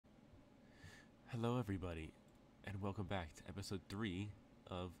Hello, everybody, and welcome back to episode 3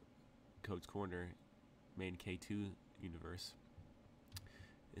 of Code's Corner main K2 universe.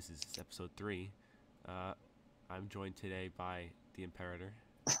 This is episode 3. Uh, I'm joined today by the Imperator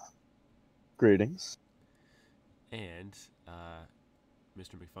Greetings. and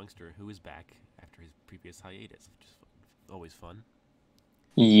Mr. McFunkster, who is back after his previous hiatus, which is always fun.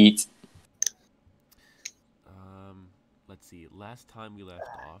 Yeet. Let's see. Last time we left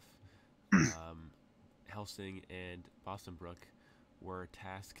off, Helsing and Boston Brook were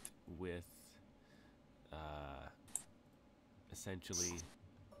tasked with essentially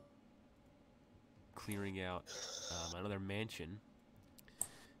clearing out another mansion,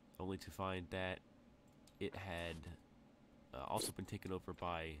 only to find that it had also been taken over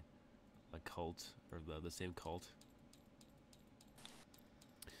by a cult, or the same cult.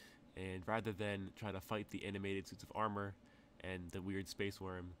 And rather than try to fight the animated suits of armor and the weird space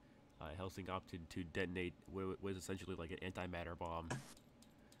worm, Helsing opted to detonate what was essentially like an antimatter bomb.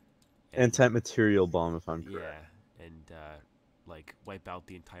 Anti-material bomb, if I'm correct. Yeah, and like wipe out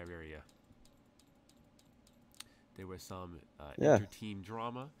the entire area. There was some inter-team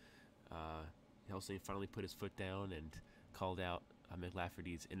drama. Helsing finally put his foot down and called out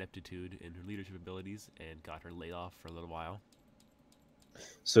McLafferty's ineptitude in her leadership abilities and got her laid off for a little while.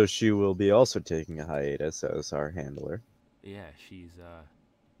 So she will be also taking a hiatus as our handler. Yeah, she's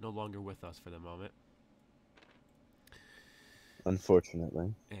no longer with us for the moment.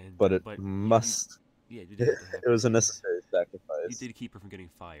 Unfortunately. And, but it but must... You did have to have it was a necessary sacrifice. You did keep her from getting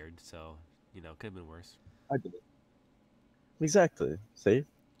fired, so, you know, could have been worse. I did it. Exactly. See?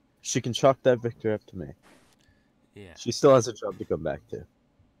 She can chalk that victory up to me. Yeah. She still has a job to come back to.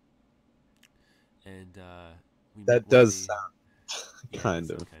 And, that does sound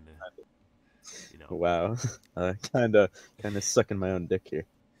kind of, you know. Wow. kind of sucking my own dick here.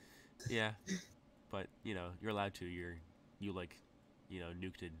 Yeah. But, you know, you're allowed to. You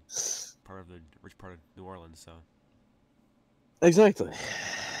nuked part of the rich part of New Orleans, so. Exactly.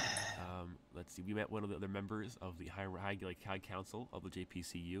 Let's see. We met one of the other members of the High Council of the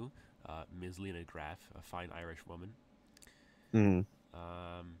JPCU, Ms. Lena Graff, a fine Irish woman. Mm.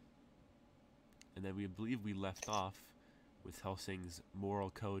 And then we believe we left off with Helsing's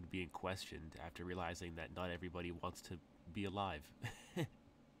moral code being questioned after realizing that not everybody wants to be alive.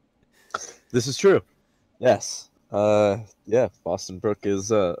 This is true. Yes. Yeah, Boston Brook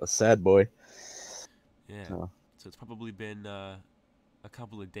is a sad boy. Yeah. So it's probably been a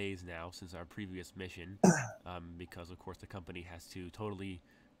couple of days now since our previous mission, because of course the company has to totally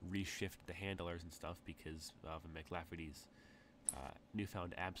reshift the handlers and stuff because of McLafferty's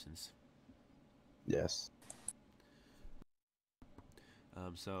newfound absence. Yes.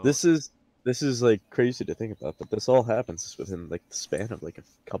 So this is like crazy to think about, but this all happens within like the span of like a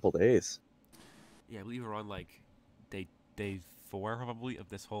couple days. Yeah, I believe we're on like day 4 probably of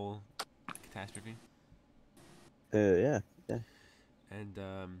this whole catastrophe. Yeah. And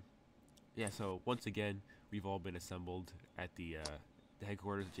yeah, so once again we've all been assembled at the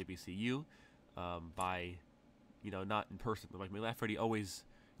headquarters of JPCU, by, you know, not in person. Like McLafferty always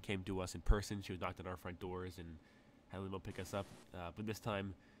came to us in person. She was knocked at our front doors and had a limo pick us up. But this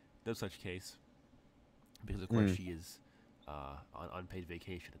time, no such case, because of course she is on unpaid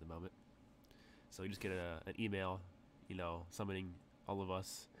vacation at the moment. So you just get an email, you know, summoning all of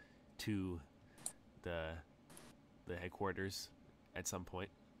us to the headquarters at some point.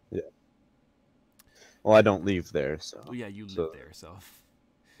 Yeah. Well, I don't leave there, so. Well, yeah, you live there, so.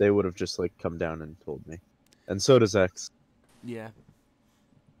 They would have just like come down and told me, and so does X. Yeah.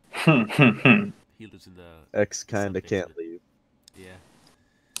 He lives in the. X kind of can't leave. Yeah.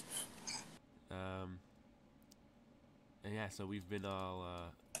 And yeah, so we've been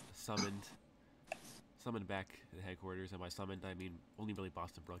all summoned back to the headquarters, and by summoned I mean only really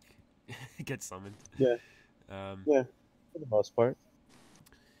Boston Brook gets summoned. Yeah. Yeah, for the most part.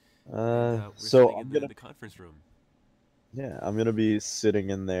 We're so I'm in the conference room. Yeah, I'm gonna be sitting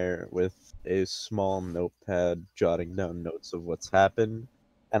in there with a small notepad, jotting down notes of what's happened,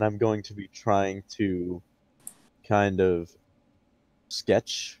 and I'm going to be trying to kind of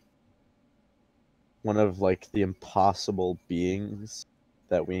sketch one of like the impossible beings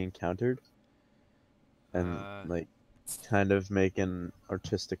that we encountered, and like kind of make an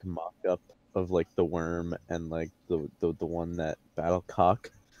artistic mock-up of like the worm and like the one that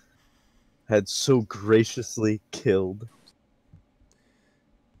Battlecock had so graciously killed.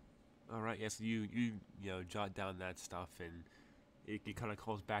 All right, yes, you know, jot down that stuff, and it kind of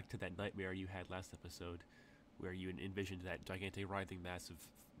calls back to that nightmare you had last episode, where you envisioned that gigantic writhing mass of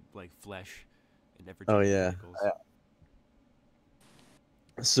like flesh and never-changing tentacles.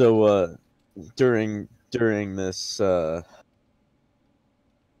 So during this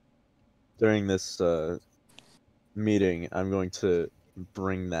meeting, I'm going to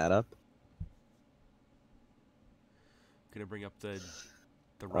bring that up. Gonna bring up the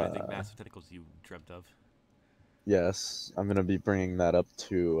writhing mass of tentacles you dreamt of. Yes, I'm gonna be bringing that up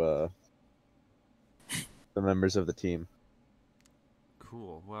to the members of the team.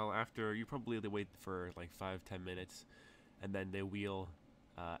 Cool. Well, after you probably wait for like 5-10 minutes, and then they wheel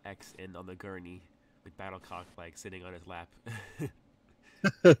X in on the gurney with Battlecock like sitting on his lap in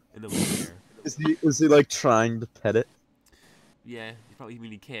the wheelchair. Is he like trying to pet it? Yeah, he probably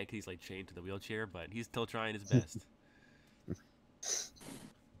he can't because he's like chained to the wheelchair, but he's still trying his best.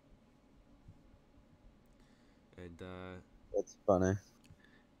 And That's funny.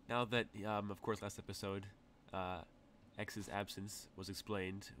 now that of course last episode, X's absence was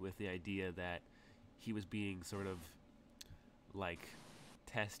explained with the idea that he was being sort of like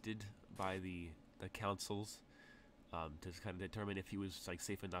tested by the councils to kind of determine if he was like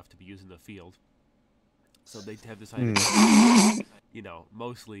safe enough to be used in the field. So they have decided, you know,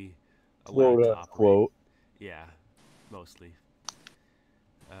 mostly allowed Quote to operate. unquote. Yeah, mostly.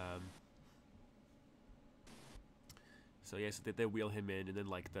 So yes, they wheel him in, and then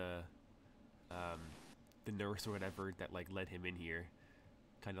like the nurse or whatever that like led him in here,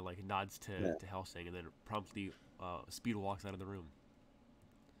 kind of like nods to Helsing, and then promptly speed walks out of the room.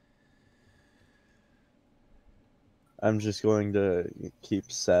 I'm just going to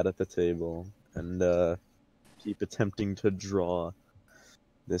keep sat at the table and keep attempting to draw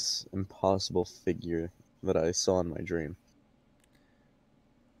this impossible figure that I saw in my dream.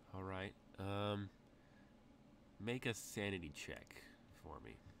 All right. Make a sanity check for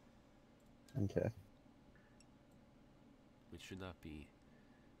me. Okay. Which should not be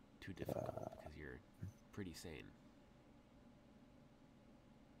too difficult because you're pretty sane.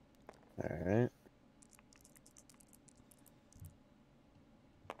 All right.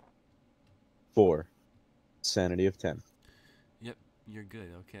 4. Sanity of 10. Yep, you're good.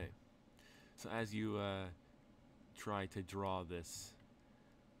 Okay. So as you try to draw this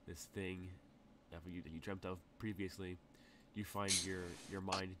thing that you dreamt of previously, you find your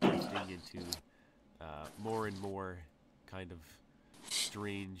mind drifting into more and more kind of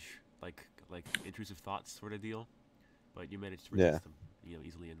strange, like intrusive thoughts sort of deal. But you managed to resist them,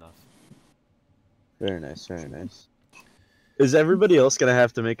 easily enough. Very nice. Very nice. Is everybody else gonna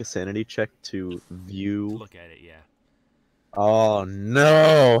have to make a sanity check to view? To look at it, yeah. Oh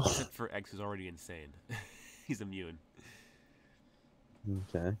no! Except for X, who's already insane. He's immune.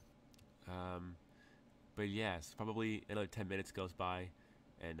 Okay. But yes, probably another 10 minutes goes by,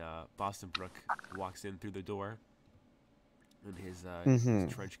 and Boston Brook walks in through the door in his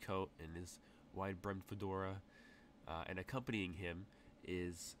trench coat and his wide-brimmed fedora, and accompanying him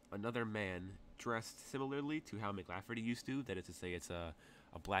is another man dressed similarly to how McLafferty used to. That is to say, it's a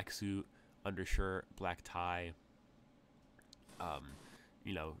black suit, undershirt, black tie,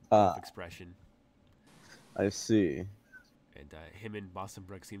 expression. I see. And him and Boston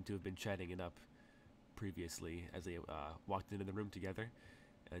Brook seem to have been chatting it up previously as they walked into the room together.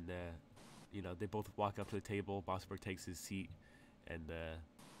 And, they both walk up to the table. Boston Brook takes his seat, and the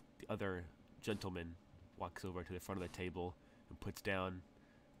other gentleman walks over to the front of the table and puts down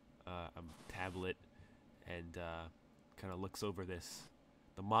a tablet and kind of looks over the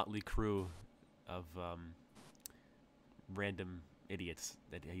motley crew of random idiots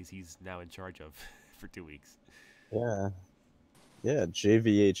that he's now in charge of for 2 weeks. Yeah. Yeah,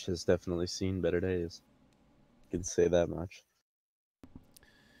 JVH has definitely seen better days. I can say that much.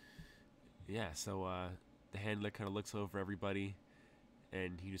 Yeah, so the handler kind of looks over everybody,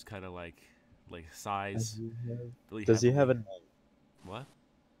 and he just kind of like sighs really Does he heavily. have a name? What?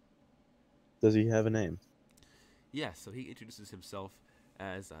 Does he have a name? Yeah, so he introduces himself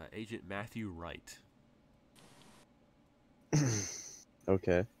as Agent Matthew Wright.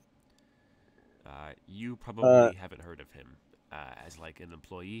 Okay. You probably haven't heard of him as like an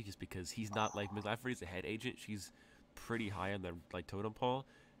employee, just because he's not like McLafferty's a head agent. She's pretty high on the like totem pole.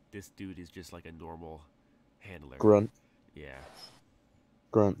 This dude is just like a normal handler. Grunt. Yeah.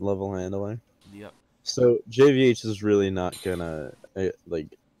 Grunt level handler. Yep. So JVH is really not gonna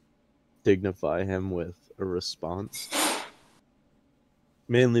dignify him with a response.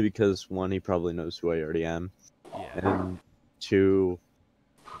 Mainly because 1, he probably knows who I already am. Yeah. And 2,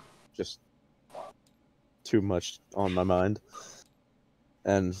 just too much on my mind.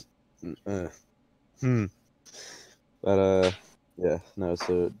 And but yeah, no,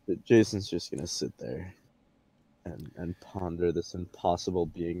 so Jason's just gonna sit there and ponder this impossible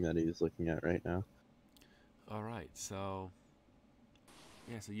being that he's looking at right now. All right, so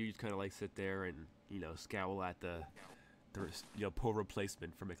Yeah, so you just kind of like sit there and scowl at the poor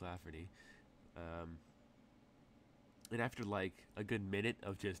replacement for McLafferty. Um, and after like a good minute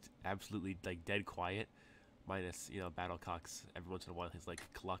of just absolutely like dead quiet, minus Battlecock's every once in a while his like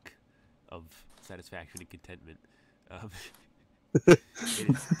cluck of satisfaction and contentment, um, it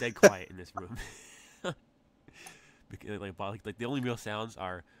is dead quiet in this room. Because, like the only real sounds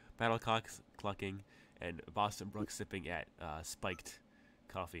are Battlecock's clucking and Boston Brooks sipping at spiked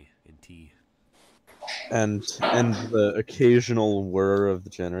coffee and tea. And the occasional whir of the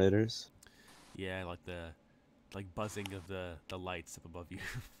generators. Yeah, like the buzzing of the lights up above you.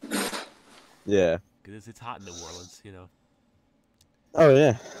 Yeah. Because it's hot in New Orleans. Oh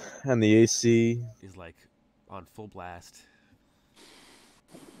yeah, and the AC. Is like on full blast.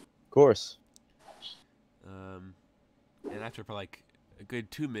 Of course. And after for like a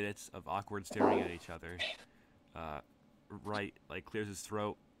good 2 minutes of awkward staring at each other, Wright like clears his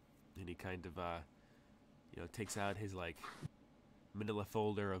throat and he kind of takes out his like manila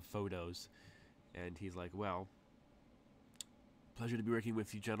folder of photos and he's like, well, pleasure to be working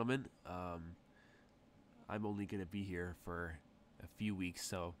with you gentlemen. I'm only gonna be here for a few weeks,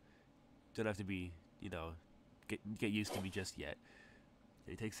 so don't have to be get used to me just yet.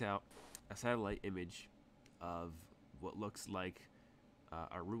 And he takes out a satellite image of what looks like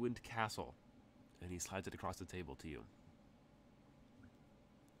a ruined castle, and he slides it across the table to you.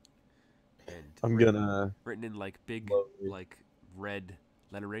 And I'm gonna written in like big slowly. like red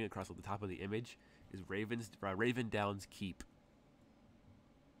lettering across the top of the image is Raven Downs Keep.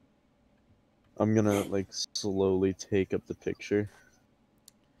 I'm gonna like slowly take up the picture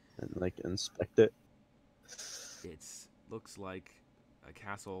and like inspect it. It looks like a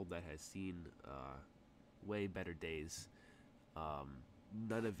castle that has seen way better days. Um,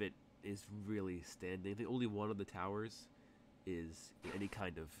 None of it is really standing. I think only one of the towers is in any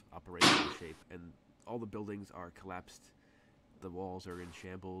kind of operational shape, and all the buildings are collapsed. The walls are in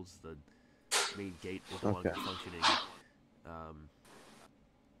shambles. The main gate is no longer Okay. functioning. Um,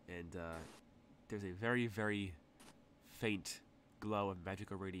 and there's a very, very faint glow of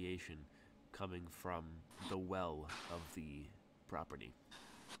magical radiation coming from the well of the property.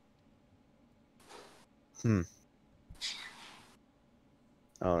 Hmm.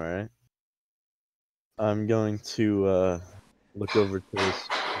 All right. I'm going to look over to this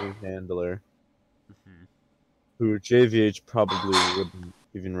new handler, Mm-hmm. who JVH probably wouldn't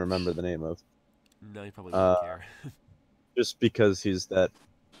even remember the name of. No, he probably Uh, wouldn't care. just because he's that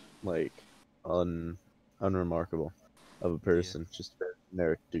like unremarkable of a Yeah. person, just a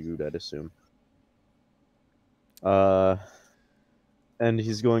generic dude, I'd assume. Uh, and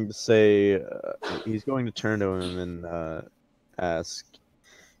he's going to say, he's going to turn to him and ask,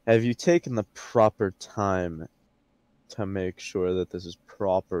 "Have you taken the proper time to make sure that this is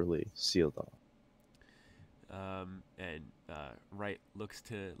properly sealed off?" And Wright looks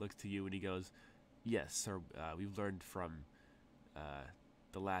to you and he goes, "Yes, sir. We've learned from uh,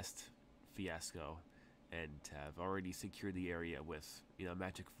 the last fiasco, and have already secured the area with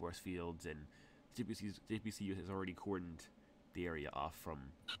magic force fields, and JPCU has already cordoned the area off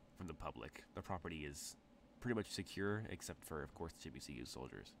from the public. The property is pretty much secure, except for, of course, the JPCU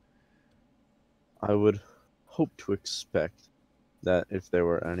soldiers." I would hope to expect that if there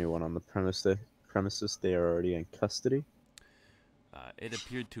were anyone on the premises, they are already in custody. It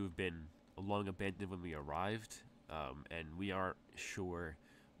appeared to have been long abandoned when we arrived, and we aren't sure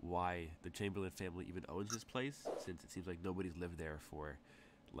why the Chamberlain family even owns this place, since it seems like nobody's lived there for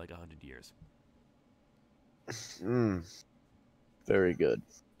like 100 years. Mm, very good.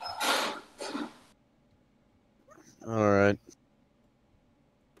 All right,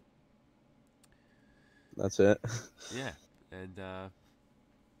 that's it. Yeah, and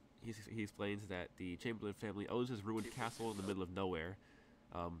he explains that the Chamberlain family owns this ruined castle in the middle of nowhere,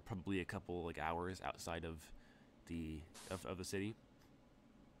 probably a couple like hours outside of the city,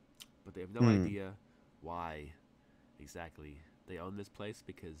 but they have no Hmm. idea why exactly they own this place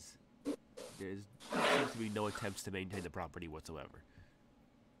because there seems to be no attempts to maintain the property whatsoever.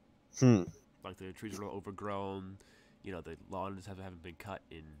 Hmm. Like the trees are all overgrown, the lawns haven't been cut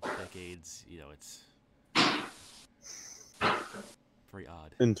in decades. It's very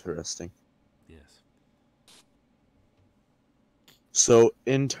odd. Interesting. Yes. So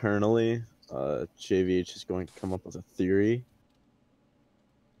internally, JVH is going to come up with a theory,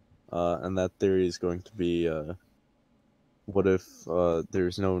 and that theory is going to be, what if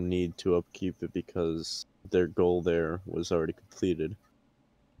there's no need to upkeep it because their goal there was already completed?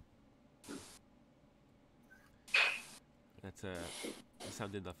 That's a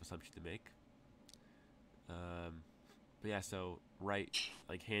sound enough assumption to make. Um, But yeah, so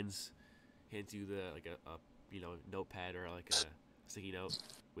like hands you the like a notepad or like a sticky note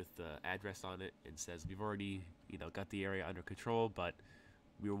with the address on it and says we've already got the area under control, but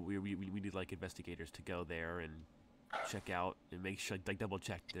we need like investigators to go there and check out and make sure like double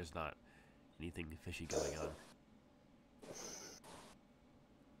check there's not anything fishy going on.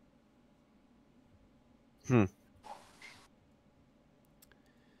 Hmm.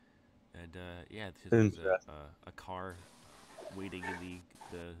 And yeah, there's Interesting. a car waiting in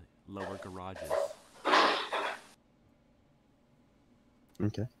the lower garages.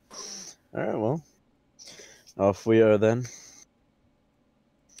 Okay. All right. Well, off we are then.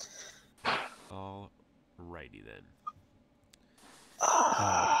 Alrighty then.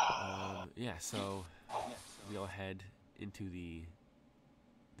 Ah. Yeah, so we all head into the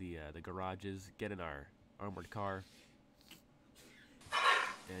garages, get in our armored car,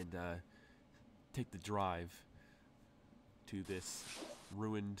 and take the drive to this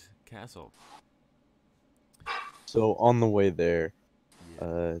ruined castle. So on the way there,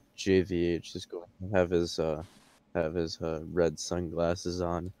 Yeah. JVH is going to have his red sunglasses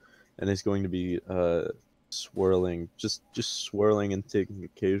on, and he's going to be swirling, just swirling and taking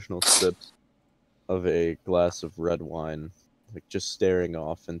occasional sips of a glass of red wine, like just staring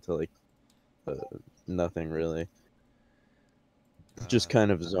off into like uh, nothing really, just Uh,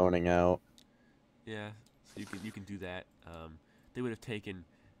 kind of zoning out. yeah. So you can do that. They would have taken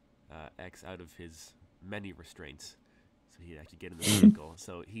X out of his many restraints, so he'd actually get in the vehicle.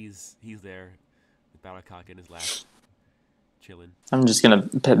 So he's there with Battlecock in his lap, chilling. I'm just gonna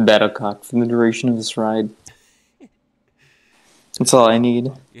pet Battlecock for the duration of this ride. That's all I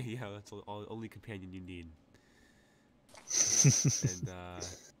need. Yeah, that's the only companion you need. And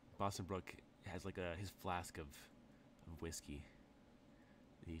Boston Brook has like his flask of whiskey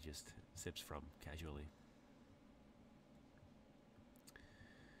that he just sips from casually.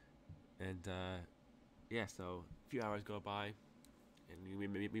 And yeah, so a few hours go by, and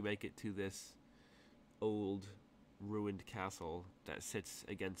we make it to this old, ruined castle that sits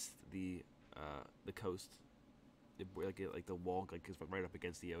against the coast, like the wall like is right up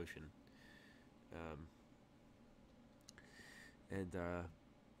against the ocean. Um, and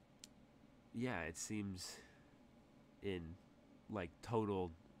yeah, it seems in like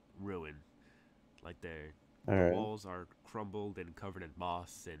total ruin. Like All the right. walls are crumbled and covered in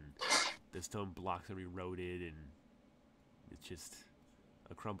moss, and the stone blocks are eroded, and it's just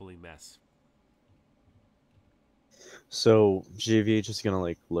a crumbling mess. So JVH is gonna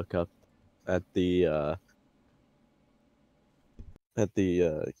like look up at the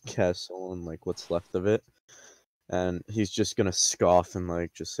castle and like what's left of it, and he's just gonna scoff and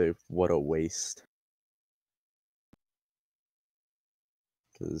like just say, "What a waste,"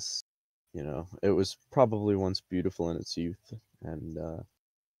 because it was probably once beautiful in its youth and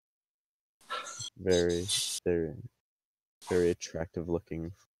very, very, very attractive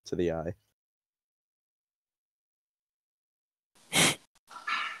looking to the eye.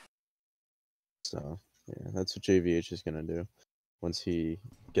 So yeah, that's what JVH is gonna do once he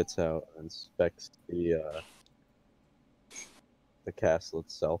gets out and inspects the castle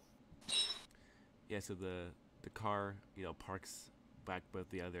itself. Yeah, so the car parks back with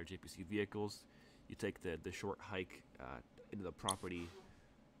the other JPC vehicles. You take the short hike into the property,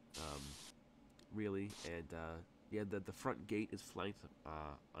 um, really, and yeah, the front gate is flanked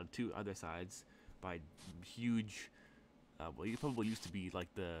on two other sides by huge. Well, it probably used to be like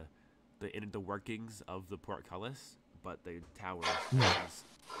the workings of the portcullis, but the tower has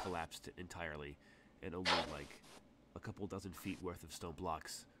collapsed entirely, and only like a couple dozen feet worth of stone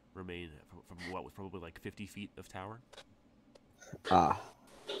blocks remain from what was probably like 50 feet of tower. Ah.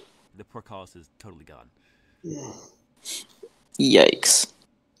 The portcullis is totally gone. Yikes.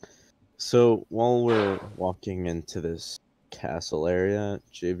 So while we're walking into this castle area,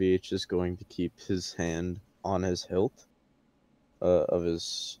 JVH is going to keep his hand on his hilt of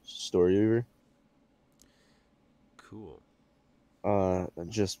his story Cool.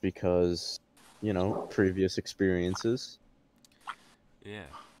 just because, previous experiences Yeah.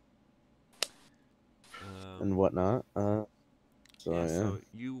 and whatnot. So Yeah. yeah. So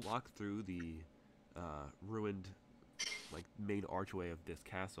you walk through the ruined, like main archway of this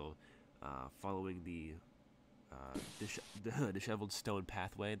castle, following the disheveled stone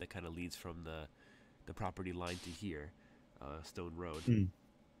pathway that kind of leads from the property line to here, Stone Road, Hmm.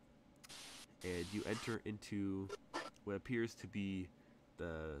 and you enter into what appears to be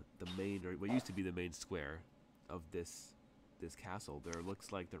the main, or what used to be the main square of this castle. There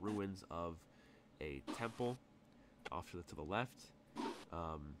looks like the ruins of a temple off to the left,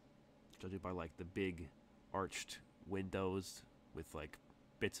 judging by like the big arched windows with like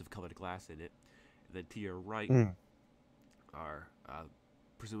bits of colored glass in it. And then to your right Mm. are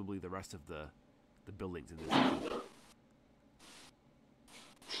presumably the rest of the buildings in this city.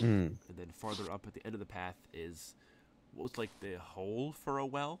 Mm. And then farther up at the end of the path is what looks like the hole for a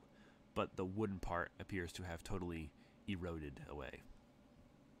well, but the wooden part appears to have totally eroded away.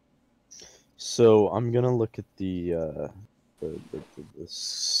 So I'm gonna look at the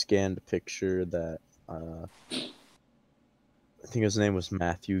scanned picture that I think his name was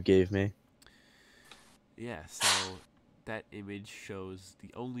Matthew gave me. Yeah, so that image shows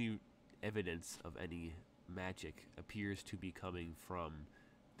the only evidence of any magic appears to be coming from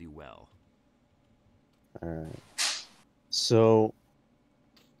the well. Alright. So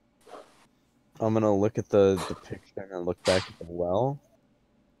I'm gonna look at the picture and look back at the well.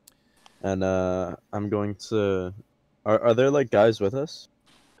 And I'm going to are there like guys with us?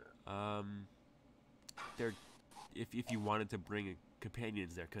 There, if you wanted to bring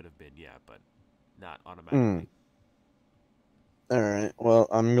companions, there could have been, yeah, but not Hmm. automatically. Alright. Well,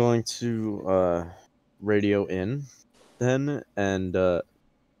 I'm going to radio in then and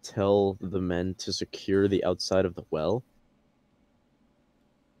tell the men to secure the outside of the well.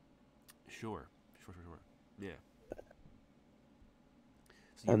 Sure. Yeah.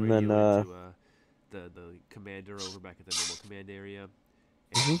 So you And then radio into the commander over back at the normal command area,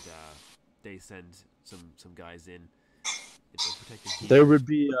 and they send some guys in. It's a protective gear. there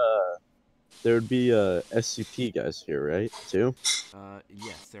would be SCP guys here, right? Too?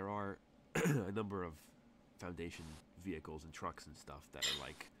 Yes, there are a number of Foundation vehicles and trucks and stuff that are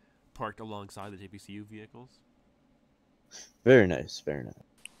like parked alongside the JPCU vehicles. Very nice, very nice.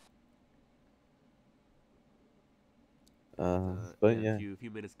 But yeah. A few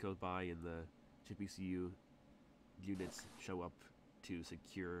minutes go by and the JPCU units show up to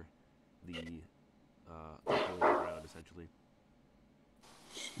secure the whole ground, essentially.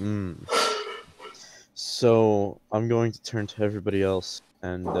 So I'm going to turn to everybody else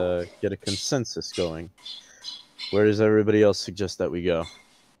and get a consensus going. Where does everybody else suggest that we go?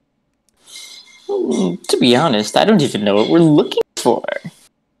 To be honest, I don't even know what we're looking for.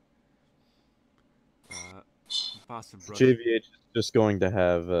 Boston Brook. JVH is just going to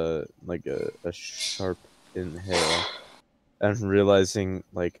have like a sharp inhale and realizing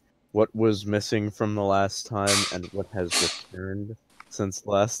like what was missing from the last time and what has returned since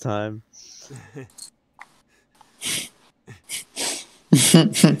last time.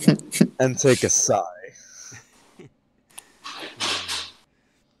 And take a sigh.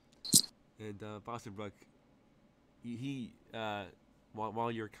 And Boston Brook,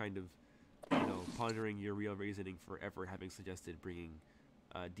 while you're kind of, pondering your real reasoning for ever having suggested bringing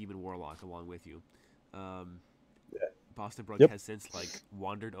Demon Warlock along with you, Boston Brook has since like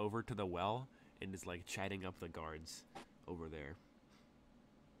wandered over to the well and is like chatting up the guards over there.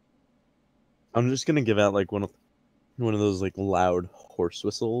 I'm just gonna give out like one of those like loud horse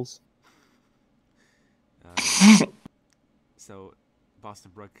whistles. So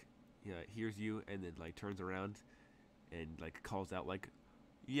Boston Brook hears you and then like turns around and like calls out like,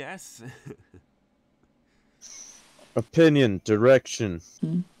 "Yes." Opinion, direction.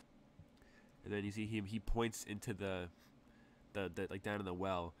 And then you see him. He points into the like down in the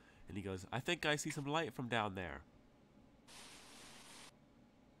well, and he goes, "I think I see some light from down there."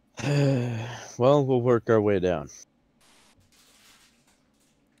 Well, we'll work our way down.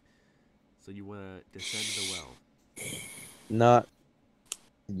 So you want to descend the well? Not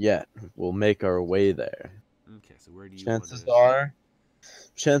yet. We'll make our way there. Okay, so where do you?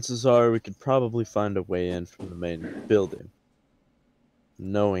 Chances are we could probably find a way in from the main building.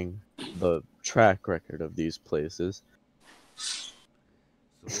 Knowing the track record of these places. So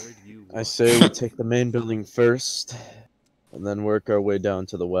where do you? I say we take the main building first, and then work our way down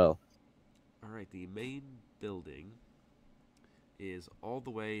to the well. All right, the main building is all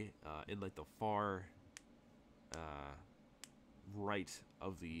the way in like the far right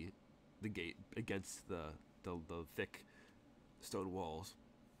of the gate against the thick stone walls,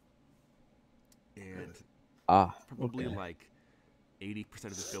 and probably like 80%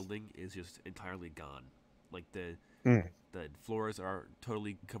 of this building is just entirely gone. Like the floors are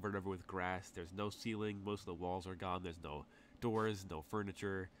totally covered over with grass. There's no ceiling. Most of the walls are gone. There's no doors, no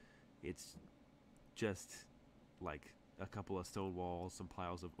furniture. It's just like a couple of stone walls, some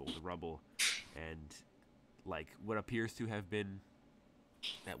piles of old rubble, and like what appears to have been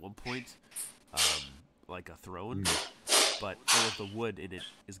at one point like a throne, but all of the wood in it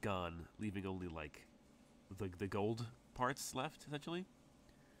is gone, leaving only like the gold parts left, essentially.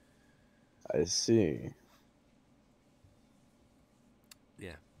 I see.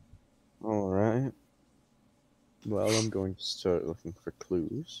 Yeah. All right. Well, I'm going to start looking for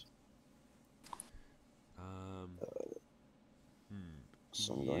clues. Hmm.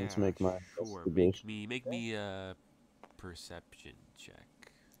 So I'm going to Yeah, make my sure. investigation. Make me a perception check.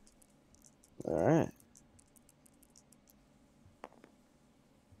 Alright.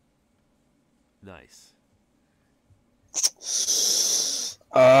 Nice.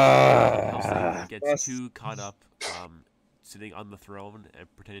 Dr. Helsing gets too caught up sitting on the throne and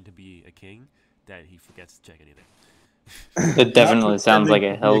pretending to be a king that he forgets to check anything. It definitely sounds like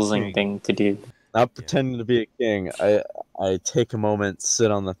a pretending to be a Helsing king. thing to do. Not Yeah. pretending to be a king. I take a moment, sit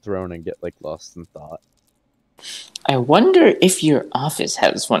on the throne, and get like lost in thought. I wonder if your office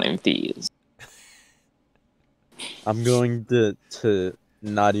has one of these. I'm going to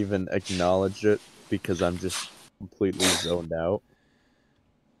not even acknowledge it because I'm just completely zoned out.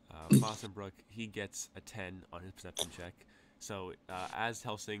 Bossenbrook, he gets a 10 on his perception check. So as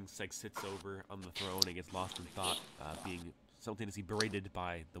Helsing sits over on the throne and gets lost in thought, being simultaneously berated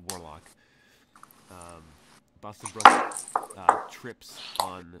by the warlock, Bossenbrook trips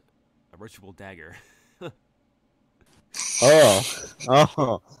on a ritual dagger.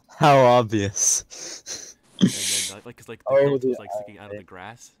 Oh, how obvious. And then, cause the Oh, hilt the was sticking out of the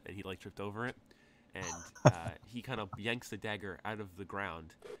grass, and he tripped over it, and he kind of yanks the dagger out of the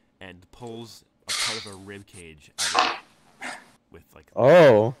ground, and pulls a part of a rib cage out of it with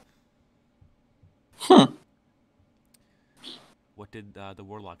Oh, What did the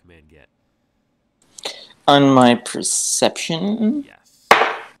warlock man get? On my perception, Yes.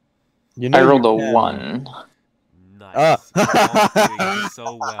 you I know you rolled a can. 1. Nice. You're all doing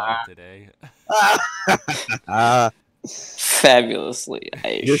so well today. Fabulously,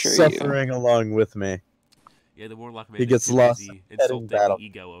 I You're assure you. suffering along with me. Yeah, the warlock man He is gets too lost busy in petting insulting the battle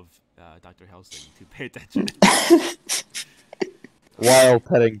ego of Dr. Helsing to pay attention. while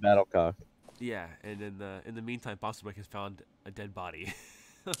petting Battlecock. Yeah, and in the meantime, Bossenbrook has found a dead body.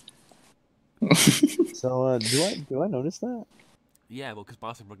 So, do I notice that? Yeah, well, because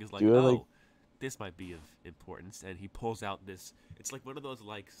Bossenbrook is like, Do I like? oh, this might be of importance, and he pulls out this. It's like one of those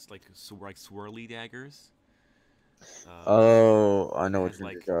like swirly daggers. Oh, I That know what has you're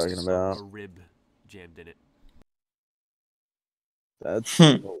like talking about. a rib jammed in it. That's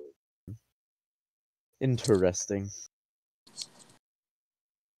interesting.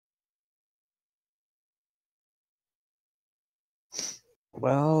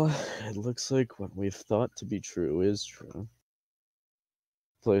 Well, it looks like what we've thought to be true is true.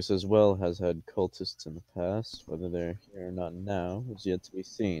 Place as well has had cultists in the past. Whether they're here or not now is yet to be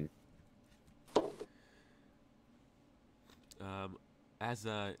seen.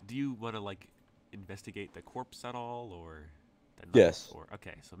 Do you want to like investigate the corpse at all, or the knife, Yes. or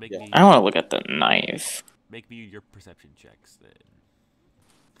okay? So Yeah. I want to look at the knife. make me your perception checks then.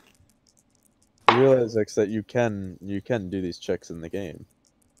 You realize, X, that you can do these checks in the game.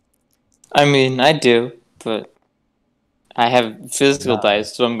 I mean, I do, but I have physical Nah,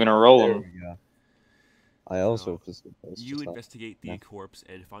 dice, so I'm gonna roll there them. we go. I also So physically you just not. investigate the Yeah. corpse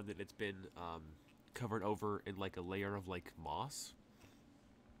and find that it's been covered over in like a layer of like moss.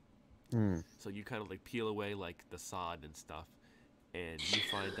 Hmm. So you kind of like peel away like the sod and stuff, and you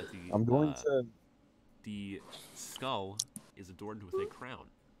find that I'm going to. the skull is adorned with a crown.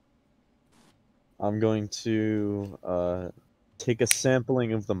 I'm going to take a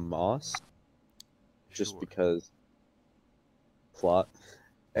sampling of the moss just Sure. because plot,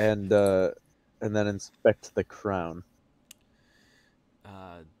 and then inspect the crown.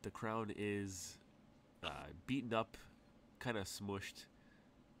 The crown is beaten up, kind of smushed.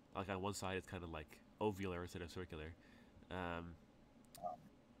 Like on one side, it's kind of like ovular instead of circular. Um,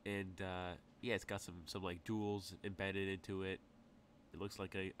 and yeah, it's got some like jewels embedded into it. It looks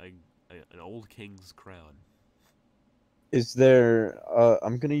like an old king's crown. Is there?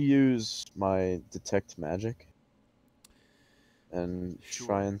 I'm gonna use my detect magic and try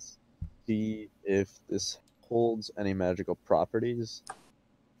Sure. and see if this holds any magical properties,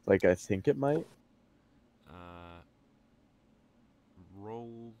 like I think it might. Uh,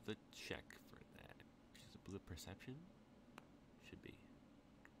 roll the check for that. Is it perception? Should be.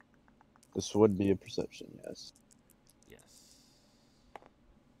 This would be a perception, yes. Yes.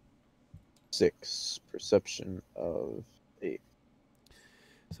 6 perception of 8.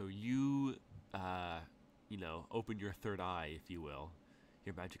 So you, open your third eye, if you will,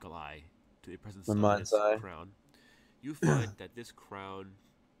 your magical eye, to the presence My of mind's this eye. crown. You find that this crown,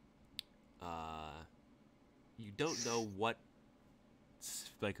 you don't know what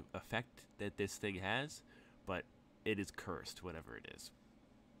like effect that this thing has, but it is cursed, whatever it is.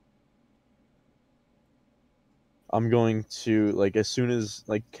 I'm going to, like, as soon as,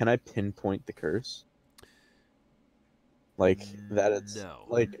 like, can I pinpoint the curse? Like that it's No.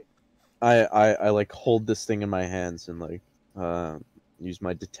 like I like hold this thing in my hands and like use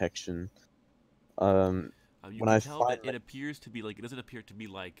my detection. You When can I tell that find it appears to be like it doesn't appear to be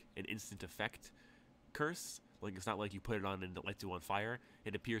like an instant effect curse. Like it's not like you put it on and it lights you on fire.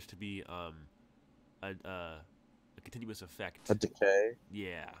 It appears to be a continuous effect. a decay.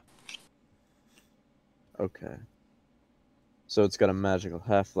 Yeah. Okay. So it's got a magical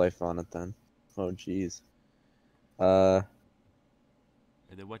half-life on it then. Oh jeez. Uh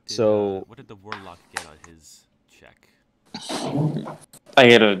And then so what did the warlock get on his check? I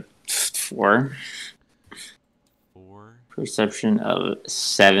get a 4. 4. Perception of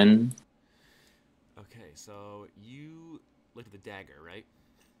 7. Okay, so you look at the dagger, right?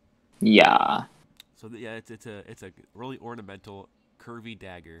 Yeah. So yeah, it's a really ornamental, curvy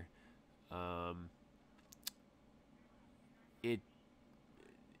dagger. Um, it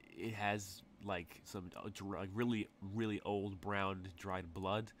it has like some like really old brown dried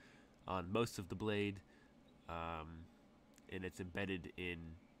blood on most of the blade, um, and it's embedded in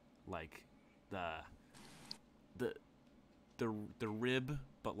like the the the rib,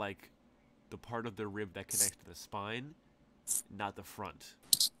 but like the part of the rib that connects to the spine, not the front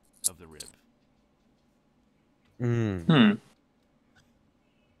of the rib. mm, Hmm.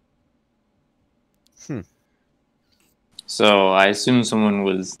 hmm. So I assume someone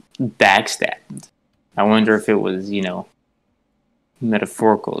was backstabbed. I wonder if it was,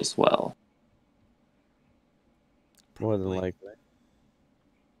 metaphorical as well. More than Probably. likely.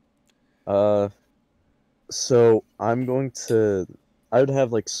 Uh so I'm going to I would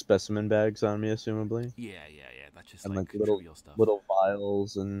have like specimen bags on me assumably. Yeah. That's just And like like little trivial stuff. little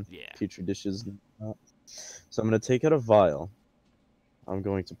vials and Yeah. petri dishes and whatnot. So I'm gonna take out a vial. I'm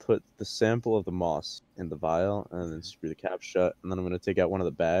going to put the sample of the moss in the vial and then screw the cap shut. And then I'm going to take out one of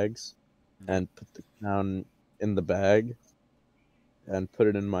the bags Yeah. and put the crown in the bag and put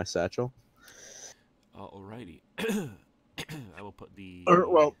it in my satchel. Alrighty. I will put the Or,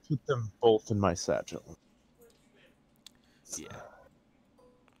 well, put them both in my satchel. yeah.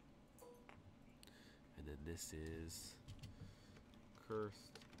 And then this is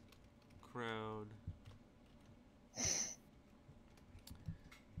cursed crown.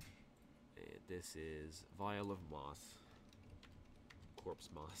 And this is vial of moss. Corpse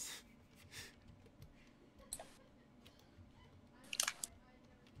moss.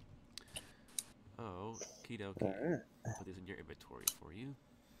 Oh, okie dokie. Alright. Put these in your inventory for you.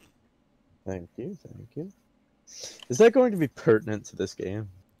 Thank you, thank you. Is that going to be pertinent to this game?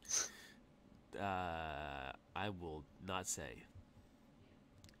 I will not say.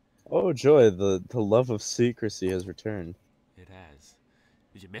 Oh joy, the love of secrecy has returned. It has.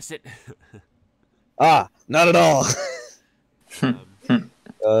 Did you miss it? Ah, not at all. um,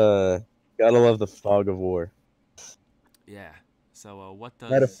 Gotta love the fog of war. yeah. So, what does?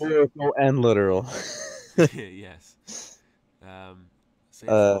 Metaphorical and literal. Yes. So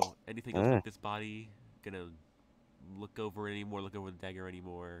yeah. uh, So anything else alright. with this body? Gonna look over it anymore? Look over the dagger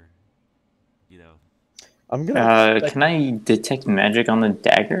anymore? You know. I'm gonna check. Can I detect magic on the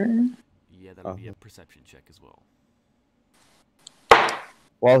dagger? Yeah, that'll be a perception check as well.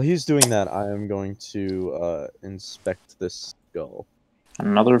 While he's doing that, I am going to inspect this skull.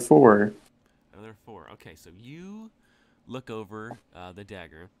 Another 4. Another 4. Okay, so you look over the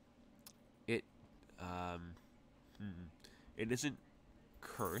dagger. It um, it isn't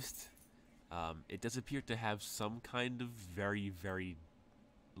cursed. It does appear to have some kind of very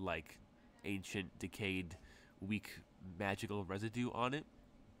like ancient, decayed, weak magical residue on it.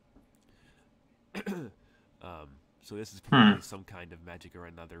 So this is probably some kind of magic or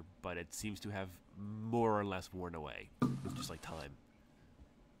another, but it seems to have more or less worn away with just like time.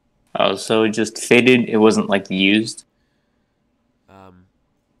 Oh, so it just faded? It wasn't, used?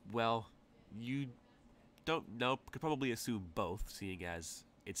 Well, you don't know. Could probably assume both, seeing as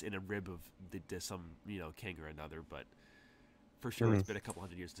it's in a rib of some king or another. But for sure, it's been a couple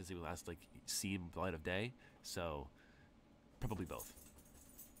hundred years since it last seen the light of day. So probably both.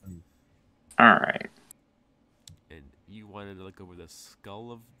 Alright. And you wanted to look over the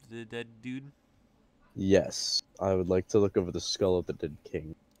skull of the dead dude? Yes, I would like to look over the skull of the dead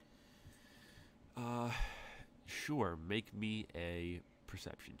king. Sure. Make me a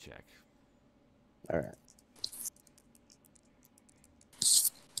perception check. Alright.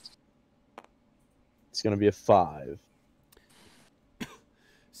 It's gonna be a 5.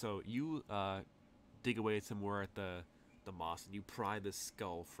 So you dig away some more at the moss, and you pry the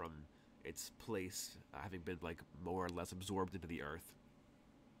skull from its place, having been more or less absorbed into the earth.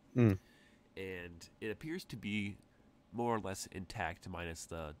 And it appears to be more or less intact, minus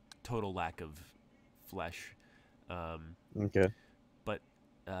the total lack of flesh. Okay. But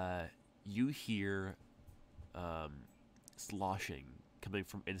you hear sloshing coming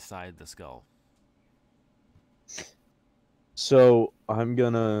from inside the skull. So I'm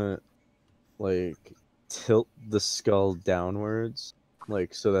gonna like tilt the skull downwards,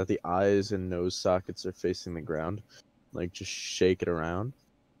 like so that the eyes and nose sockets are facing the ground. Like just shake it around.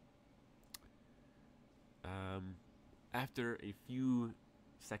 After a few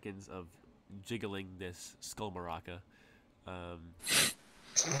seconds of jiggling this skull maraca,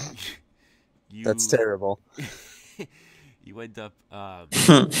 you That's terrible. you end up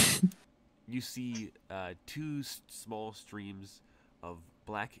you see two small streams of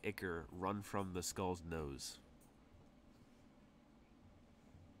black ichor run from the skull's nose.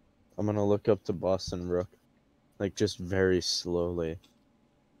 I'm gonna look up to Boston Rook, like just very slowly.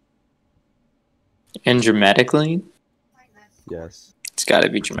 And dramatically, Yes. it's got to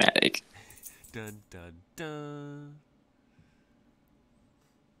be dramatic. Dun dun dun.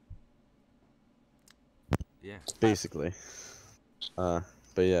 Yeah. Basically. But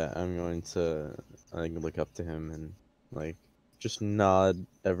yeah, I'm going to look up to him and like just nod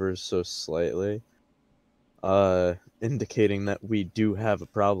ever so slightly, indicating that we do have a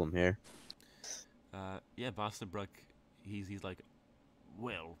problem here. Yeah, Boston Brook, he's like,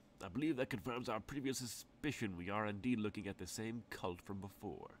 well, I believe that confirms our previous suspicion. We are indeed looking at the same cult from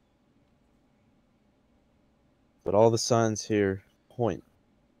before. But all the signs here point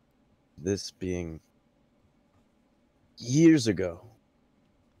this being years ago.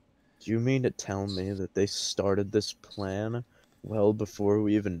 Do you mean to tell me that they started this plan well before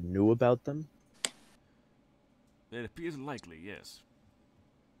we even knew about them? It appears likely, yes.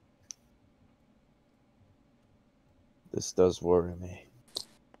 This does worry me.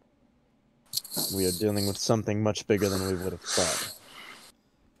 We are dealing with something much bigger than we would have thought.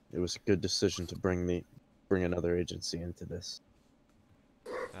 It was a good decision to bring another agency into this.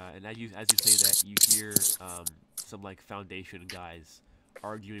 And as you say that, you hear some like Foundation guys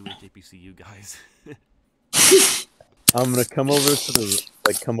arguing with JPCU guys. I'm gonna come over to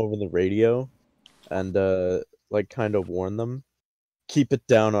the radio, and like kind of warn them, keep it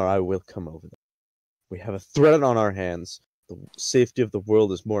down, or I will come over there. We have a threat on our hands. The safety of the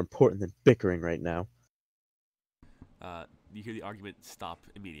world is more important than bickering right now. You hear the argument stop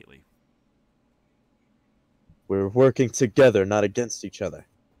immediately. We're working together, not against each other.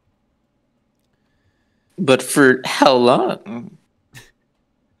 But for how long?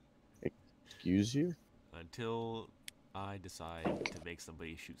 Excuse you? Until I decide to make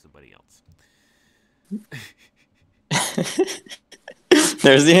somebody shoot somebody else.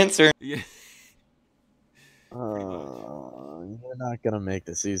 There's the answer. Yeah. You're not gonna make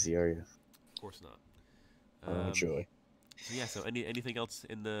this easy, are you? Of course not. Oh joy. So yeah, so anything else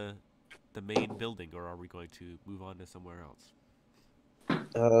in the main building, or are we going to move on to somewhere else?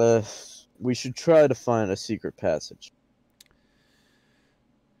 We should try to find a secret passage.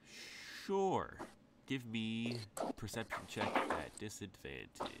 Sure. Give me perception check at disadvantage.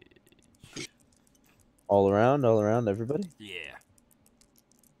 All around, everybody? Yeah.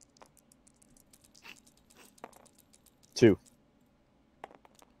 2.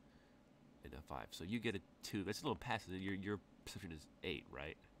 And a 5. So you get a 2. That's a little passive. Your perception is 8,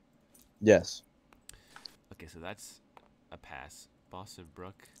 right? Yes. Okay, so that's a pass. Boston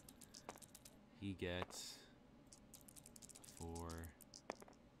Brook, he gets 4.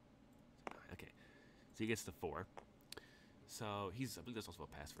 Okay, so he gets the 4. So I believe that's also a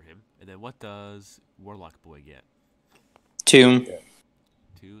pass for him. And then what does Warlock Boy get? 2.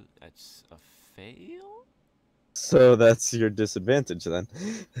 2. That's a fail. So that's your disadvantage then.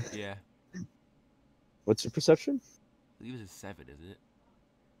 Yeah. What's your perception? I believe it's a 7, isn't it?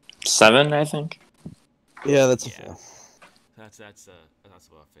 7, I think. Yeah, that's a Yeah. fail. That's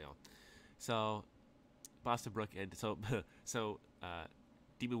a fail. So Boston Brook and so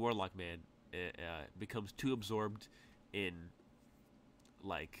Demon Warlock Man becomes too absorbed in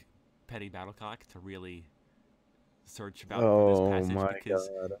like petting Battlecock to really search about for this passage because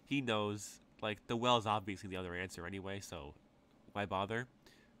God. he knows like the well is obviously the other answer anyway, so why bother?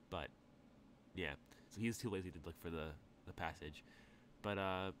 But yeah, so he's too lazy to look for the passage. But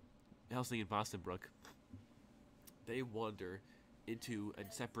Helsing and Boston Brook, they wander into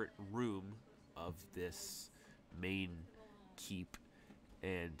a separate room of this main keep,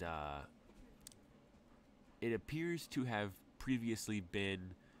 and it appears to have previously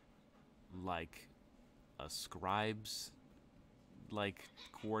been like a scribe's like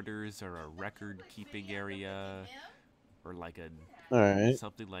quarters or a record keeping area or like a Alright.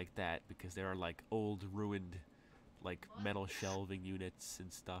 something like that, because there are like old ruined like metal shelving units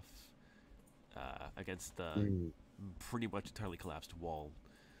and stuff. against the Mm. pretty much entirely collapsed wall.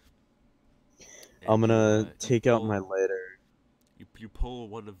 I'm And gonna you take out pull, my lighter. you pull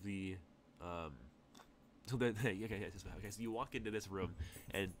one of the so then okay, so you walk into this room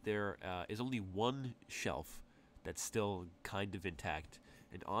and there is only one shelf that's still kind of intact,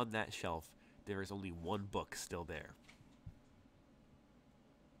 and on that shelf there is only one book still there.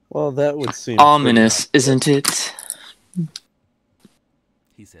 Well, that would seem Ominous, isn't it?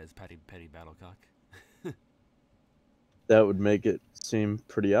 He says, patting Battlecock. That would make it seem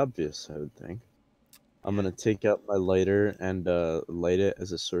pretty obvious, I would think. I'm Yeah. gonna take out my lighter and light it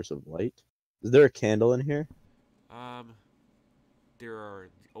as a source of light. Is there a candle in here? There are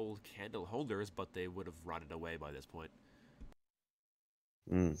old candle holders, but they would have rotted away by this point.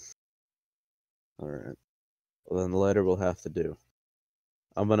 Mm. All right. Well, then the lighter will have to do.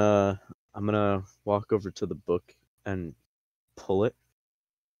 I'm gonna walk over to the book and pull it.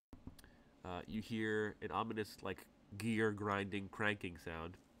 You hear an ominous, like, gear grinding, cranking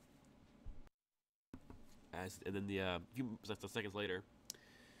sound. And then a few seconds later,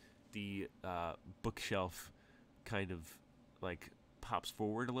 the bookshelf kind of like pops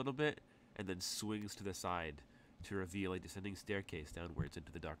forward a little bit and then swings to the side to reveal a descending staircase downwards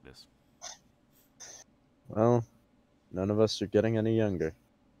into the darkness. Well, none of us are getting any younger.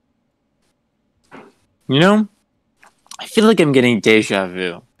 You know, I feel like I'm getting deja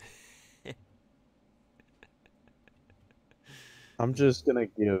vu. I'm just gonna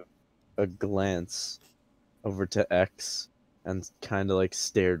give a glance over to X and kind of like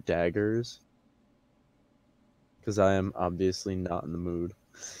stare daggers, because I am obviously not in the mood.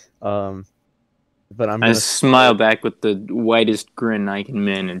 But I'm I gonna smile start, back with the whitest grin I can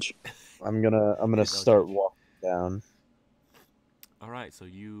manage. I'm gonna start walking down. All right, so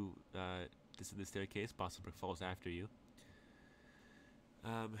you descend the staircase. Bossenbrook falls after you.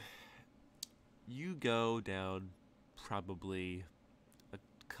 You go down probably a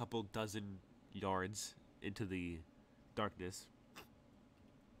couple dozen yards into the darkness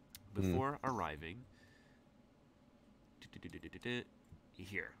before arriving.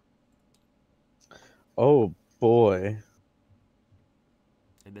 Here. Oh boy.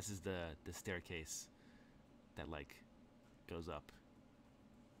 And this is the staircase that like goes up.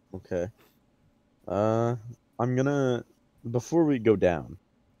 Okay. I'm gonna before we go down,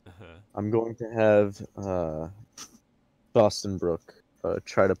 I'm going to have Boston Brook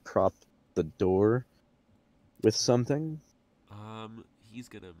try to prop the door with something, He's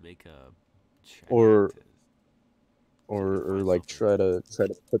gonna make a check or to see if he or finds like something. try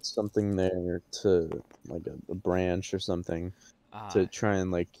to put something there to like a branch or something Uh, to try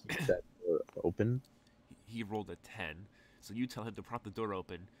and like keep that door open. he rolled a 10, so you tell him to prop the door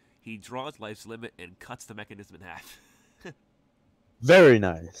open. He draws life's limit and cuts the mechanism in half. Very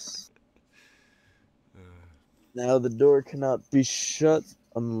nice. Now the door cannot be shut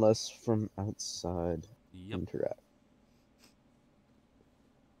unless from outside. Yep. Interact.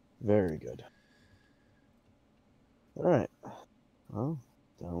 Very good. All right. Well,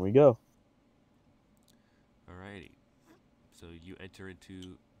 down we go. Alrighty. So you enter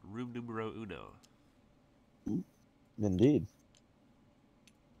into room numero uno. Indeed.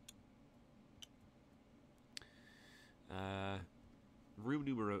 Room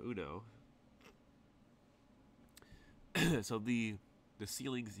numero uno. So the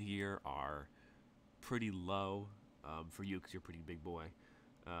ceilings here are pretty low for you because you're a pretty big boy.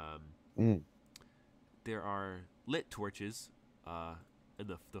 There are lit torches in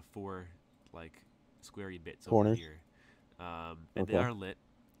the four like squarey bits over Corners. here, and they are lit.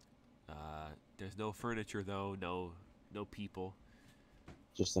 There's no furniture though, no people.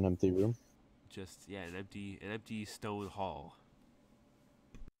 Just an empty room. Just an empty stone hall.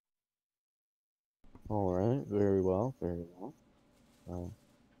 All right. Very well. Very well.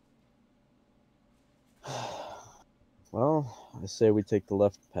 Well, I say we take the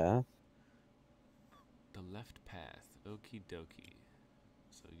left path. The left path. Okie dokie.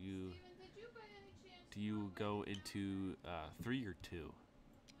 So do you go into 3 or 2?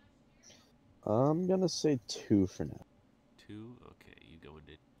 I'm gonna say 2 for now. 2? Okay, you go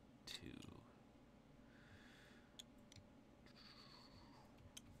into 2.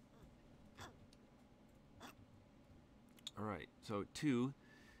 Alright, so 2.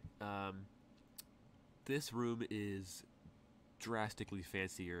 This room is drastically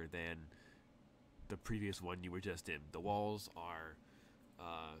fancier than the previous one you were just in. The walls are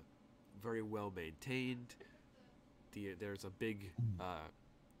very well maintained. There's a big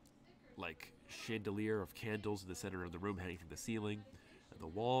like chandelier of candles in the center of the room hanging from the ceiling. The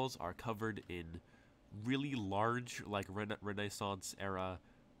walls are covered in really large like Renaissance era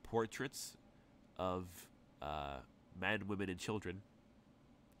portraits of men, women, and children,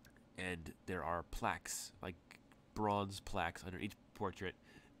 and there are plaques, like bronze plaques, under each portrait,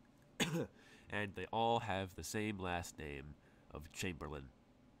 and they all have the same last name of Chamberlain.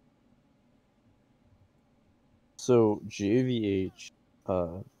 So JVH,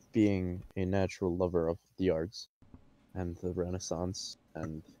 being a natural lover of the arts and the Renaissance,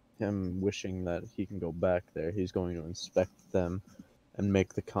 and him wishing that he can go back there, he's going to inspect them and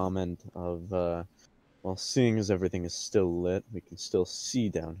make the comment of, well, seeing as everything is still lit, we can still see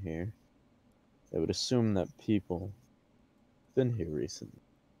down here. I would assume that people been here recently.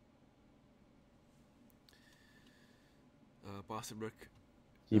 Boston Brook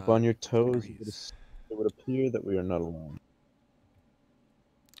Keep on your toes. agrees. It would appear that we are not alone.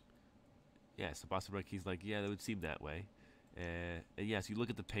 Yeah, so Boston Brook, he's like, yeah, that would seem that way. And yes, you look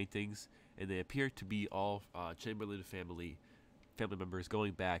at the paintings, and they appear to be all Chamberlain family members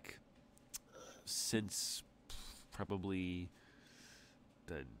going back since probably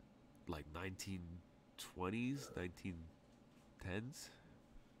the like 1920s, 1910s.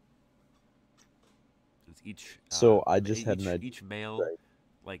 It's each. So I just had an idea. Each male,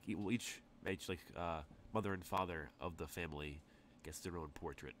 like each like mother and father of the family gets their own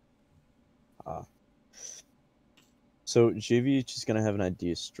portrait. So JVH is gonna have an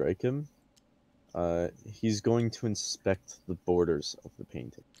idea strike him. He's going to inspect the borders of the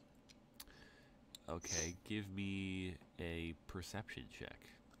painting. Okay, give me a perception check.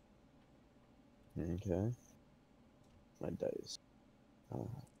 Okay. My dice.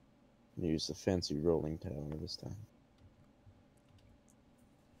 Use the fancy rolling tower this time.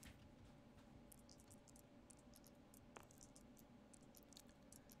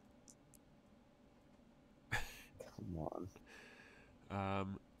 Come on.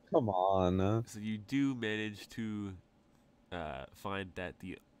 Come on. So you do manage to find that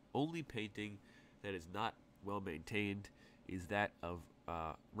the only painting that is not well maintained is that of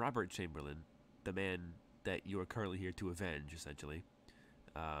Robert Chamberlain, the man that you are currently here to avenge, essentially.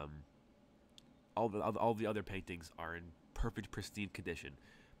 All the other paintings are in perfect, pristine condition,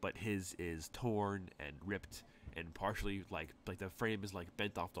 but his is torn and ripped and partially like the frame is like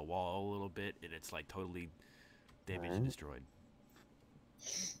bent off the wall a little bit, and it's like totally damaged and destroyed.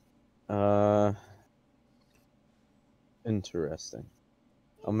 Interesting.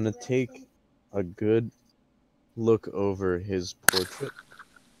 I'm gonna take a good look over his portrait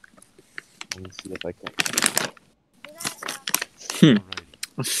and see if I can.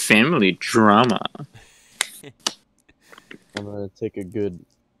 Family drama. I'm gonna take a good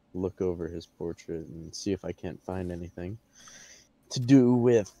look over his portrait and see if I can't find anything to do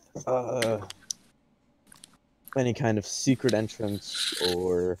with any kind of secret entrance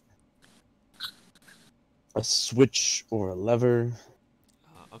or a switch or a lever.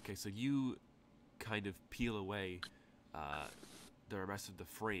 Okay, so you kind of peel away the rest of the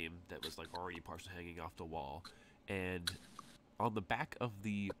frame that was like already partially hanging off the wall, and on the back of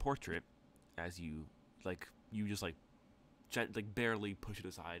the portrait, as you just barely push it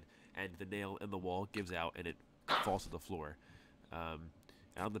aside, and the nail in the wall gives out and it falls to the floor. And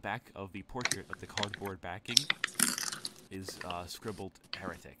on the back of the portrait, of the cardboard backing, is scribbled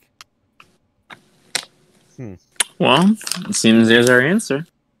 "heretic." Well, it seems there's our answer.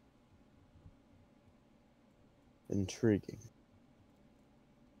 Intriguing.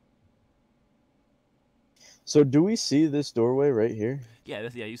 So, do we see this doorway right here? Yeah,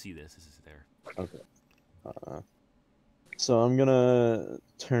 you see this. This is there. Okay. So I'm gonna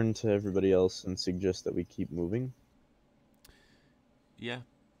turn to everybody else and suggest that we keep moving. Yeah,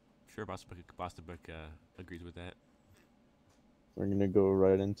 sure. Boston Book agrees with that. We're gonna go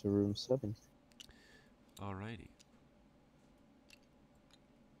right into room 7. Alrighty.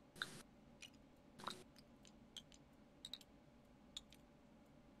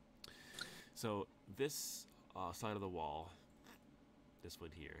 So this side of the wall, this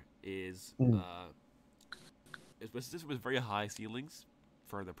one here, is this was very high ceilings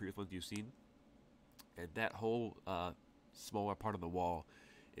for the previous ones you've seen, and that whole smaller part of the wall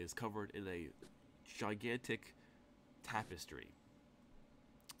is covered in a gigantic tapestry.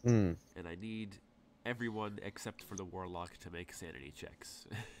 And I need everyone except for the warlock to make sanity checks.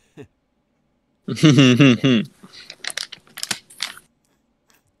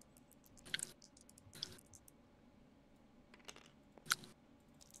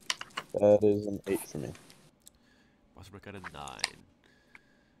 That is an 8 for me. Must got a 9.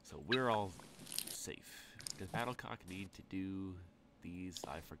 So we're all safe. Does Battlecock need to do these?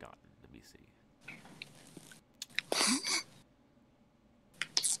 I've forgotten. Let me see.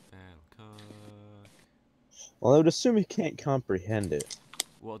 Battlecock. Well, I would assume he can't comprehend it.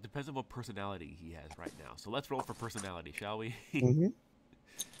 Well, it depends on what personality he has right now. So let's roll for personality, shall we? Mm-hmm.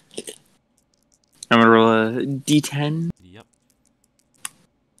 I'm gonna roll a d10. Yep.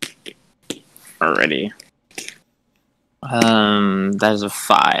 Already. That is a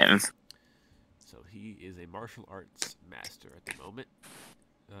 5. So he is a martial arts master at the moment.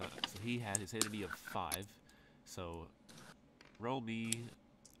 So he has a sanity of 5. So roll me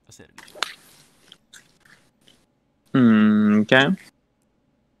a sanity check. Okay.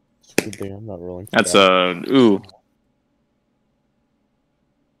 It's a good thing I'm not rolling. For That's that. ooh,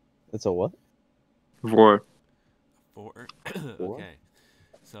 It's a what? 4. 4. Four? Okay.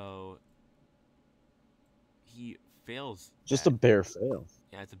 So he fails. Just at, a bare fail.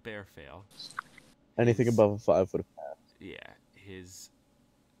 Yeah, it's a bare fail. Anything His- above a 5 would have passed. Yeah, his.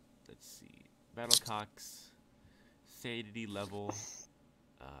 Let's see. Battlecock's sanity level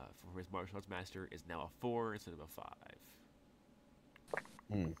for his martial arts master is now a 4 instead of a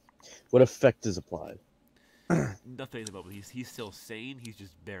 5. What effect is applied? Nothing about him. He's still sane. He's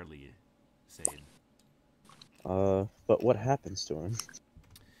just barely sane. But what happens to him?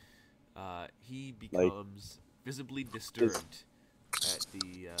 He Like, becomes visibly disturbed at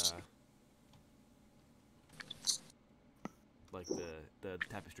the like the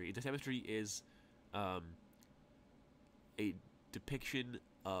tapestry. The tapestry is a depiction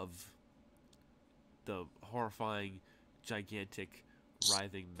of the horrifying, gigantic,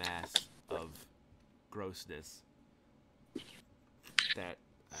 writhing mass of grossness that.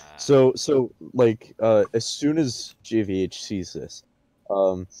 So like, as soon as JVH sees this,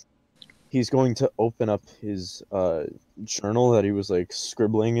 he's going to open up his journal that he was like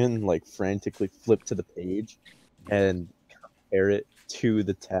scribbling in, like frantically flip to the page, and compare it to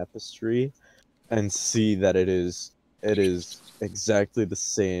the tapestry, and see that it is exactly the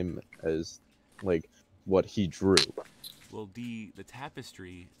same as like what he drew. Well, the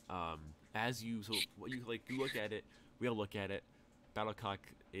tapestry, as you what you like, you look at it. We all look at it. Battlecock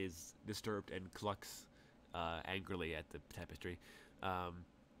is disturbed and clucks angrily at the tapestry.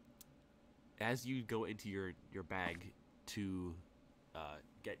 As you go into your bag to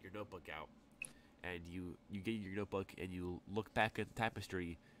get your notebook out, and you get your notebook and you look back at the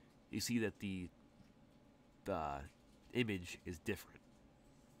tapestry, you see that the image is different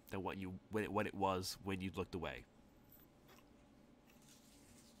than what it was when you looked away.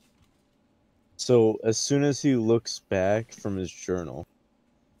 So as soon as he looks back from his journal,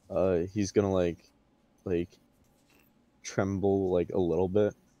 he's gonna like tremble like a little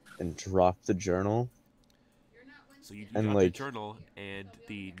bit and drop the journal. So you And drop the like, journal, and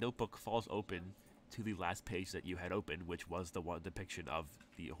the notebook falls open to the last page that you had open, which was the one depiction of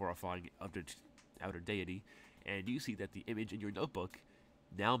the horrifying outer deity, and you see that the image in your notebook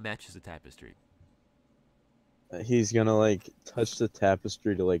now matches the tapestry. he's gonna like touch the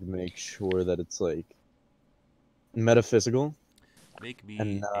tapestry to like make sure that it's like metaphysical Make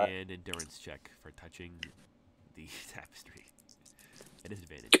and me not. an endurance check for touching the tapestry. At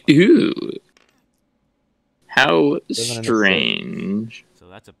disadvantage. Ooh. How 7 and a 6. strange. So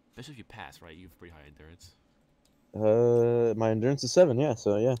that's especially if you pass, right? You have pretty high endurance. My endurance is 7. Yeah,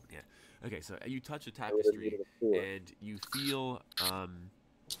 so yeah. Yeah. Okay, so you touch the I would've tapestry, needed a 4. and you feel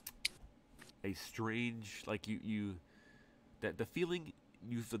a strange, like the feeling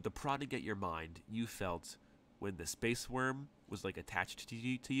the prodding at your mind you felt when the space worm was like attached to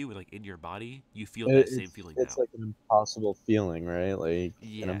you, like in your body. You feel that same feeling It's now. like an impossible feeling, right? Like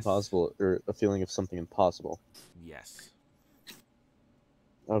Yes. an impossible, or a feeling of something impossible. Yes.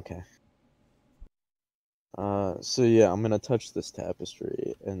 Okay. So yeah, I'm gonna touch this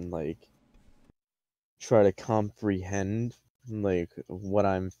tapestry and like try to comprehend like what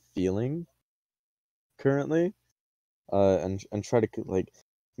I'm feeling currently, and try to like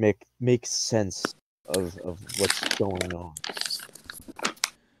make sense of what's going on.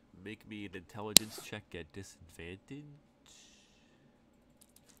 Make me an intelligence check at disadvantage.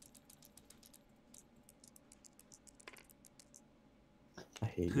 I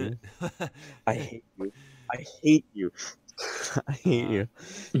hate you. I hate you. I hate you. I hate you.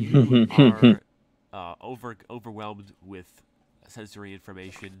 You are overwhelmed with sensory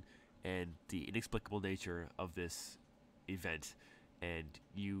information and the inexplicable nature of this event, and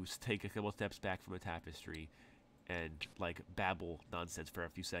you take a couple steps back from the tapestry and like babble nonsense for a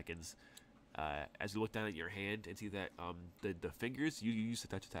few seconds. As you look down at your hand and see that the fingers you use to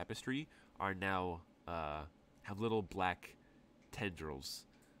touch the tapestry are now have little black tendrils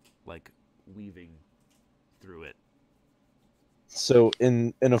like weaving through it. So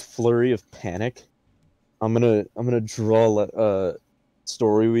in a flurry of panic, I'm gonna draw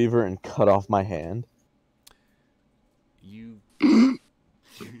Storyweaver and cut off my hand. You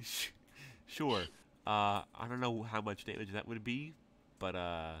Sure. I don't know how much damage that would be, but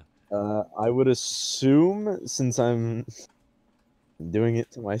I would assume, since I'm doing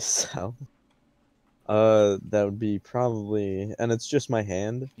it to myself, that would be probably, and it's just my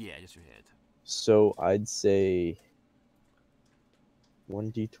hand, yeah, just your hand. so I'd say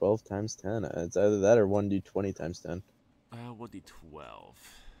 1d12 times 10. It's either that or 1d20 times 10. 1d12.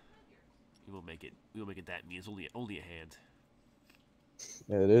 We will make it. We will make it that mean. It's only a hand.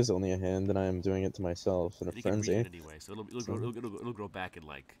 Yeah, it is only a hand, and I am doing it to myself in a And you can regen frenzy. anyway, so it'll grow back in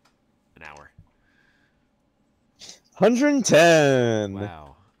like an hour. 110.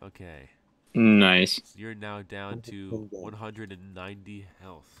 Wow. Okay. Nice. So you're now down to 190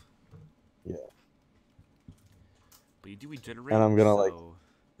 health. Yeah. But you do regenerate, And I'm gonna so...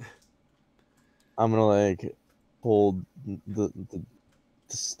 like hold the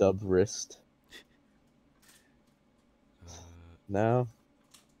stub wrist now,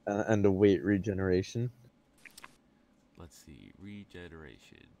 and await regeneration. Let's see.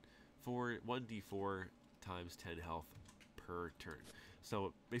 Regeneration. 1d4 times 10 health per turn.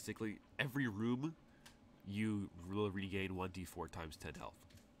 So basically, every room, you will regain 1d4 times 10 health.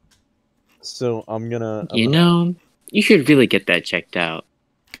 So I'm gonna You should really get that checked out.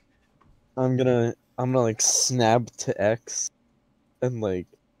 I'm gonna like snap to X and like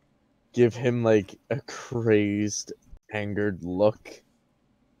give him like a crazed, angered look.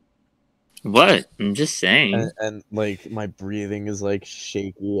 What? I'm just saying. And like my breathing is like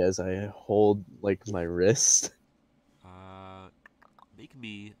shaky as I hold like my wrist. Make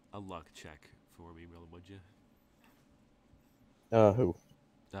me a luck check for me, Merlin, would you? Who?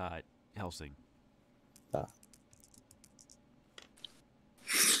 Helsing.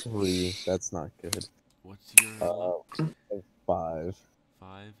 3. That's not good. What's your luck? 5.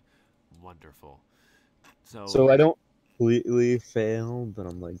 5? Wonderful. So I don't completely fail, but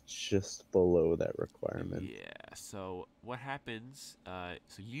I'm like just below that requirement. Yeah, so what happens, so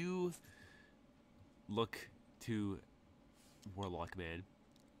you look to Warlock Man,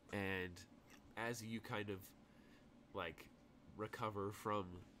 and as you kind of, like, recover from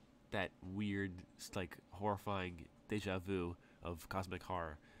that weird, like, horrifying deja vu of cosmic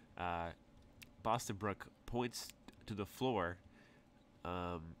horror, Boston Brook points to the floor,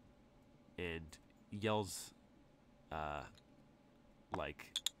 and yells,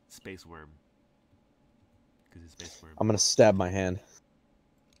 like, space worm. Because it's space worm. I'm gonna stab my hand.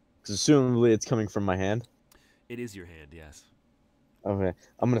 Because assumably it's coming from my hand. It is your hand, yes. Okay,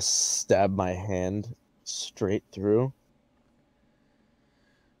 I'm gonna stab my hand straight through.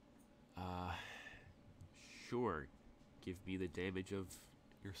 Sure. Give me the damage of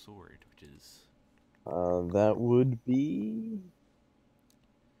your sword, which is... That would be...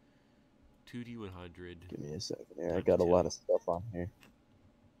 2d100. Give me a second here, I got a lot of stuff on here.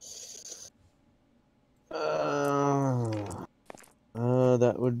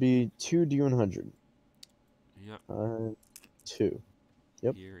 That would be 2d100. Yep. 2.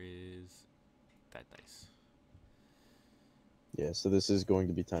 Yep. Here is that dice. Yeah, so this is going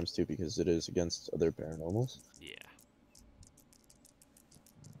to be times 2 because it is against other paranormals. Yeah.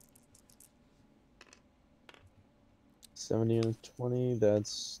 $70 and 20,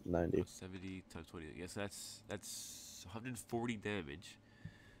 that's 90. 70 times 20. Yes, that's 140 damage.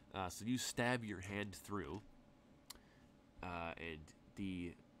 So you stab your hand through, and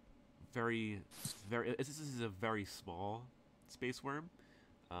the this is a very small space worm,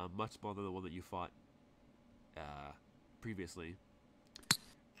 much smaller than the one that you fought previously.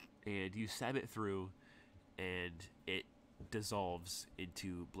 And you stab it through, and it dissolves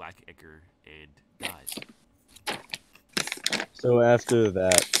into black ichor and dies. So after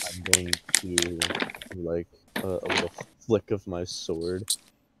that, I'm going to do like a little flick of my sword,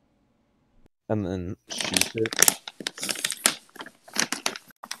 and then shoot it.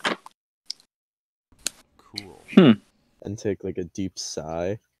 Cool. And take like a deep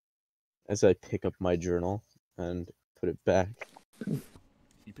sigh as I pick up my journal and put it back.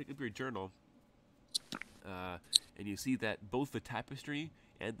 You pick up your journal, and you see that both the tapestry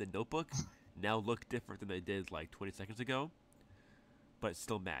and the notebook now look different than they did like 20 seconds ago, but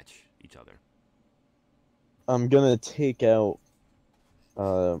still match each other. I'm gonna take out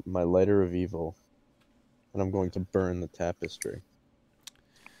my lighter of evil, and I'm going to burn the tapestry.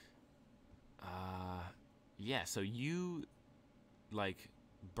 Yeah, so you like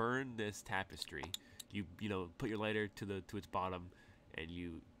burn this tapestry. You know, put your lighter to its bottom, and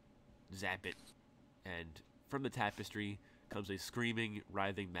you zap it, and from the tapestry comes a screaming,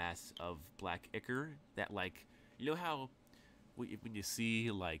 writhing mass of black ichor that, like, you know how when you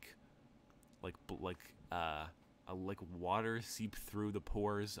see like like water seep through the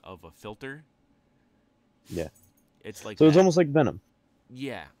pores of a filter. Yeah. It's like So it's that. almost like Venom.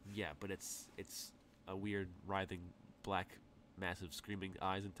 Yeah, but it's a weird writhing black massive screaming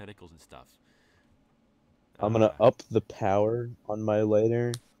eyes and tentacles and stuff. I'm gonna up the power on my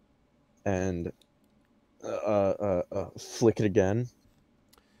lighter and flick it again.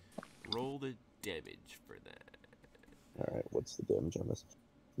 Roll the damage for that. All right, what's the damage on this?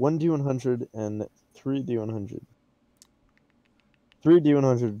 1d100 and 3d100.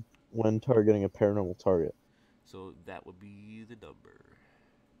 3d100 when targeting a paranormal target. So that would be the number.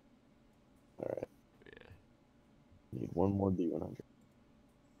 All right. Yeah. Need one more d100.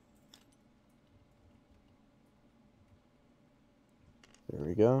 There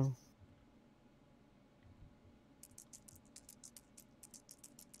we go.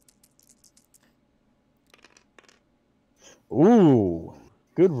 Ooh,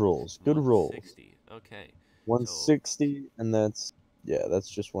 good rolls. Good rolls. 160. Okay. 160, and that's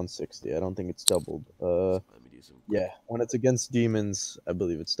just 160. I don't think it's doubled. So let me do some. Yeah, when it's against demons, I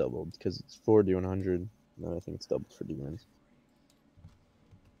believe it's doubled because it's 4d100. No, I think it's doubled for demons.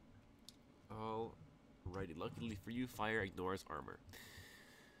 Alrighty. Luckily for you, fire ignores armor.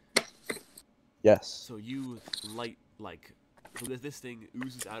 Yes. So you light so this thing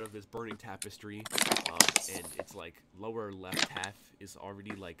oozes out of this burning tapestry, and its like lower left half is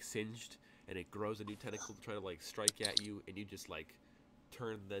already like singed, and it grows a new tentacle to try to like strike at you, and you just like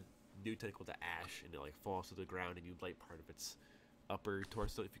turn the new tentacle to ash, and it like falls to the ground, and you light part of its upper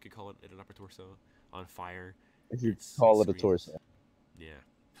torso, if you could call it an upper torso, on fire. If you call it a torso. Yeah.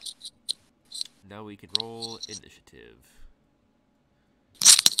 Now we can roll initiative.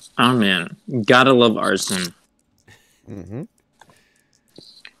 Oh man, gotta love arson. Mm-hmm.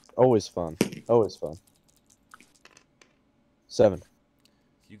 Always fun. Always fun. 7.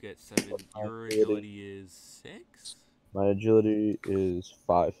 You get 7. Your agility is 6? My agility is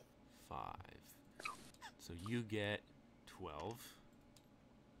 5. 5. So you get 12.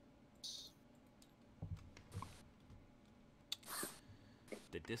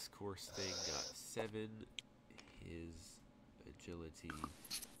 The discourse thing got 7. His agility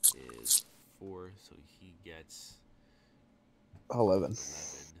is 4, so he gets 11.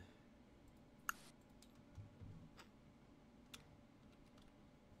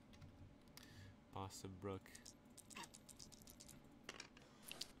 Boston Brook.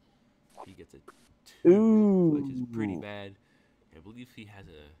 He gets a 2, which is pretty bad. I believe he has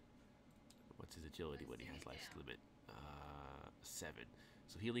a... What's his agility when he has life's limit? 7.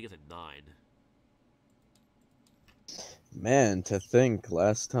 So he only gets a 9. Man, to think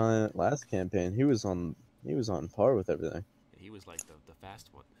last campaign he was on par with everything. He was like the fast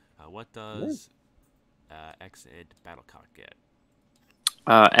one. What does X and Battlecock get?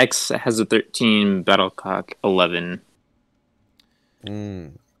 X has a 13, Battlecock 11.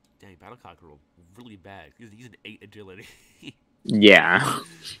 Mm. Dang, Battlecock rolled really bad. He's an 8 agility. Yeah.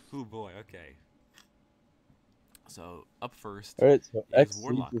 Oh boy, okay. So up first. Alright, so is X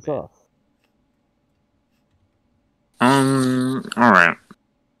Warlock leads us Man. off. Alright.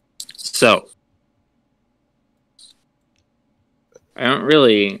 So, I don't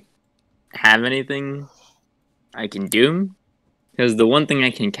really have anything I can do, because the one thing I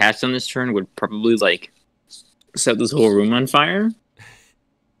can cast on this turn would probably, like, set this whole room on fire.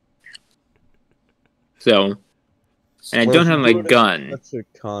 So, and I don't have my gun.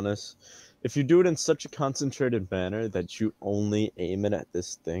 If you do it in such a concentrated manner that you only aim it at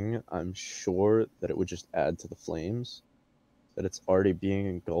this thing, I'm sure that it would just add to the flames that it's already being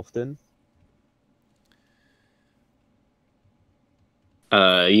engulfed in.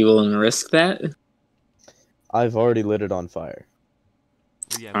 You willing to risk that? I've already lit it on fire.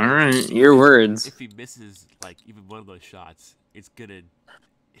 Well, yeah, Alright, your words. If he misses, like, even one of those shots, it's gonna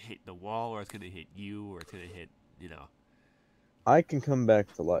hit the wall, or it's gonna hit you, or it's gonna hit, you know. I can come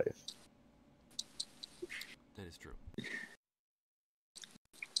back to life. That is true.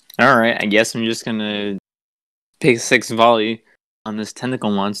 Alright, I guess I'm just gonna take 6 volley on this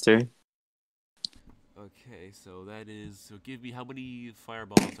tentacle monster. Okay, so that is... So give me... How many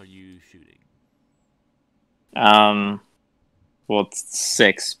fireballs are you shooting? Well, it's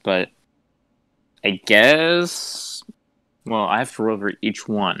 6, but I guess... Well, I have to roll over each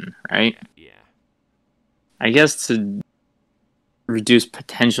one, right? Yeah. I guess to reduce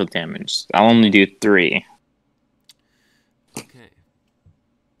potential damage, I'll only do 3. Okay.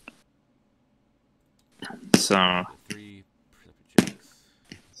 So... 3 perception checks.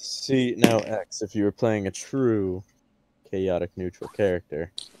 See, now X, if you were playing a true chaotic neutral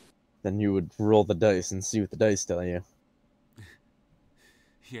character, then you would roll the dice and see what the dice tell you.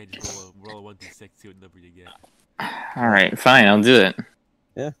 Yeah, just roll a 1d6, see what number you get. All right, fine, I'll do it.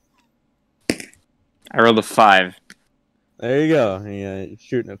 Yeah. I rolled a 5. There you go. Yeah, you're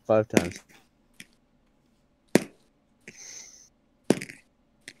shooting it 5 times.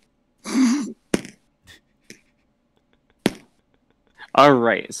 All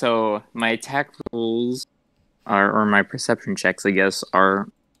right, so my attack rolls are, or my perception checks, I guess, are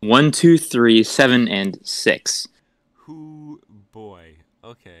 1, 2, 3, 7, and 6. Who boy?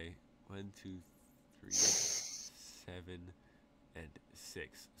 Okay, 1, 2, 3, 7, and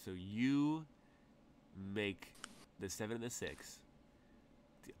 6. So you make the 7 and the 6.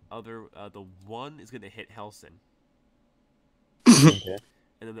 The 1 is gonna hit Helson, Okay.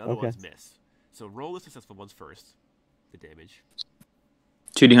 and then the other Okay. ones miss. So roll the successful ones first. The damage.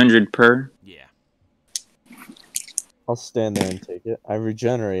 2d100 per. Yeah. I'll stand there and take it. I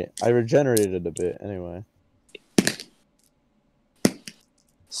regenerated a bit anyway.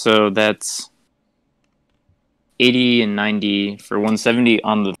 So that's 80 and 90 for 170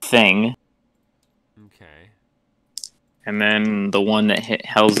 on the thing. Okay. And then the one that hit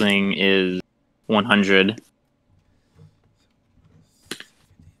Helsing is 100.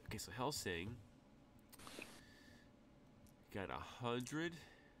 Okay, so Helsing got 100.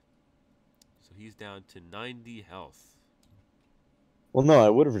 So he's down to 90 health. Well, no, I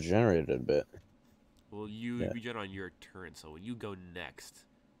would have regenerated a bit. Well, you Yeah. regen on your turn, so when you go next,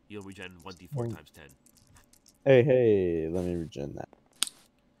 you'll regen 1d4 Mm. times 10. Hey, let me regen that.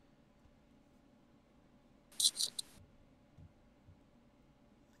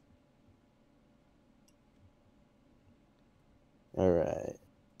 Alright,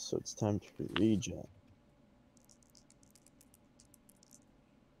 so it's time to regen.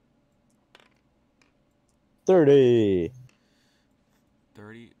 30.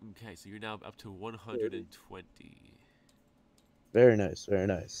 30. Okay, so you're now up to 120. Very nice, very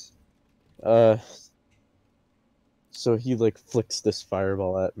nice. So he like flicks this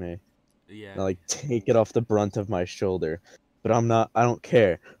fireball at me. Yeah. And I like take it off the brunt of my shoulder. But I don't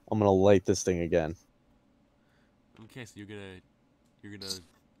care. I'm gonna light this thing again. Okay, so you're gonna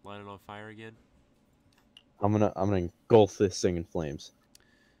line it on fire again. I'm gonna engulf this thing in flames.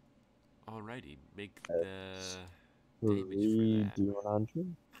 Alrighty, make the damage for that.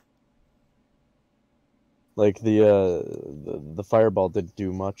 3d100. Like the fireball didn't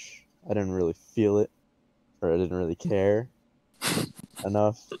do much. I didn't really feel it, or I didn't really care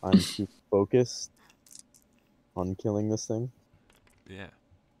enough. I'm too focused on killing this thing. Yeah.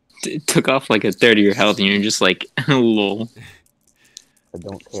 It took off like a third of your health, and you're just like, lol. I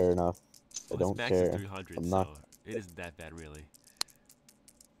don't care enough. I Well, don't his max is care. 300, I'm so not. it isn't that bad, really.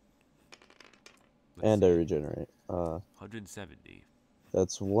 And I see. regenerate. 170.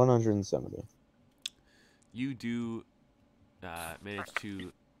 That's 170. You do manage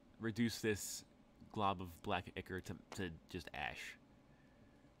to reduce this glob of black ichor to just ash.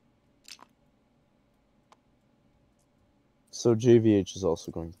 So JVH is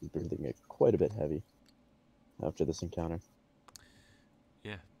also going to be breathing it quite a bit heavy after this encounter.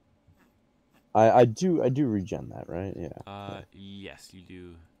 Yeah. I do regen that, right? Yeah. Yes, you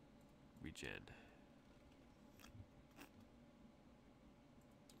do regen.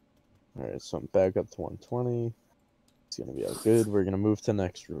 Alright, so I'm back up to 120. It's gonna be all good. We're gonna move to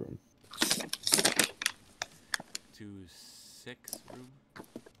next room. To 6 room.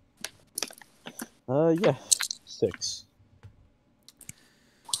 Yeah. 6.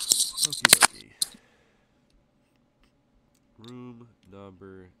 Okie dokie. Room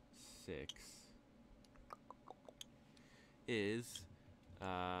number 6 is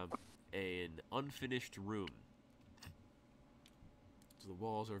an unfinished room. So the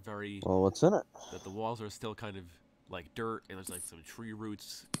walls are very. Well, what's in it? The walls are still kind of like dirt, and there's like some tree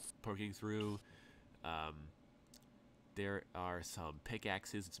roots poking through. There are some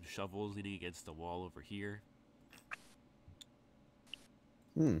pickaxes and some shovels leaning against the wall over here.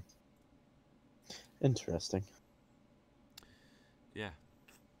 Interesting. Yeah.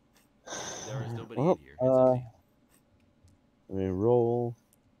 There is nobody Well, in here. It's empty. let me roll.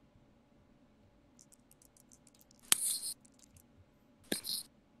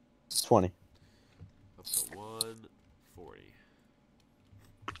 $20. Up to 140.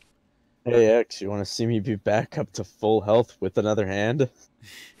 Hey X, you want to see me be back up to full health with another hand?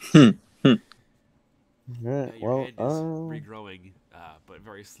 Hmm. Alright, Yeah, your well, hand is regrowing, but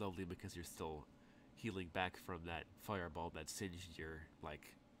very slowly because you're still healing back from that fireball that singed your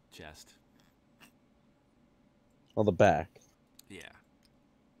chest. well, the back. Yeah.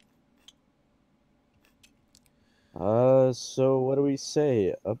 So what do we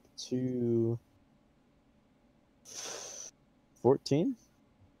say? Up to 14?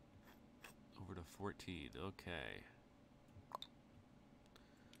 Over to 14. Okay.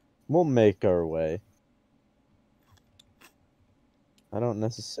 We'll make our way. I don't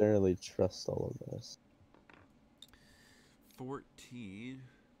necessarily trust all of this. 14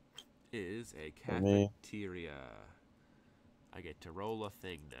 is a For me. cafeteria. I get to roll a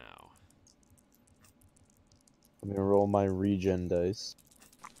thing now. Let me roll my regen dice.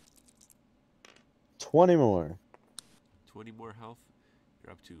 20 more. 20 more health.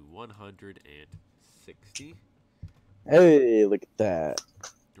 You're up to 160. Hey, look at that.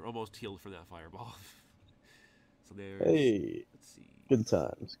 You're almost healed from that fireball. So there's. Hey, Let's see. good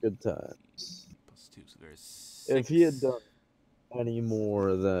times, good times. +2. So there's 6. If he had done any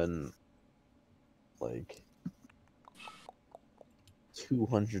more than, like,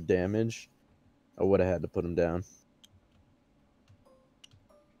 200 damage, I would have had to put him down.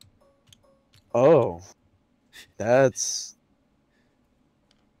 Oh, that's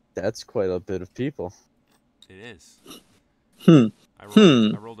quite a bit of people. It is. Hmm. I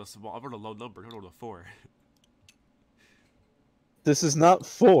rolled a low number. I rolled a 4. This is not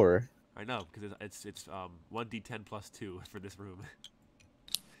 4. I know, because it's 1d10 +2 for this room.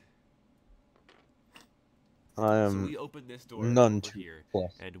 I So am we open this door none over too here,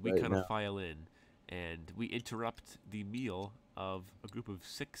 plus and we right kind of now. file in, and we interrupt the meal of a group of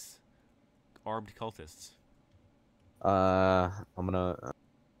 6 armed cultists. I'm gonna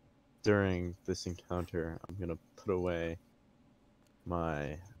during this encounter, I'm gonna put away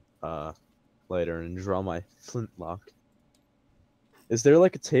my lighter and draw my flintlock. Is there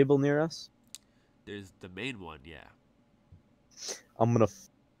like a table near us? There's the main one, yeah. I'm gonna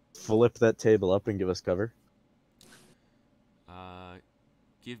flip that table up and give us cover.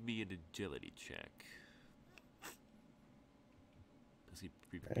 Give me an agility check. This would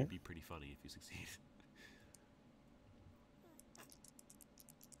be pretty funny if you succeed.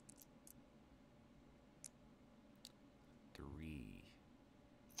 Three.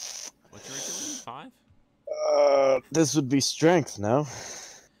 What's your agility? 5? This would be strength now.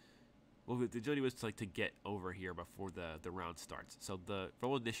 Well, the agility was to get over here before the round starts. So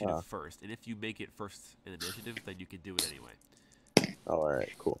roll initiative first, and if you make it first in initiative, then you can do it anyway. Oh, all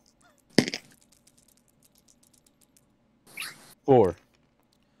right, cool. 4.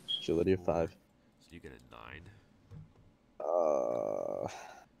 Agility of 5. So you get a 9.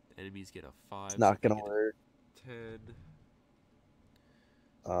 Enemies get a 5. It's not so gonna work. 10.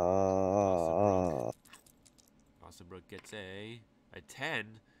 Brook gets a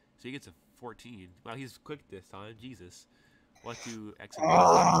 10, so he gets a 14. Wow, he's quick this time. Jesus. What do X and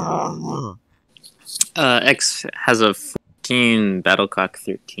Y get? X has a 14, Battlecock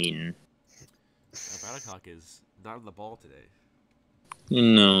 13. Battlecock is not on the ball today.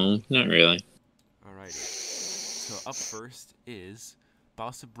 No, not really. Alrighty. So up first is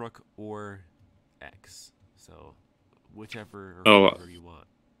Brook or X. So whichever you want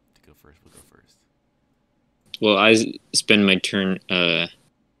to go first, we'll go first. Well, I spend my turn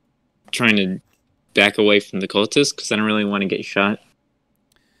trying to back away from the cultists because I don't really want to get shot.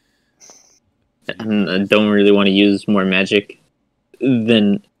 And I don't really want to use more magic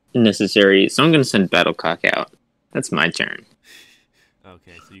than necessary, so I'm going to send Battlecock out. That's my turn.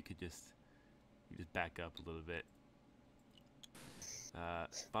 Okay, so you just back up a little bit.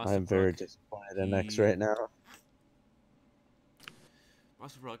 I'm very disappointed in X right now.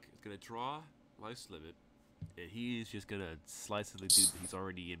 Brook is going to draw Life's Limit, and he's just going to slice at the dude that he's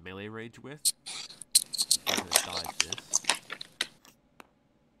already in melee range with. He's going to dodge this.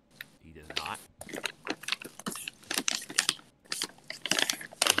 He does not.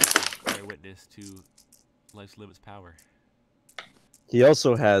 Bear witness to Life's Limit's power. He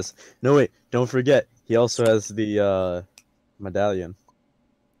also has... No, wait. Don't forget. He also has the medallion.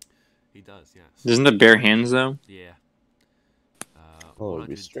 He does, yes. Doesn't the bare hands, though? Yeah. Oh, it would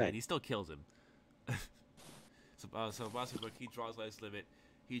be strength. He still kills him. So Brook, he draws Life's Limit.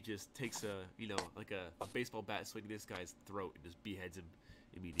 He just takes a baseball bat, swing this guy's throat, and just beheads him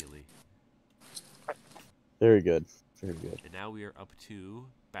immediately. Very good. Very good. And now we are up to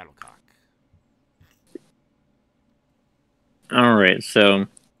Battlecock. Alright, so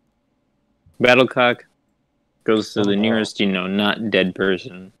Battlecock goes to the nearest, not dead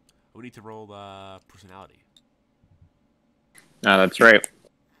person. We need to roll personality. Ah, that's right.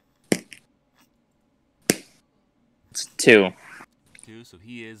 It's 2. 2, so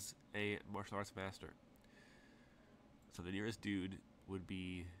he is a martial arts master. So the nearest dude would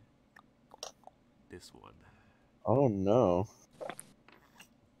be this one. Oh, no.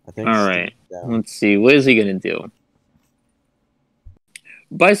 I think Alright, let's see. What is he going to do?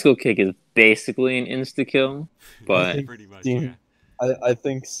 Bicycle Kick is basically an insta-kill, but... Pretty much, Steam, yeah. I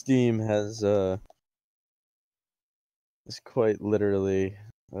think Steam has It's quite literally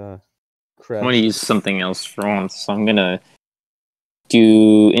I'm crap. gonna use something else for once. So I'm gonna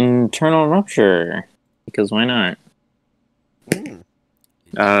do internal rupture because why not?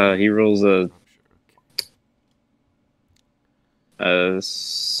 He rolls a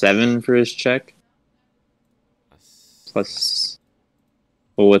 7 for his check. Plus,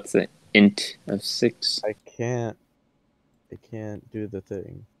 well, what's the int of 6? I can't do the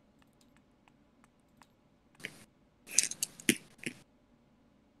thing.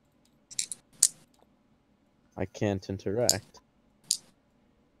 I can't interact.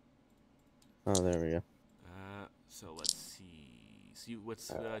 Oh, there we go. So let's see what's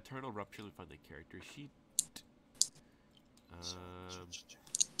Eternal Rupture. Let me find the character sheet.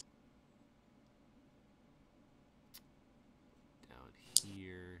 Down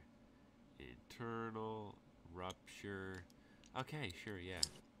here, Internal Rupture. Okay, sure, yeah.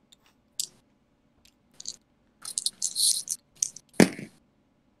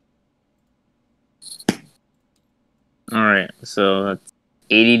 Alright, so that's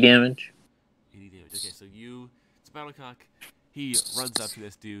 80 damage. 80 damage. Okay, so it's Battlecock. He runs up to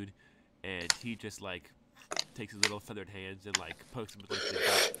this dude, and he just like takes his little feathered hands and like pokes him with like the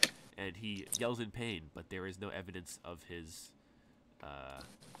gut, and he yells in pain, but there is no evidence of his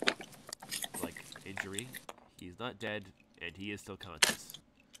like injury. He's not dead, and he is still conscious.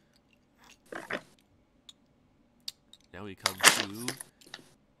 Now we come to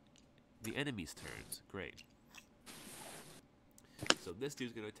the enemy's turns. Great. So this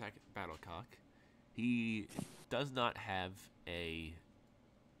dude's gonna attack Battlecock. He does not have a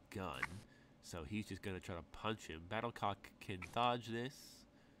gun, so he's just gonna try to punch him. Battlecock can dodge this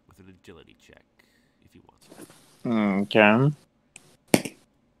with an agility check if he wants to. Okay.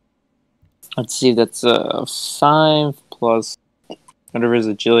 Let's see, that's 5 plus whatever his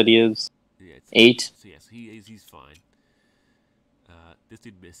agility is. Yeah, 8. So yes, he's fine. This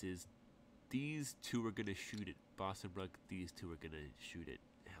dude misses. These two are gonna shoot at Bostonbrook. These two are gonna shoot at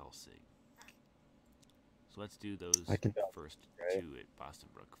Helsing. So let's do those first two at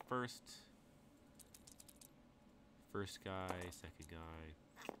Bostonbrook first. First guy, second guy.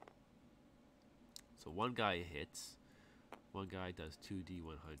 So one guy hits. One guy does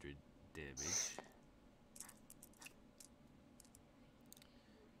 2d100 damage.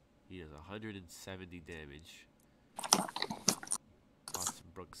 He does 170 damage.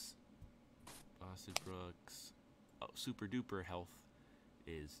 Bostonbrook's super duper health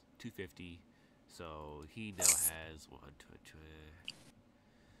is 250. So he now has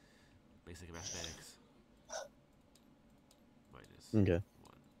basic mathematics minus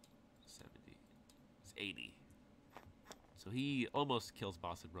 170. It's 80. So he almost kills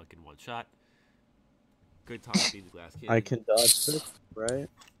Bostonbrook in one shot. Good time being the glass cannon. I can dodge this, right?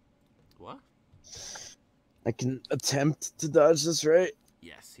 What? I can attempt to dodge this, right?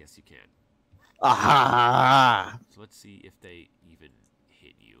 Yes, you can. Aha! So let's see if they even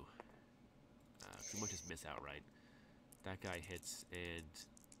hit you. You might just miss outright. That guy hits, and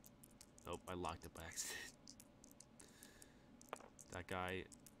oh, I locked it by accident. That guy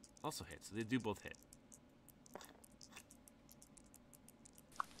also hits, so they do both hit.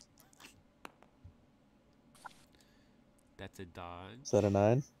 That's a dodge. Is that a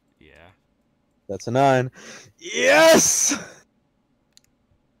 9? Yeah. That's a 9. Yes! Can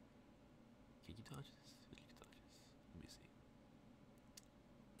you dodge this? Let me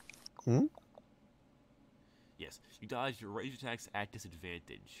see. Hmm? Yes, you dodge your range attacks at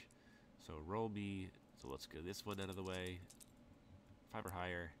disadvantage. So roll me. So let's get this one out of the way. 5 or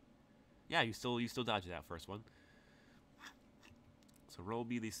higher. Yeah, you still dodge that first one. So roll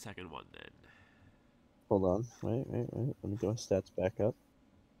me the second one then. Hold on. Wait. Let me get my stats back up.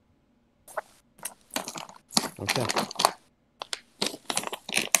 Okay.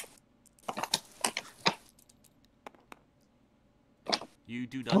 You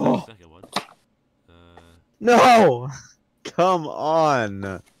do not dodge the second one. No! Come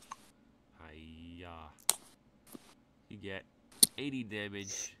on! Hiya. You get 80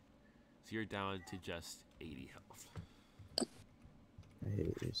 damage, so you're down to just 80 health. I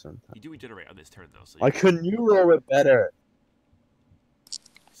hate you sometimes. You do regenerate on this turn, though. So Why couldn't you roll it better?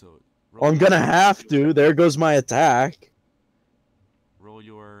 So I'm gonna have to. There goes my attack. Roll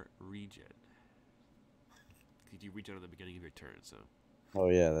your regen. You regen at the beginning of your turn, so. Oh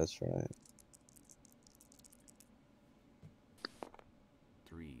yeah, that's right.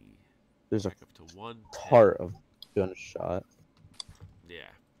 3. There's back a up to 1. part of gunshot. Yeah.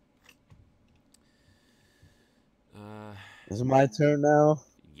 Is it my turn now?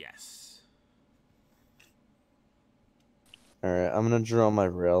 Yes. Alright, I'm gonna draw my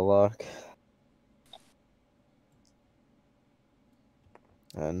rail lock.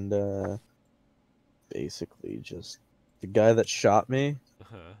 And basically just the guy that shot me,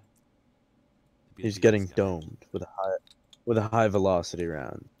 Uh-huh. he's getting domed with a high velocity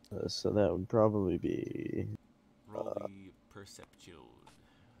round. So that would probably be Roll the perception.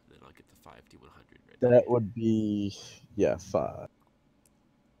 Then I'll get the 5d100 right that there. would be, yeah, 5.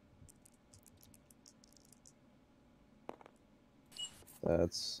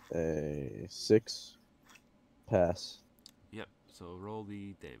 That's a 6 pass. Yep. So roll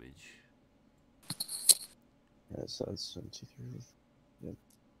the damage. Yeah, so that's 23. Yep.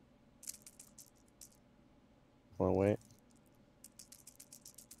 Wanna wait?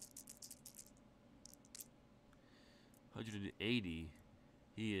 180.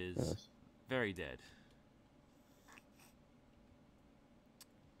 He is Yes. very dead.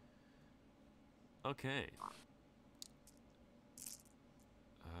 Okay.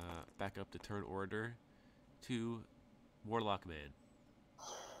 Back up the turn order to Warlock Man.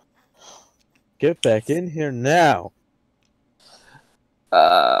 Get back in here now.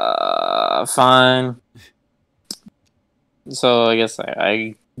 Fine. So I guess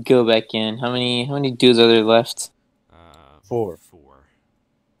I go back in. How many dudes are there left? 4. 4.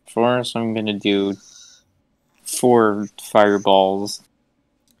 4. So I'm gonna do 4 fireballs.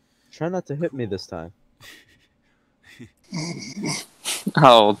 Try not to hit me this time.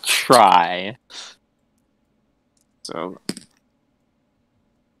 I'll try. So.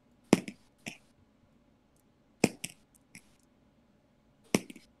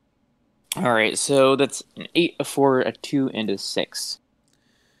 Alright, so that's an 8, a 4, a 2, and a 6.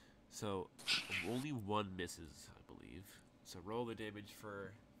 So only one misses, I believe. So roll the damage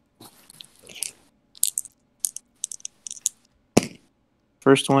for those 2.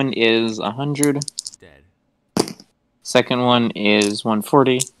 First one is 100. Dead. Second one is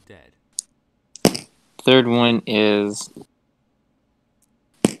 140. Dead. Third one is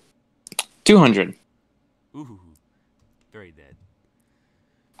 200. Ooh. Very dead.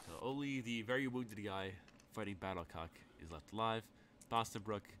 So only the very wounded guy fighting Battlecock is left alive.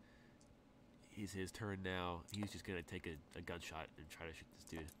 Bostonbrook, he's his turn now. He's just gonna take a gunshot and try to shoot this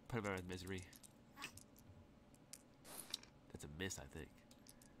dude. Put him out of misery. That's a miss, I think.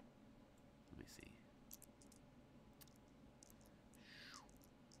 Let me see.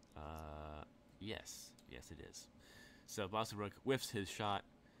 Yes. Yes, it is. So Bostonbrook whiffs his shot.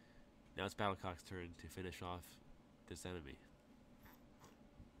 Now it's Battlecock's turn to finish off this enemy.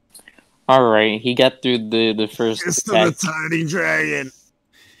 Alright, he got through the first attack. tiny dragon.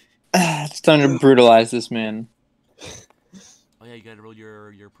 It's time to brutalize this man. Oh yeah, you gotta roll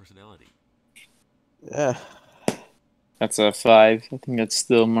your personality. Yeah. That's a 5. I think that's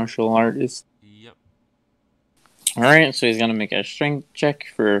still martial artist. Yep. Alright, so he's gonna make a strength check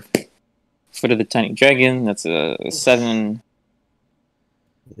for Foot of the Tiny Dragon. That's a 7.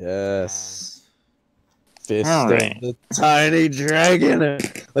 Yes. Fist Alright. of the tiny dragon.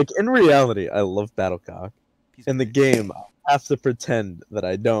 Like, in reality, I love Battlecock. In the game, I have to pretend that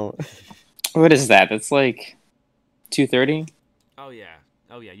I don't. What is that? That's like 230? Oh yeah.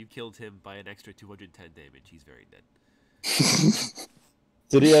 Oh yeah, you killed him by an extra 210 damage. He's very dead.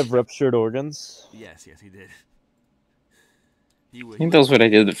 Did he have ruptured organs? Yes, he did. I think that was what I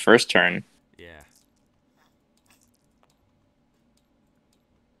did the first turn. Yeah.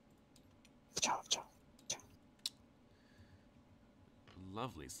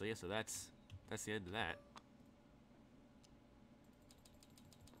 Lovely. So yeah, so that's the end of that.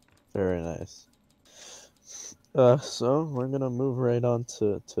 Very nice. So we're gonna move right on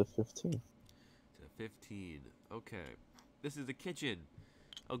to 15. To 15. Okay. This is the kitchen.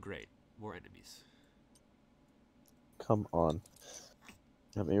 Oh great. More enemies. Come on.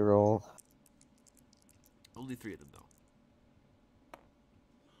 Let me roll. Only 3 of them though.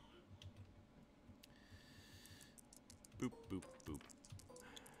 Boop boop boop.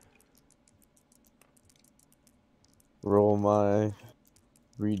 Roll my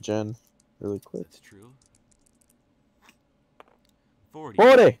regen really quick. That's true. 40.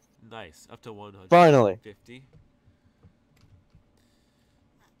 40! Nice. Up to 150. Finally.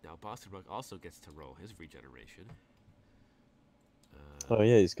 Now Bostonbrook also gets to roll his regeneration. Oh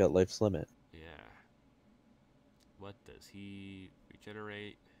yeah, he's got life's limit. Yeah. What does he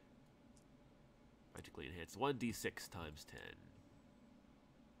regenerate? Magically enhanced. 1d6 times 10.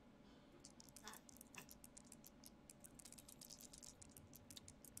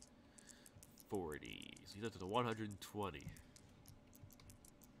 So he's up to the 120.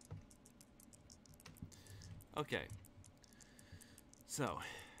 Okay. So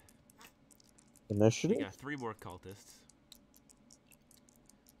we Initiative? got 3 more cultists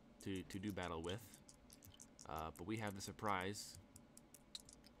to do battle with. But we have the surprise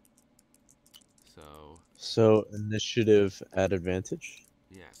So initiative at advantage.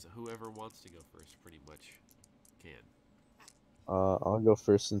 yeah, so whoever wants to go first pretty much can. I'll go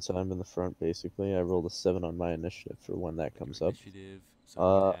first since I'm in the front. Basically, I rolled a 7 on my initiative for when that Your comes up. initiative, so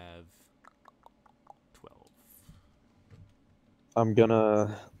you have 12. I'm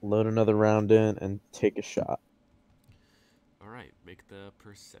gonna load another round in and take a shot. Alright, make the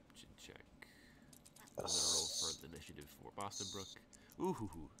perception check. I'm gonna roll for the initiative for Boston Brook.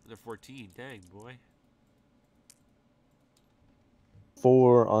 Ooh, they're 14. Dang, boy.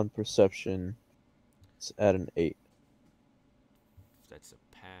 4 on perception. It's at an 8. That's a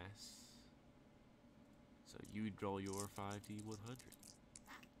pass. So you roll your 5d100.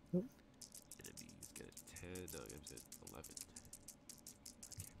 Nope. Enemies get a 10. No, I'm at 11.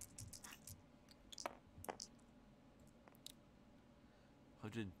 Okay.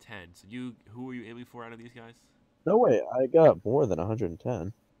 110. So who are you aiming for out of these guys? No way, I got more than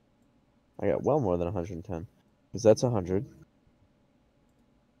 110. I got well more than 110. Because that's 100.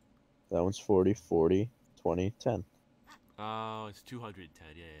 That one's 40, 40, 20, 10. Oh, it's 210.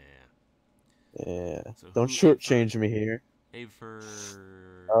 Yeah. Yeah. So Don't who- shortchange me here. Aim for.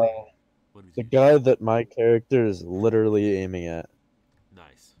 What is The yours? guy that my character is literally aiming at.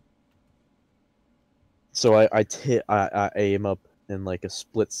 Nice. So I aim up in like a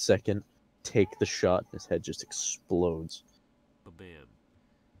split second, take the shot, and his head just explodes. Bam.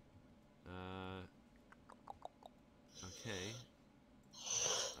 Okay.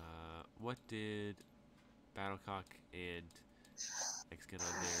 What did Battlecock and X get on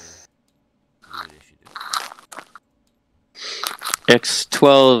their initiative?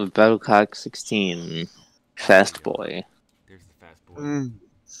 X12, Battlecock 16, Fast Boy. There's the fast boy.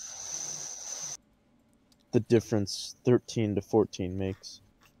 The difference 13 to 14 makes.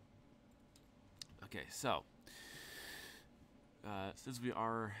 Okay, so since we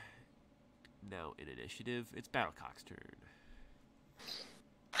are now in initiative, it's Battlecock's turn.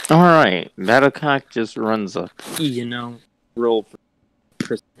 Alright, Battlecock just runs up. Roll for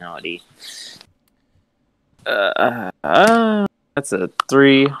personality. That's a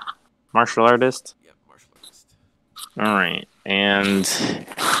 3. Martial artist. Yep, martial artist. Alright, and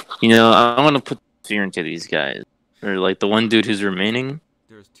I want to put fear into these guys. Or like the one dude who's remaining.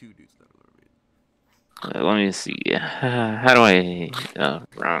 There's 2 dudes that are remaining. Let me see. How do I...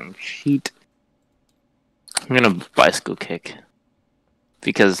 wrong sheet. I'm gonna bicycle kick.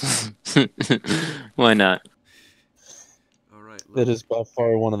 Because... why not? Alright. That is by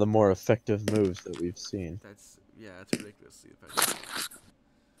far one of the more effective moves that we've seen. That's ridiculously effective.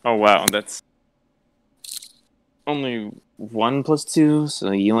 Oh wow, that's... only 1 plus 2,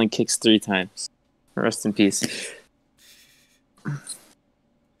 so he only kicks 3 times. Rest in peace.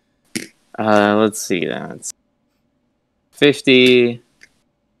 Let's see, that's 50,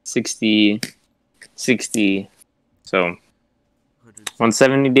 60, 60, so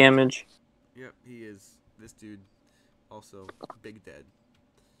 170 damage. Yep, he is. This dude, also big dead.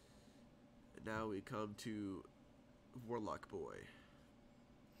 And now we come to Warlock Boy.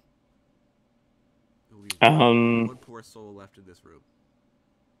 We've one poor soul left in this room.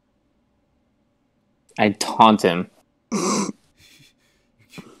 I taunt him.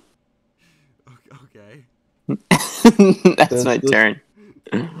 Okay. That's my turn.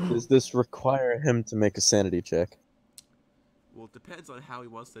 Does this require him to make a sanity check? Well, it depends on how he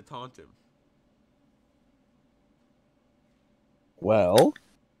wants to taunt him. Well...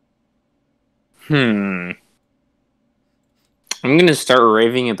 I'm gonna start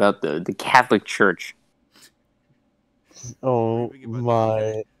raving about the Catholic Church. Oh Raving about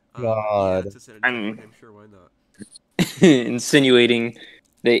my god. Yeah, it's a sanity check for him. Sure, why not? Insinuating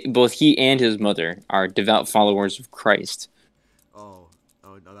that both he and his mother are devout followers of Christ. Oh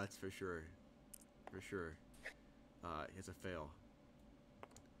no, that's for sure. For sure. It's a fail.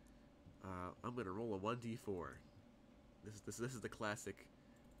 I'm gonna roll a 1d4. This is the classic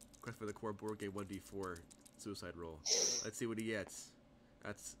Quest for the Core board game 1d4 suicide roll. Let's see what he gets.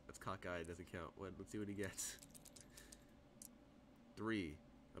 That's cockeyed, doesn't count. Let's see what he gets. 3.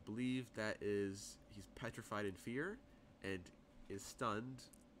 I believe that is he's petrified in fear and is stunned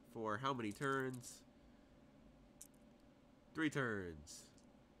for how many turns? 3 turns.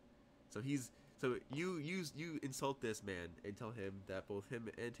 So you insult this man and tell him that both him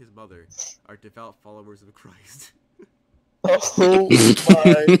and his mother are devout followers of Christ. Oh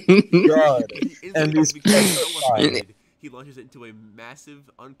my god. And he's petrified. He launches into a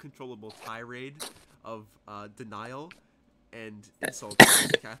massive, uncontrollable tirade of denial and insult to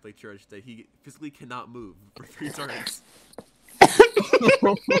the Catholic Church that he physically cannot move for 3 turns.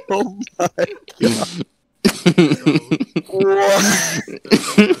 Oh my god.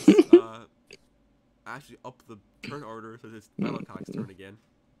 So, up the turn order so it's Battlecock's turn again.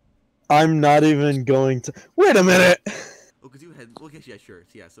 I'm not even going to. Wait a minute. Oh, because you had. Well, I guess yeah, sure.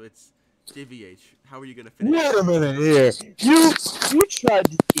 Yeah, so it's JVH. How are you gonna finish? Wait a minute here. You tried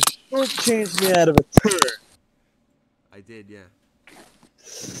to just shortchange me out of a turn. I did, yeah.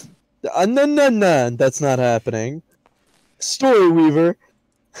 No, that's not happening. Story Weaver.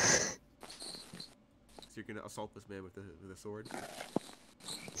 So you're gonna assault this man with a sword?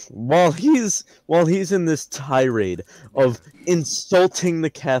 While he's in this tirade of insulting the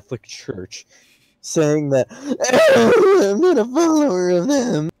Catholic Church, saying that I'm not a follower of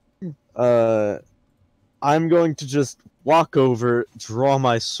them, I'm going to just walk over, draw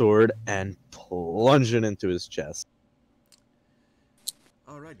my sword, and plunge it into his chest.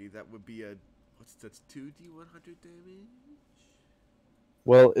 Alrighty, that would be that's 2d100 damage?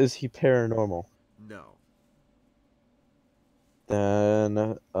 Well, is he paranormal? No.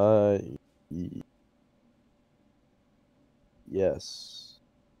 Then, yes.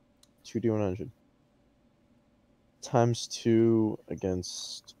 2d100. Times 2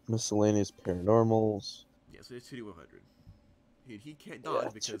 against miscellaneous paranormals. Yeah, so it's 2d100. He can't dodge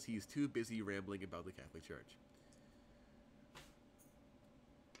Yeah, because he's too busy rambling about the Catholic Church.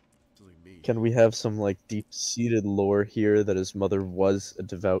 Just like me. Can we have some, like, deep-seated lore here that his mother was a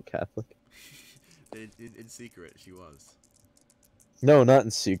devout Catholic? in secret, she was. No, not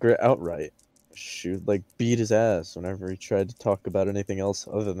in secret, outright. Shoot, like, beat his ass whenever he tried to talk about anything else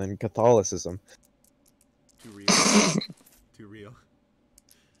other than Catholicism. Too real. Too real.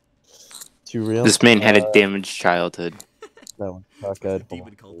 Too real? This man had a damaged childhood. That one. It's Cockeyed. a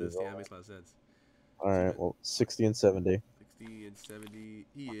demon cultist, yeah, makes a lot of sense. Alright, well, 60 and 70. 60 and 70,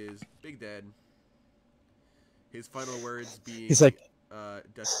 he is Big Dad. His final words being, He's like, death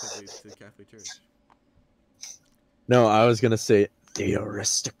to the Catholic Church. no, I was gonna say, the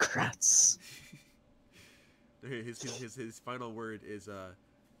aristocrats. His final word is,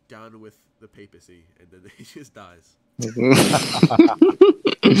 down with the papacy, and then he just dies.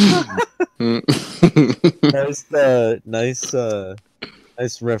 Nice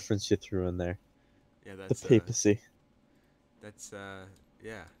reference you threw in there. Yeah, that's The papacy.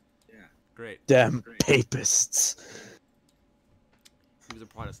 Yeah, great. Damn papists. He was a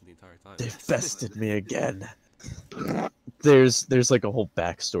Protestant the entire time. They bested me again. There's like a whole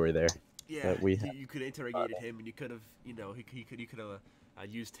backstory there. Yeah, that we you could have interrogated him, and you could have, you could have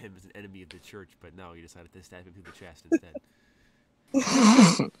used him as an enemy of the church, but no, you decided to stab him through the chest instead.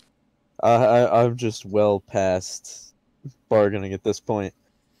 I'm just well past bargaining at this point.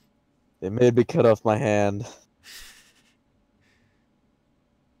 They made me cut off my hand.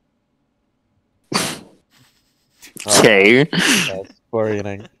 Okay. That's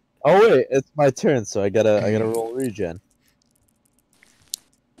bargaining. Oh wait, it's my turn, so I gotta roll regen.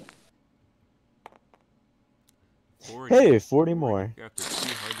 40. Hey, 40 more. You're up to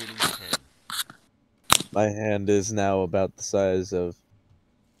 210. My hand is now about the size of,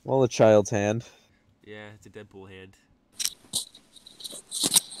 well, a child's hand. Yeah, it's a Deadpool hand.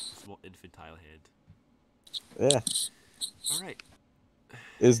 Small infantile hand. Yeah. Alright.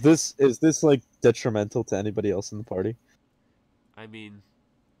 Is this like detrimental to anybody else in the party? I mean,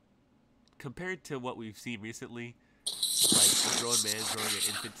 compared to what we've seen recently, like a grown man growing an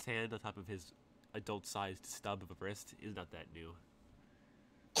infant's hand on top of his adult-sized stub of a wrist is not that new.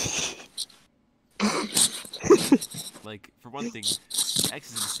 Like, for one thing,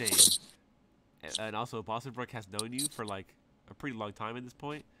 X is insane. And also, Bostonbrook has known you for, like, a pretty long time at this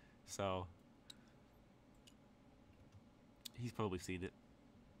point, so he's probably seen it.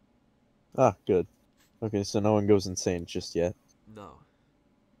 Ah, good. Okay, so no one goes insane just yet. No.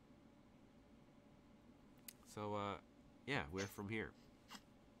 So, yeah, where from here?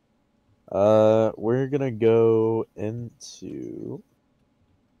 We're gonna go into...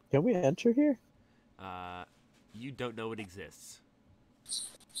 Can we enter here? You don't know it exists.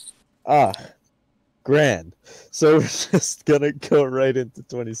 Ah, grand. So we're just gonna go right into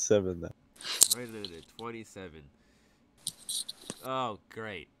 27 then. Right into 27. Oh,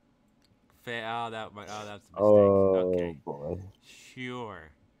 great. That's a mistake. Oh, Okay. boy. Sure.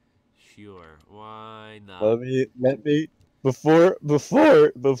 Why not? Let me before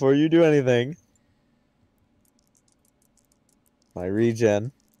you do anything. My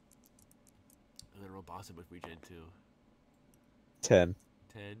regen. I'm gonna roll Boston with regen too. 10.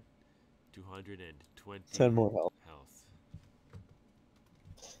 10, 220. 10 more health. Health.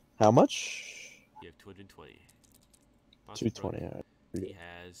 How much? You have 220. 220. Alright. He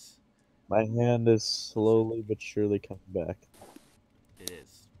has. My hand is slowly but surely coming back. It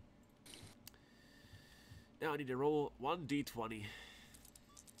is. Now I need to roll 1d20.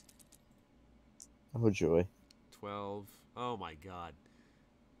 Oh joy. 12. Oh my god.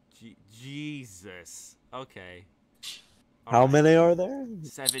 Jesus. Okay. How Alright. many are there?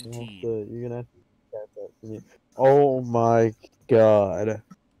 17. You're gonna have to count that for me. Oh my god.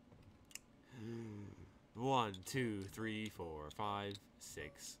 1, 2, 3, 4, 5,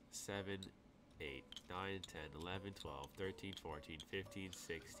 6, 7, 8, 9, 10, 11, 12, 13, 14, 15,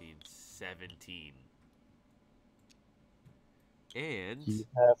 16, 17. And, You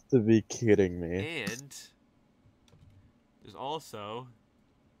have to be kidding me. and, there's also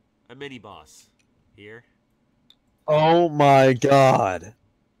a mini boss here. Oh my god.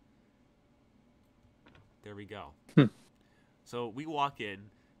 There we go. Hmm. So we walk in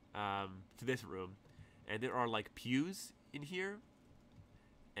to this room, and there are like pews in here,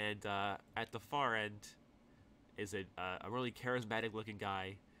 and at the far end is a really charismatic looking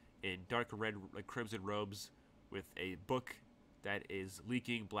guy in dark red, like crimson robes, with a book that is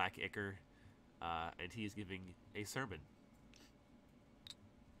leaking black ichor, and he is giving a sermon.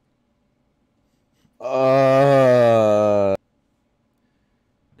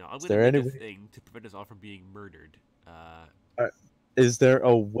 Now I'm Is gonna there make any a way? thing to prevent us all from being murdered. Is there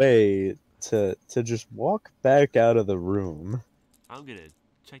a way to just walk back out of the room? I'm gonna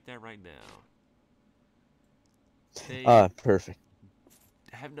check that right now. They Ah, perfect.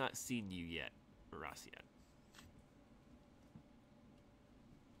 have not seen you yet, Marasiat.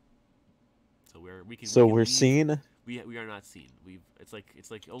 So we can So we're leave. seen, We are not seen. It's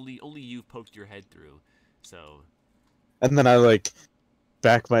like only you've poked your head through. So and then I like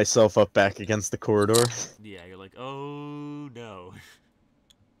back myself up back against the corridor. yeah, you're like, oh no.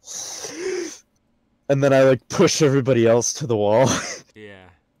 And then I like push everybody else to the wall. Yeah.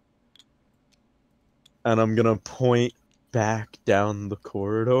 And I'm gonna point back down the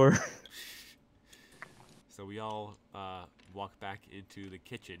corridor. So we all walk back into the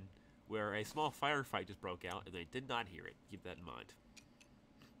kitchen, where a small firefight just broke out, and they did not hear it. Keep that in mind.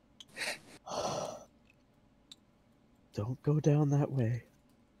 Don't go down that way.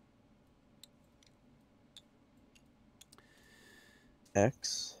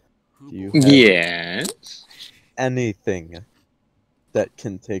 X, do you have Yes. anything that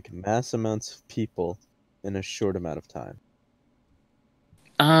can take mass amounts of people in a short amount of time?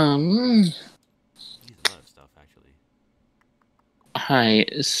 He's a lot of stuff, actually. I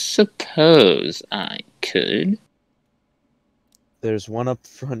suppose I could. There's one up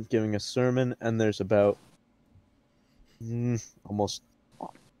front giving a sermon, and there's about almost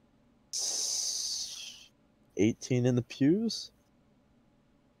 18 in the pews.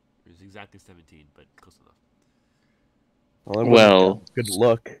 There's exactly 17, but close enough. Well, I wouldn't Well, have good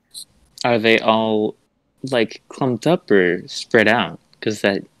luck. are they all like clumped up or spread out? Because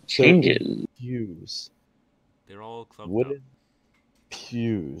that changes. Pews. They're all clumped Wooden up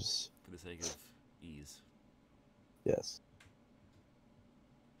pews. for the sake of ease. Yes.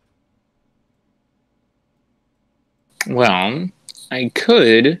 Well, I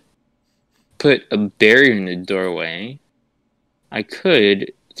could put a barrier in the doorway. I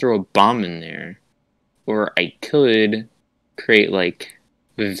could throw a bomb in there. Or I could create like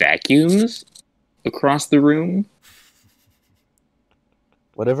vacuums across the room.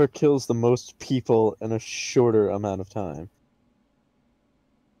 Whatever kills the most people in a shorter amount of time.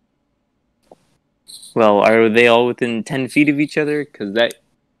 Well, are they all within 10 feet of each other? Because that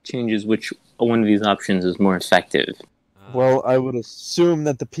changes which one of these options is more effective. Well, I would assume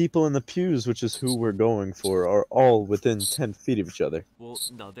that the people in the pews, which is who we're going for, are all within 10 feet of each other. Well,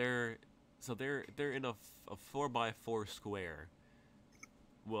 no, they're in a 4x4 square.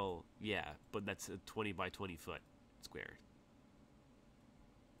 Well, yeah, but that's a 20 by 20 foot square.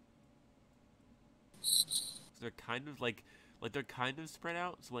 So they're kind of like they're kind of spread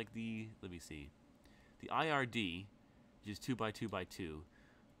out. So like let me see, the IRD, which is 2 by 2 by 2,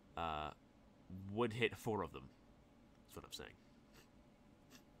 would hit 4 of them. That's what I'm saying.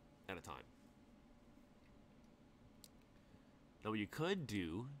 At a time. Now what you could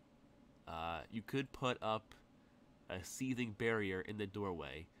do, you could put up a seething barrier in the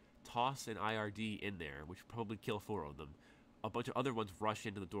doorway, toss an IRD in there, which would probably kill 4 of them. A bunch of other ones rush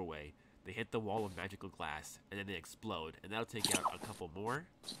into the doorway. They hit the wall of magical glass, and then they explode, and that'll take out a couple more.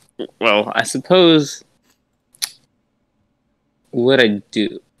 Well, I suppose what I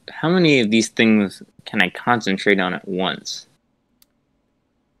do. How many of these things can I concentrate on at once?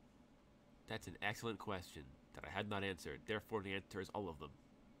 That's an excellent question that I had not answered. Therefore, the answer is all of them.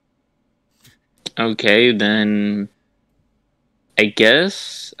 Okay, then I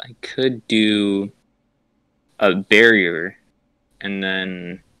guess I could do a barrier, and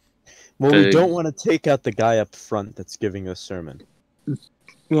then Well, we don't want to take out the guy up front that's giving a sermon.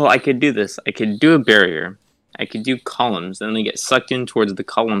 Well, I could do this. I could do a barrier. I could do columns, then they get sucked in towards the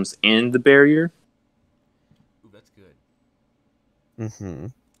columns and the barrier. Ooh, that's good. Mm-hmm.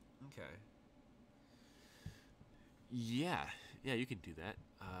 Okay. Yeah, you can do that.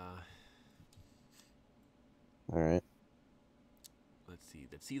 All right. Let's see.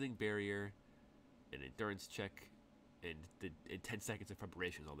 The ceiling barrier, an endurance check, and 10 seconds of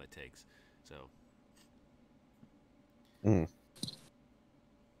preparation is all that takes. So, Mm.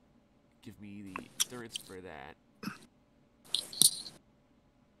 give me the endurance for that.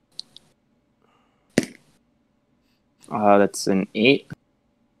 That's an 8.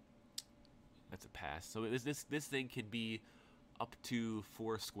 That's a pass. So this thing can be up to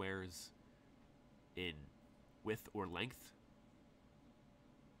 4 squares in width or length.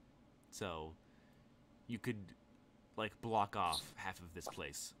 So you could like block off half of this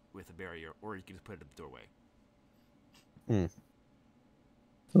place with a barrier, or you can just put it in the doorway.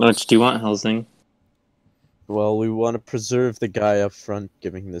 Which do you want, Helsing? Well, we want to preserve the guy up front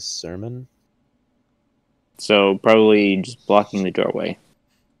giving this sermon. So probably just blocking the doorway.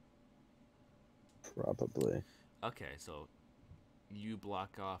 Probably. Okay, so you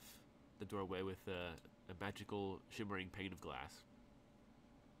block off the doorway with a magical shimmering pane of glass.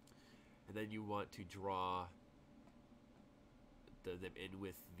 And then you want to draw them in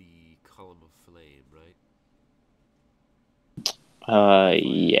with the column of flame, right?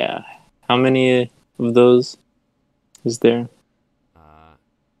 Yeah. How many of those is there? I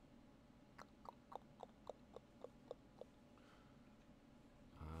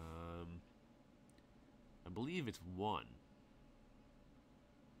believe it's 1.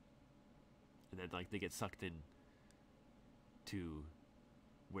 And then like they get sucked in to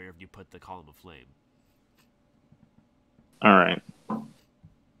wherever you put the column of flame. Alright.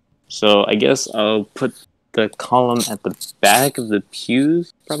 So I guess I'll put the column at the back of the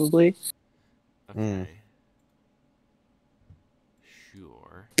pews, probably. Okay.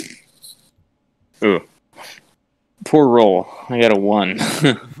 Sure. Ooh. Poor roll. I got a 1.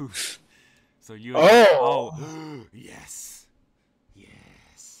 So you. Oh! Yes.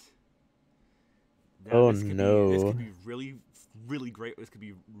 Yes. Now Oh, this could no. Be, this could be really, really great. This could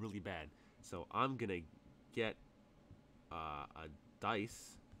be really bad. So I'm gonna get a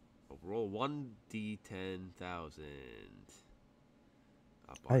dice. Roll 1d10,000.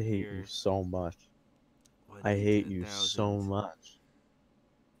 I hate you so much. I hate you so much.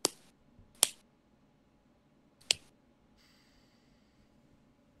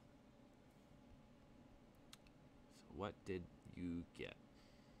 So what did you get?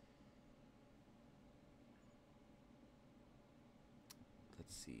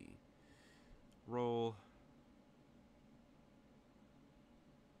 Let's see. Roll.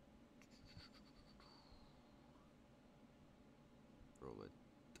 Roll a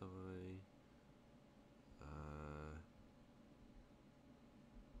die.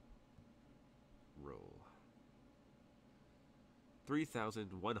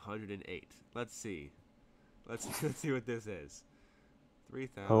 3,108. Let's see. Let's see what this is.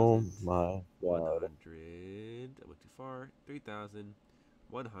 3,000. Oh my god. 100. I went too far.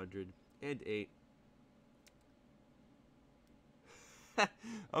 3,108.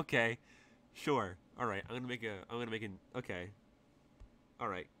 Okay. Sure. All right. I'm gonna make an. Okay. All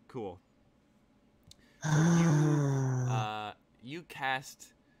right. Cool. So you cast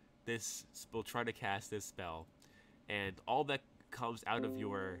this. Will try to cast this spell, and all that comes out of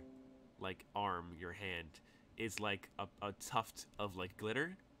your like arm, your hand, is like a tuft of like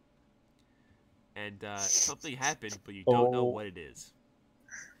glitter, and something happened, but you don't know what it is.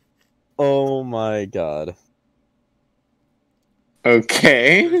 Oh my god.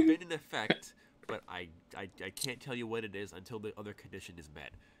 Okay. There's been an effect, but I can't tell you what it is until the other condition is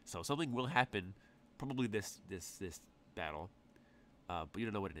met. So something will happen, probably this battle, but you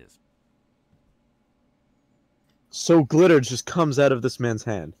don't know what it is. So glitter just comes out of this man's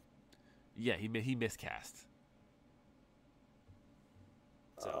hand. Yeah, he miscast.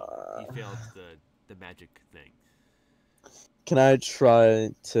 So he failed the magic thing. Can I try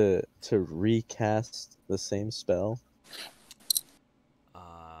to recast the same spell?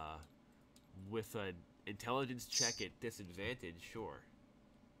 With an intelligence check at disadvantage, sure.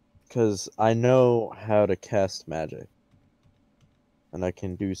 Because I know how to cast magic, and I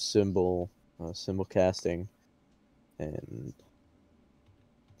can do symbol casting, and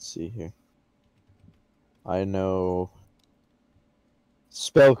let's see here. I know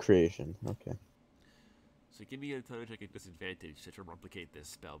spell creation. Okay. So give me an intelligence check at disadvantage to replicate this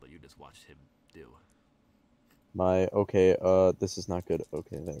spell that you just watched him do. This is not good.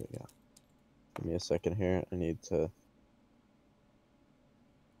 Okay, there we go. Give me a second here. I need to.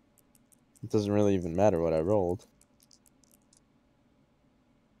 It doesn't really even matter what I rolled.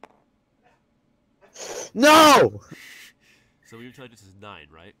 No! So your intelligence is 9,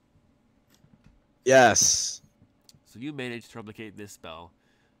 right? Yes. So you managed to replicate this spell.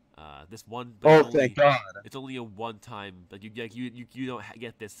 This one, but Oh, thank God. it's only a one-time. Like you don't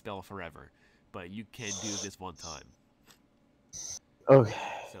get this spell forever, but you can do this one time. Okay.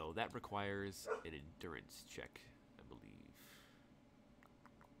 So that requires an endurance check, I believe.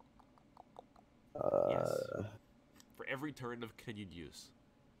 Yes. For every turn of continued use.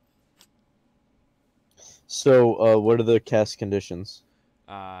 So, what are the cast conditions?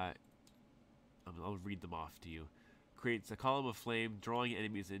 I'll read them off to you. Creates a column of flame, drawing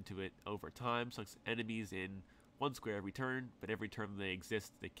enemies into it over time. Sucks enemies in 1 square every turn, but every turn they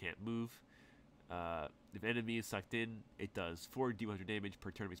exist, they can't move. If enemy is sucked in, it does 4d100 damage per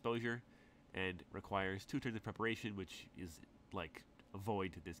turn of exposure, and requires 2 turns of preparation, which is like a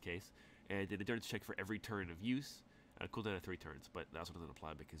void in this case, and an endurance check for every turn of use. Cooldown of 3 turns, but that also doesn't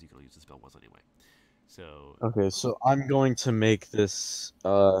apply because you can only use the spell once anyway. So Okay, so I'm going to make this.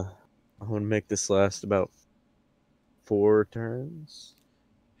 I'm gonna make this last about 4 turns.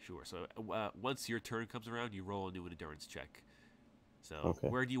 sure. So once your turn comes around, you roll a new endurance check. So Okay.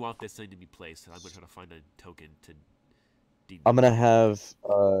 where do you want this thing to be placed? I'm gonna try to find a token to. I'm gonna have.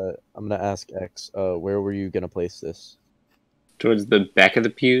 I'm gonna ask X. Where were you gonna place this? Towards the back of the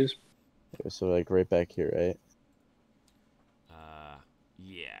pews. Okay, so like right back here, right?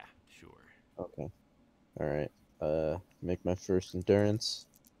 Yeah, sure. Okay. All right. Make my first endurance.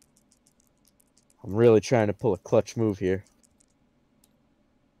 I'm really trying to pull a clutch move here.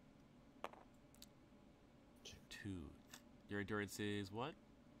 2. Your endurance is what?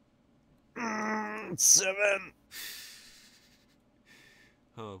 7.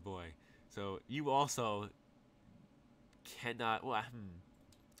 Oh boy. So you also cannot. Well,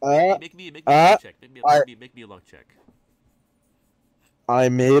 make me a luck check. Make me a luck check. I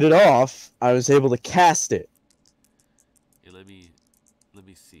made it off. I was able to cast it. Yeah, let me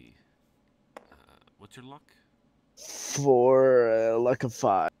see. What's your luck? For luck of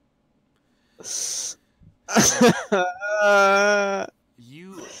 5.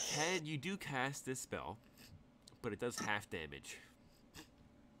 You do cast this spell, but it does half damage.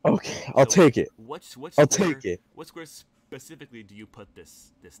 Okay, I'll take it. I'll take it. What square specifically do you put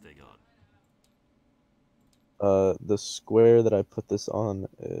this thing on? The square that I put this on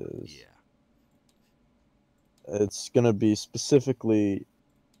is. Yeah. It's gonna be specifically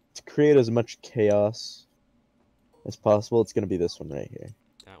to create as much chaos as possible. It's gonna be this one right here.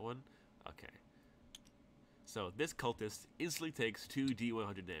 That one? Okay. So this cultist instantly takes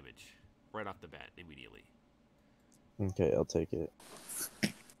 2d100 damage right off the bat immediately. Okay, I'll take it.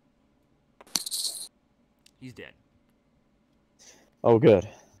 He's dead. Oh, good.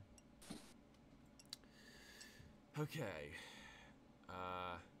 Okay.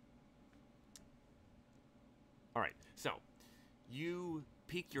 All right. So you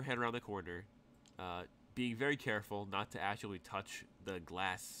peek your head around the corner, being very careful not to actually touch the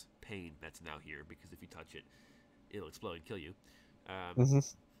glass pane that's now here, because if you touch it, it'll explode and kill you.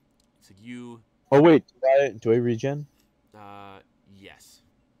 So you. Oh wait, do I regen? Yes.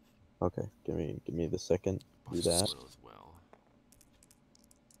 Okay, give me the second. Do that. As well.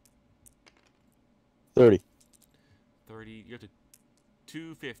 30. 30. You have to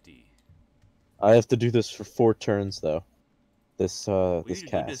 250. I have to do this for 4 turns though. This this you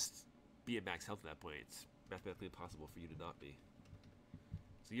cast. need to be at max health at that point. It's mathematically impossible for you to not be.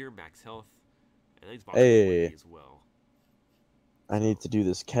 So you're max health, and he's Hey. as well. I need to do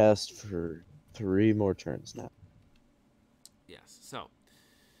this cast for 3 more turns now. Yes. So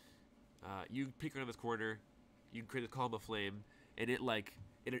you peek around this corner, you create a column of flame, and it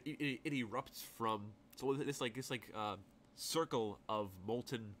erupts from this circle of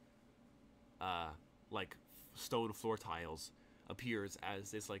molten like stone floor tiles appears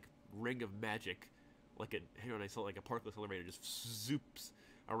as this like ring of magic, like a particle accelerator just zoops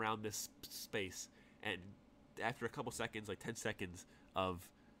around this space, and after a couple seconds, like 10 seconds of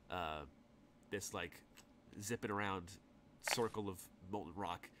this like zipping around circle of molten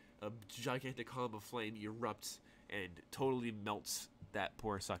rock, a gigantic column of flame erupts and totally melts that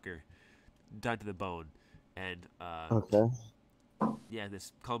poor sucker down to the bone. And Okay. yeah,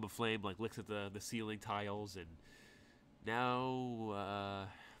 this column of flame like licks at the ceiling tiles, and now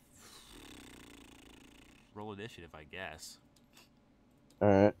roll initiative, I guess. All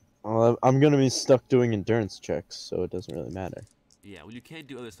right. Well, I'm gonna be stuck doing endurance checks, so it doesn't really matter. Yeah, well, you can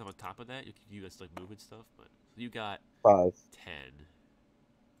do other stuff on top of that. You can use like movement stuff, but you got 5. 10.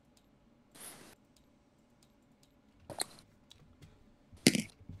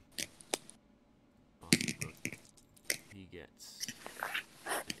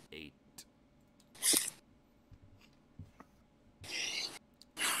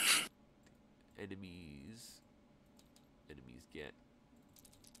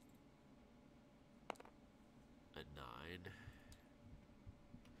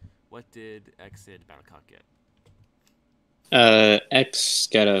 What did X and Battlecock get? X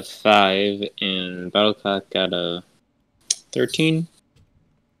got a 5 and Battlecock got a 13.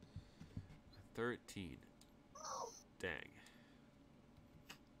 13. Dang.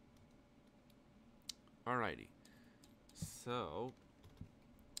 Alrighty. So.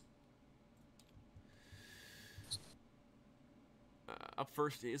 Up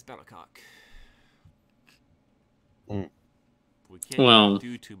first is Battlecock. Mm. We can't Well,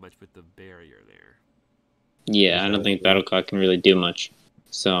 do too much with the barrier there. Yeah, I don't think Exactly. Battlecock can really do much.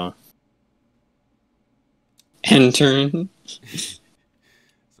 So. End turn. So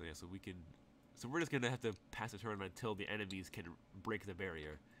yeah, so we can. So we're just gonna have to pass the turn until the enemies can break the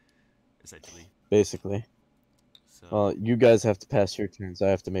barrier, essentially. Basically. So. Well, you guys have to pass your turns. I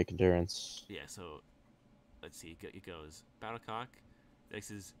have to make endurance. Yeah. So. Let's see. It goes Battlecock. Next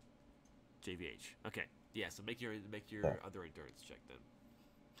is JVH. Okay. Yeah. So make your Yeah. other endurance check then.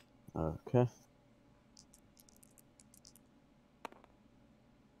 Okay.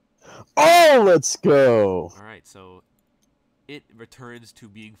 Oh, let's go. All right. So it returns to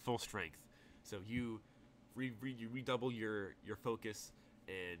being full strength. So you you redouble your focus,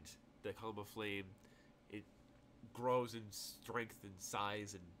 and the column of flame, it grows in strength and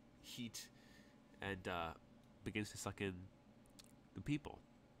size and heat, and begins to suck in the people.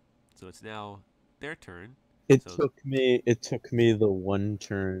 So it's now their turn. It So took me the one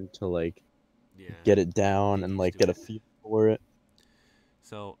turn to like yeah, get it down get and used like to get a it. feel for it.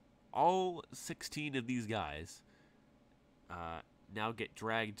 So all 16 of these guys now get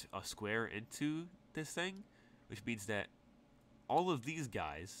dragged a square into this thing, which means that all of these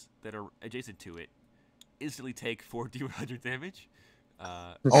guys that are adjacent to it instantly take 4d100 damage.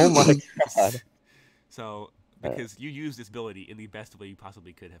 Oh my god. So, because you use this ability in the best way you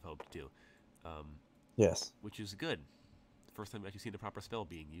possibly could have hoped to, Yes. which is good. First time I've actually seen a proper spell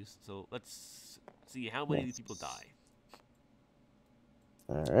being used. So let's see how many of these people die.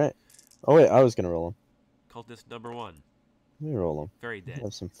 All right. Oh wait, I was gonna roll them. Cultist number 1, Let me roll them. very dead.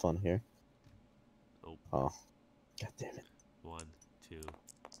 Have some fun here. Oh, Oh, god damn it. 1, 2,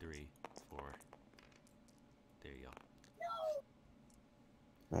 3, 4. There you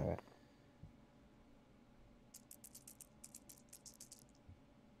go. All right.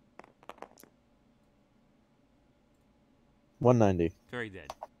 $190. Very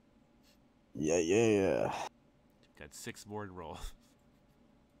dead. Yeah. Got 6 more to roll.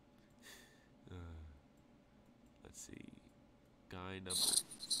 Let's see. Guy number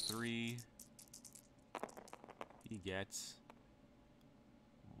 3. He gets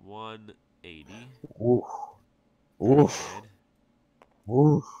 180. Oof. Very Oof. dead.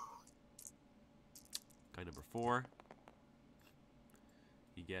 Oof. Guy number 4.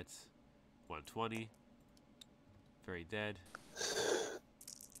 He gets 120. Very dead.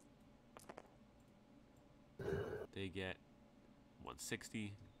 They get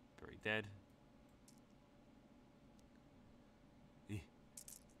 160. Very dead.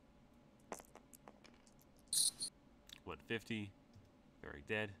 150. Very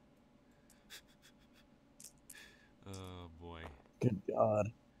dead. Oh boy. Good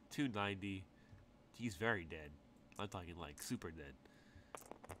god. 290. He's very dead. I'm talking like super dead.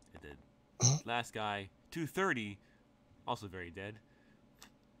 And then last guy, 230, also very dead.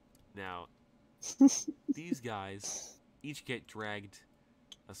 Now, these guys each get dragged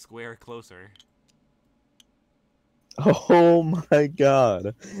a square closer. Oh my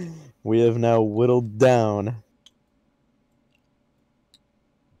god. We have now whittled down.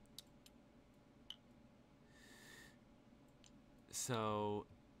 So,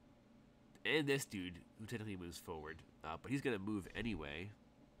 and this dude, who technically moves forward, but he's going to move anyway.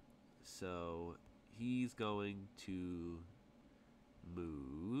 So, he's going to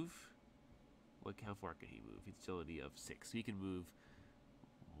move. How far can he move? He's agility of 6. So he can move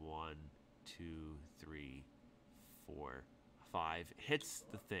 1, 2, 3, 4, 5. Hits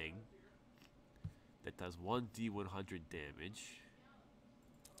the thing. That does 1d100 damage.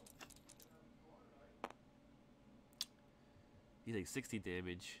 He takes 60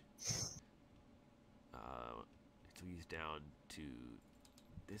 damage. So he's down to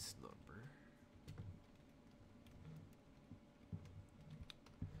this number.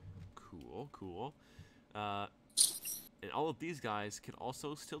 Cool. And all of these guys can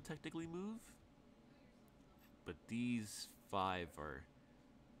also still technically move. But these 5 are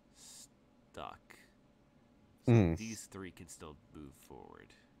stuck. So these 3 can still move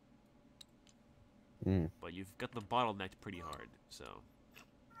forward. But you've got them bottlenecked pretty hard, so.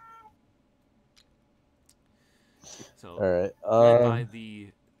 All right. Led by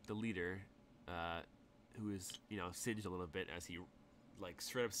the leader, who is singed a little bit as he like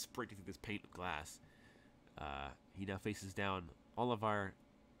straight up sprinting through this paint of glass. He now faces down all of our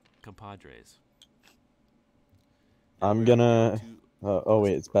compadres. Now I'm we're gonna. to Oh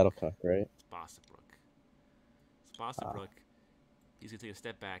wait, it's Battlecock, right? Bossabrook. Bossabrook, he's gonna take a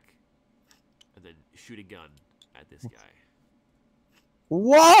step back and then shoot a gun at this guy.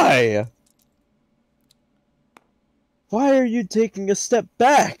 Why? Why are you taking a step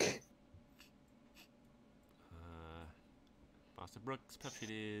back? Bossabrook's perception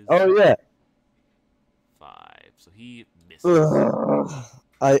is Oh yeah. 5, so he misses. Ugh.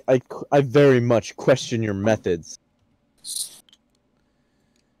 I very much question your methods. So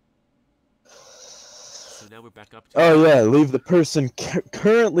now we're back up to. Oh yeah, leave the person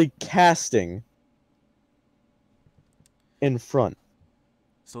currently casting in front.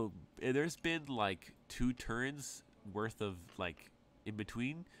 So there's been like 2 turns worth of like in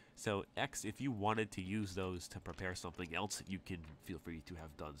between. So X, if you wanted to use those to prepare something else, you can feel free to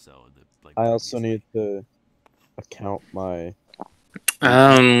have done so. In the, like, I also previously. need to account my.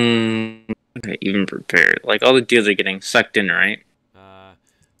 Okay, even prepared. Like all the deals are getting sucked in, right?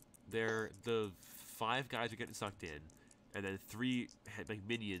 They're the 5 guys are getting sucked in, and then 3 like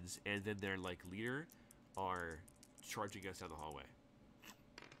minions, and then their like leader are charging us down the hallway.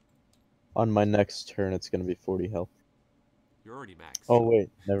 On my next turn, it's gonna be 40 health. You're already max. Oh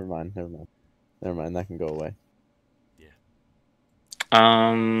wait, never mind. That can go away. Yeah.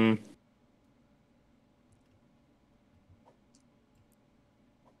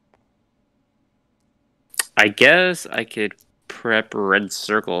 I guess I could prep red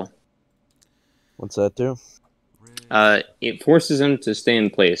circle. What's that do? It forces them to stay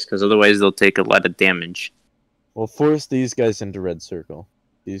in place because otherwise they'll take a lot of damage. Well, force these guys into red circle.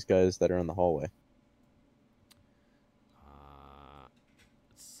 These guys that are in the hallway.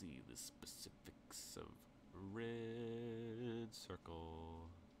 Let's see the specifics of red circle.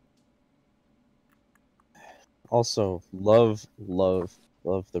 Also, love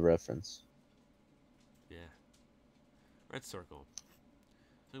the reference. Yeah. Red circle.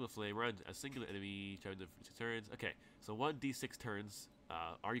 Single flame, run a singular enemy, charge them for 2 turns. Okay, so 1d6 turns.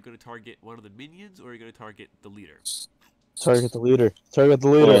 Are you going to target one of the minions, or are you going to target the leader? Target the leader. Target the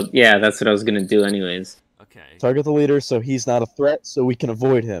leader. Well, yeah, that's what I was gonna do anyways. Okay. Target the leader so he's not a threat, so we can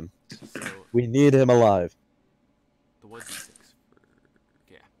avoid him. So We need him alive. the 1d6 for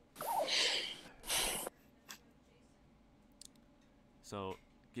yeah. So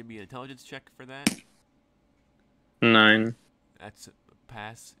give me an intelligence check for that. 9. That's a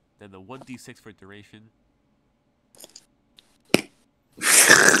pass. Then the 1d6 for duration.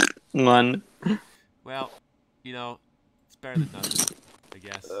 1. Well, you know, it's better than nothing, I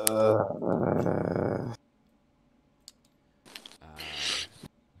guess.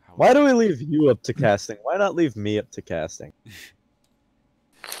 Why do we leave you up to casting? Why not leave me up to casting?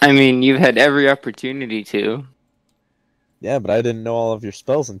 I mean, you've had every opportunity to. Yeah, but I didn't know all of your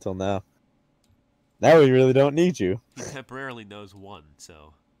spells until now. Now we really don't need you. He temporarily knows 1,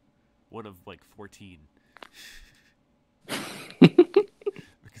 so 1 of like 14.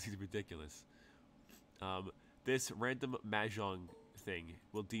 Because he's ridiculous. This random mahjong thing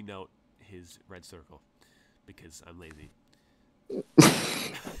will denote his red circle because I'm lazy.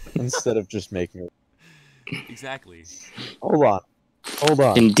 Instead of just making it. Exactly. Hold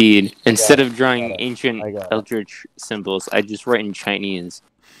on. Indeed. Instead it, of drawing I ancient got it. eldritch symbols, I just write in Chinese.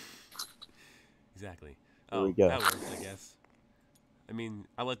 Exactly. Here Oh, we go. that works, I guess. I mean,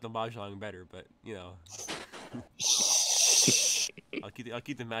 I like the mahjong better, but you know, I'll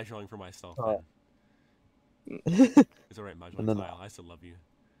keep the mahjong for myself. Then. It's alright, mahjong style. I still love you.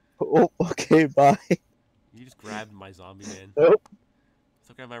 Oh, okay, bye. You just grabbed my zombie, man. Nope.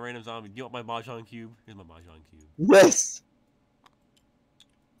 Still grab my random zombie. You want my mahjong cube? Here's my mahjong cube. Yes.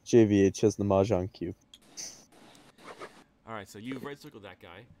 JVH has the mahjong cube. Alright, so you red circled that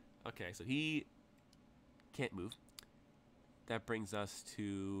guy. Okay, so he can't move. That brings us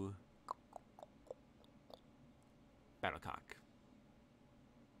to Battlecock.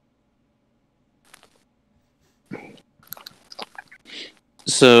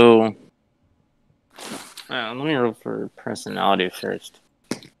 So, let me roll for personality first.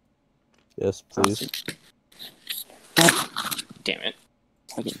 Yes, please. Damn it.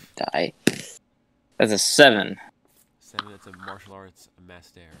 I can die. That's a 7. 7, that's a martial arts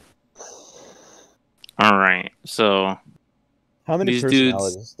master. Alright, so How many these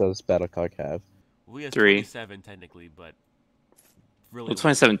personalities does Battlecock have? We have 3. 27 technically, but really Well,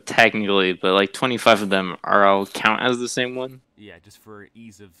 27 technically, but like 25 of them are all count as the same one. Yeah, just for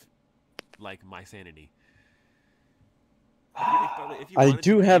ease of like my sanity. If you I wanted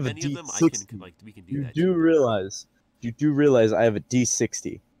do to have name a any of them, D60. we can do You that. do realize you do realize I have a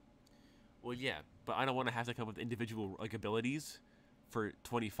D60. Well, yeah, but I don't want to have to come with individual like abilities for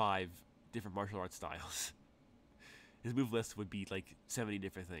 25 different martial arts styles. His move list would be like 70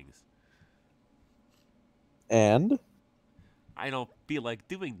 different things. And I don't feel like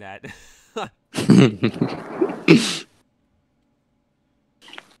doing that. Like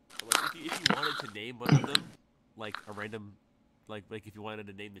if you wanted to name one of them, like a random, like if you wanted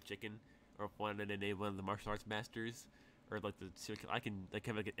to name the chicken, or if you wanted to name one of the martial arts masters, or like I can like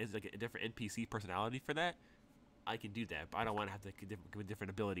have like a different NPC personality for that. I can do that, but I don't want to have to give different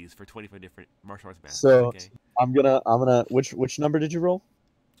abilities for 25 different martial arts masters. so Okay. I'm gonna which number did you roll?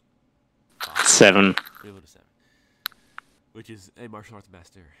 7. We go to 7, which is a martial arts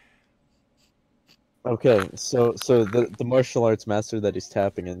master. Okay, so the martial arts master that he's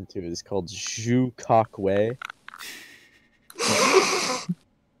tapping into is called Zhu Kok Wei.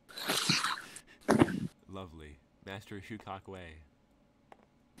 Lovely, Master Shukok Wei.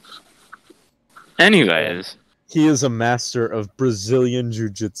 Anyways, He is a master of Brazilian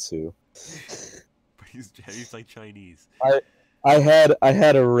Jiu-Jitsu. But he's like Chinese. I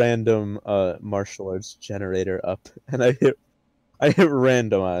had a random martial arts generator up, and I hit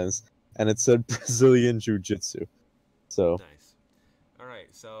randomize, and it said Brazilian Jiu-Jitsu. So Nice. All right,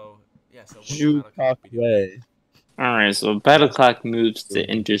 so yeah, so Zhu Kok Wei. alright, so Battle Clock moves to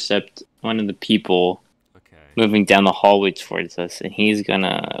intercept one of the people Okay. moving down the hallway towards us, and he's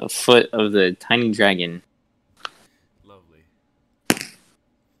gonna foot of the tiny dragon. Lovely.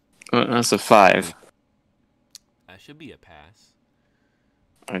 That's a 5. That should be a pass.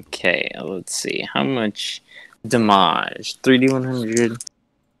 Okay, let's see. How much damage? 3d100.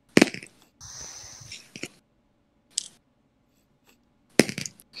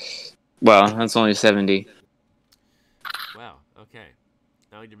 Well, that's only 70. Wow. Okay.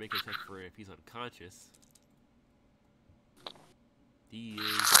 Now I need to make a check for if he's unconscious. He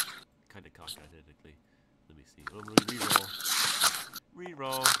is kind of cockeyed, technically. Let me see. Oh, reroll.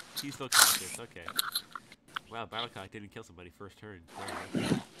 Reroll. He's still conscious. Okay. Wow, Battlecock didn't kill somebody first turn.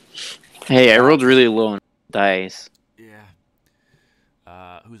 Wow. Hey, I rolled really low on dice.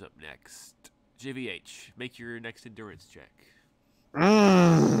 Yeah. Who's up next? JVH, make your next endurance check.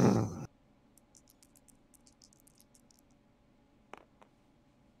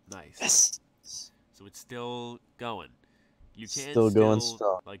 Nice. Yes. So it's still going. You can Still going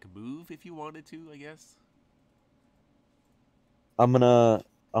strong. like move if you wanted to, I guess. I'm gonna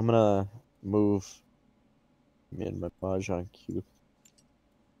move me and my Mahjong cube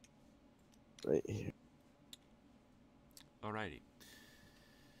right here. Alrighty.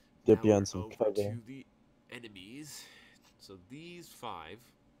 Dip Now you we're on some over cover. to the enemies. So these 5,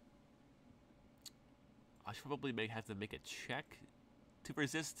 I should probably have to make a check to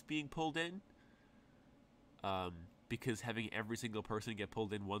resist being pulled in. Because having every single person get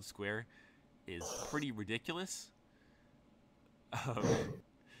pulled in one square is pretty ridiculous.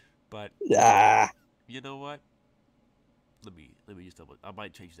 But Yeah. you know what? Let me just double. I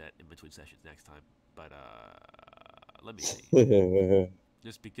might change that in between sessions next time. But let me see.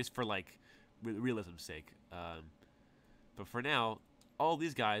 Just for like realism's sake. But for now, all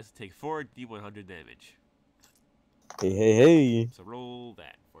these guys take 4 d100 damage. Hey. So roll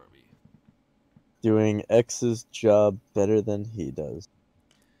that for me. Doing X's job better than he does.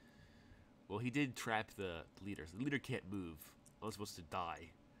 Well, he did trap the leader. So the leader can't move. I was supposed to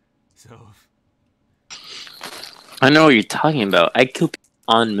die. So I know what you're talking about. I kill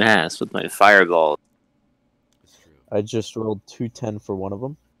people en masse with my fireball. it's true. I just rolled 210 for one of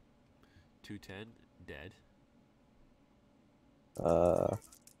them. 210 dead.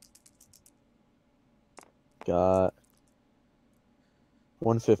 Got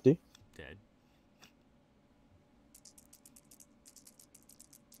 150. Dead.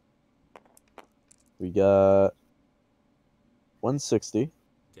 We got 160.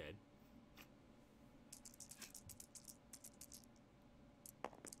 Dead.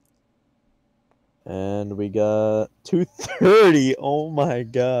 And we got 230. Oh my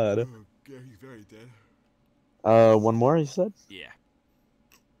god. Oh, yeah, he's very dead. One more, he said? Yeah.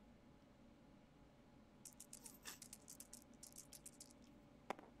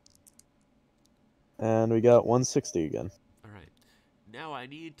 And we got 160 again. All right. Now I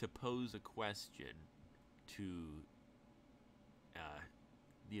need to pose a question to,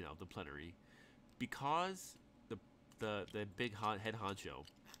 the plenary, because the big head honcho,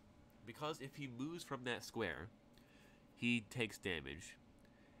 because if he moves from that square, he takes damage,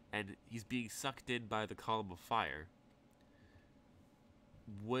 and he's being sucked in by the column of fire.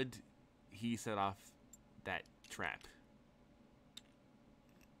 Would he set off that trap?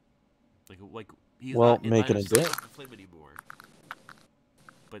 Like He's Well, not in make line an of sight advance. of the flame anymore.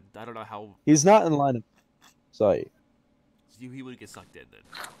 But I don't know how He's not in line of sight. he would get sucked in then.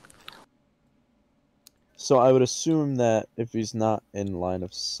 So I would assume that if he's not in line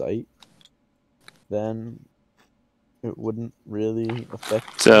of sight, then it wouldn't really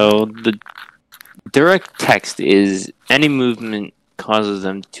affect. So the direct text is any movement causes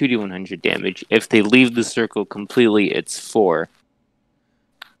them 2d100 damage. If they leave the circle completely, it's 4.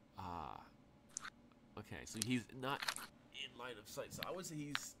 Ah. Okay, so he's not in line of sight. So I would say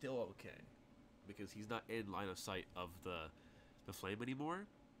he's still okay. Because he's not in line of sight of the flame anymore.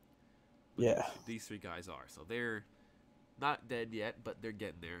 But Yeah. these three guys are. So they're not dead yet, but they're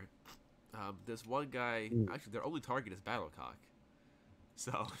getting there. This one guy, actually, their only target is Battlecock.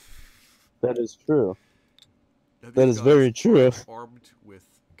 So That is true. now That these is guys very true. aren't armed with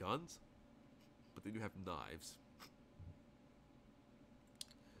guns, but they do have knives.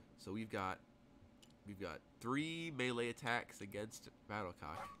 So we've got 3 melee attacks against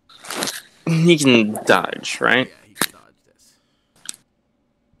Battlecock. He can dodge, right? Yeah, he can dodge this.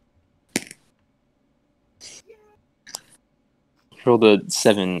 Rolled a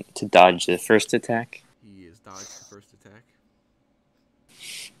 7 to dodge the first attack. He is dodged the first attack.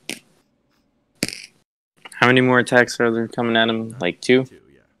 How many more attacks are there coming at him? Like 2? 2,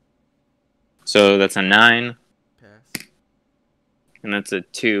 yeah. So that's a 9, Pass. and that's a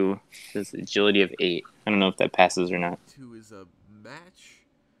 2. That's agility of 8. I don't know if that passes or not. 2 is a match,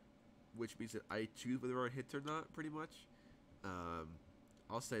 which means that I choose whether I hit or not, pretty much.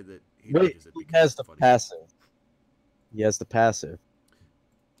 I'll say that he Wait, dodges it he because has it's the funny. passive. He has the passive.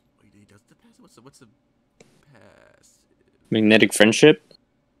 Wait, he does the passive? What's the passive? Magnetic friendship?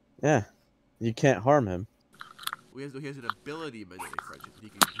 Yeah. You can't harm him. Well, he has an ability, magnetic friendship, that he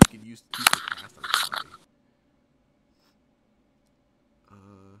can use to cast on somebody.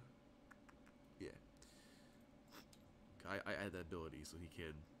 Yeah. I add that ability so he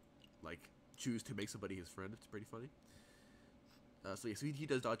can, like, choose to make somebody his friend. It's pretty funny. So yeah, so he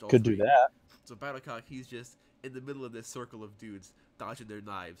does dodge all Could 3. do that. So Battlecock, he's just in the middle of this circle of dudes dodging their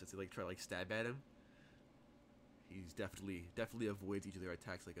knives as they like try to like stab at him. He's definitely avoids each of their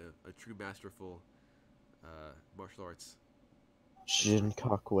attacks like a true masterful martial arts.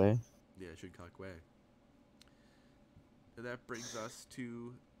 Jincock way. Yeah, Shincock way. And that brings us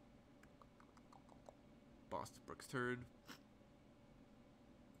to Boston Brooks' turn.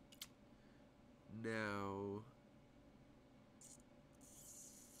 Now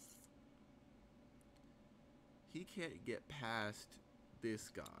he can't get past this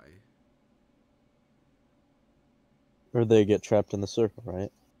guy. Or they get trapped in the circle,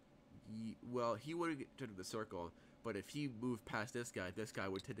 right? Well, he wouldn't get trapped in the circle, but if he moved past this guy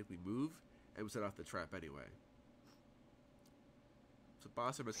would technically move and would set off the trap anyway. So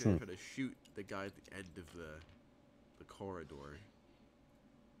Boston is going to try to shoot the guy at the end of the corridor.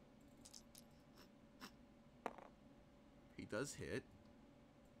 He does hit.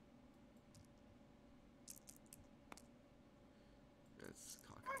 That's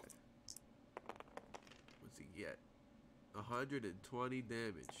cockeyed. What's he get? 120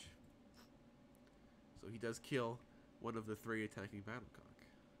 damage. So he does kill one of the 3 attacking Battlecock.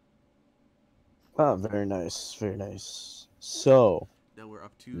 Oh, very nice. Very nice. So, Now we're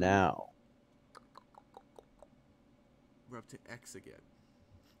up to X again.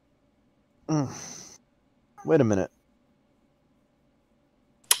 Wait a minute.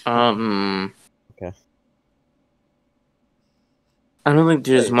 Okay. I don't think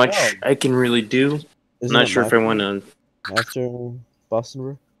there's Wait, much I can really do. Isn't I'm not it sure my if I turn? want to. After Boston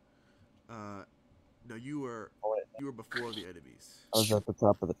Brew? No, you were before the enemies. I was at the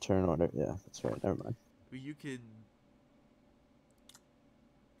top of the turn order. Yeah, that's right. Never mind. I mean, you can.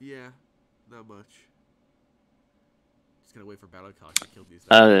 Yeah, not much. Just gotta wait for Battlecock to kill these.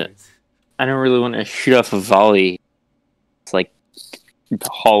 I don't really want to shoot off a volley. It's like the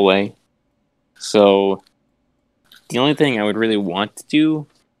hallway. So the only thing I would really want to do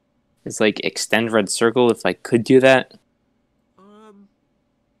is like extend red circle if I could do that.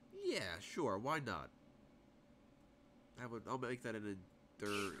 Yeah, sure. Why not? I'll make that an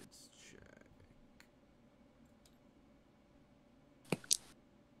endurance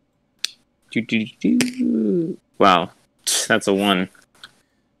check. Wow, that's a 1.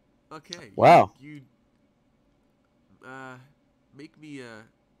 Okay. Wow. You make me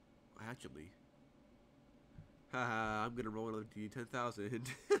actually. Haha, I'm gonna roll another D10,000.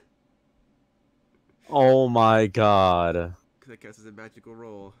 Oh my god. Because that counts as a magical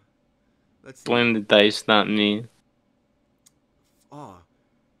roll. Let's see. Blame the dice, not me.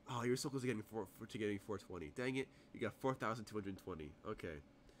 Oh, you're so close to getting 420. Dang it, you got 4,220. Okay.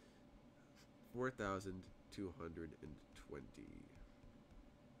 4,220.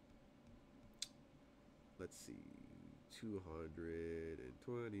 Let's see.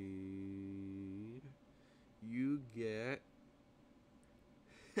 220. You get.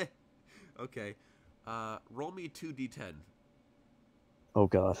 Okay. Roll me 2d10. Oh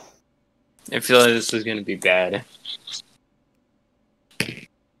god. I feel like this is gonna be bad. 3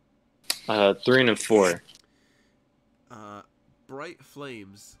 and a 4. Bright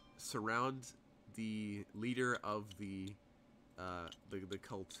flames surround the leader of the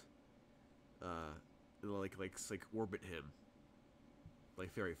cult. Like orbit him,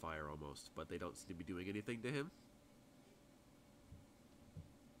 like fairy fire almost, but they don't seem to be doing anything to him.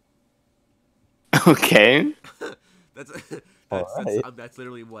 Okay. That's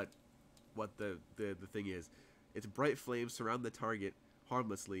literally what the thing is. It's bright flames surround the target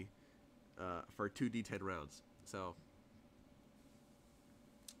harmlessly for 2d10 rounds. So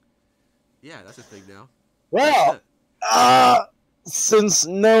yeah, that's a thing now. Well, since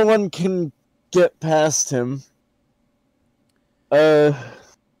no one can get past him,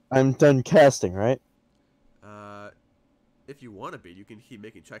 I'm done casting, right? If you want to be, you can keep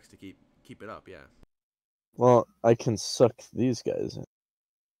making checks to keep it up. Yeah. Well, I can suck these guys in.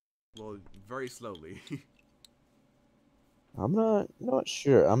 Well, very slowly. I'm not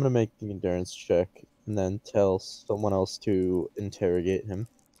sure. I'm gonna make the endurance check and then tell someone else to interrogate him.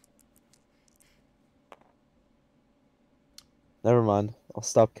 Never mind. I'll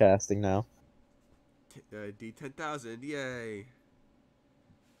stop casting now. D10,000, yay!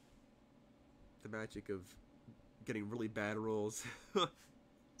 The magic of getting really bad rolls.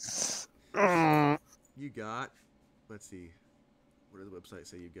 You got, let's see, what does the website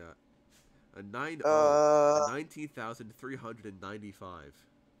say you got? A 19,395.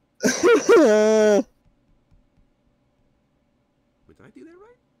 Wait, did I do that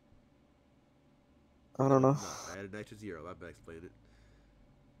right? I don't know. No, I added an extra 0. I'm gonna explain it.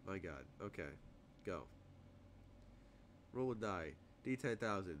 My god. Okay. Go. Roll a die.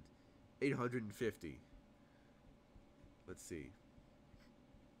 D10,000. 850. Let's see.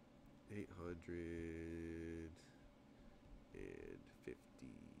 850.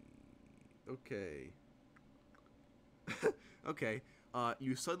 Okay. Okay.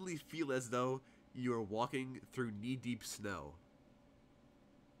 You suddenly feel as though you are walking through knee-deep snow.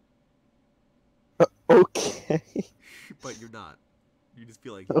 Okay. But you're not. You just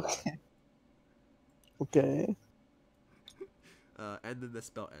feel like Okay. Okay. and then the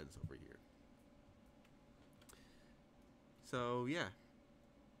spell ends over here. So, yeah.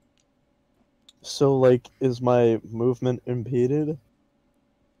 So, like, is my movement impeded?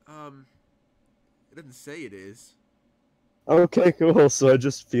 It doesn't say it is. Okay, cool. So I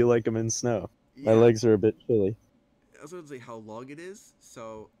just feel like I'm in snow. My Yeah. legs are a bit chilly. I was going to say how long it is,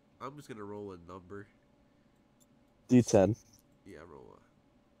 so I'm just going to roll a number. D10. Yeah, roll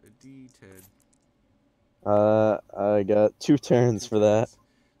a D10. I got 2 turns for that.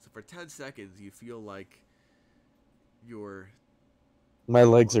 So for 10 seconds, you feel like you're... My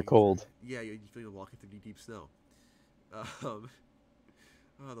legs are cold. Yeah, you feel you're walking through deep snow.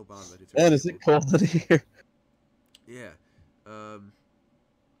 Oh, the bottom edges are Man, is it cold in here? Yeah. I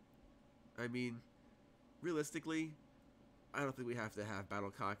mean, realistically, I don't think we have to have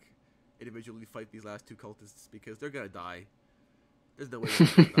Battlecock individually fight these last 2 cultists because they're gonna die. There's no way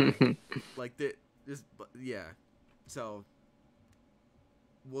they're gonna die. Like, yeah. So,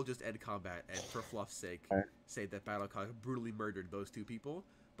 we'll just end combat and, for fluff's sake, say that Battlecock brutally murdered those 2 people,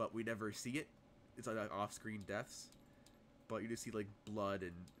 but we never see it. It's like off-screen deaths. But you just see, like, blood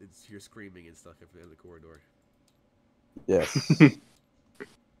and hear screaming and stuff in the corridor. Yes.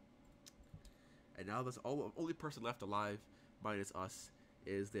 And now the only person left alive, minus us,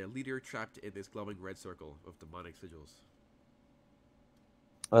 is their leader trapped in this glowing red circle of demonic sigils.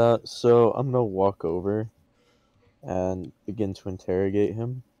 So I'm gonna walk over and begin to interrogate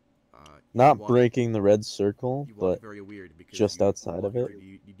him. Not breaking the red circle, but very weird because just outside of it.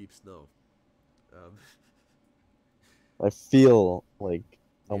 You deep snow. I feel like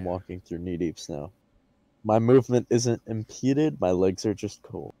I'm walking through knee-deep snow. My movement isn't impeded, my legs are just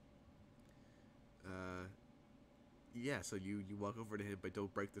cold. Yeah, so you walk over to him, but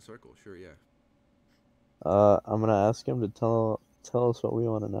don't break the circle. Sure, yeah. I'm gonna ask him to tell us what we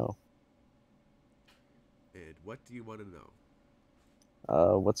want to know. And what do you want to know?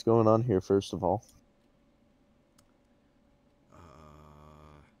 What's going on here, first of all?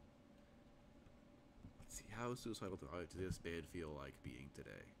 Let's see, how suicidal does this man feel like being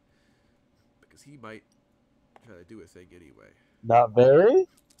today? Because he might try to do a thing anyway. Not very?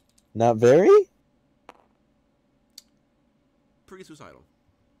 Not very? Pretty suicidal.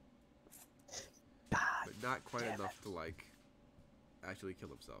 not quite enough to like actually kill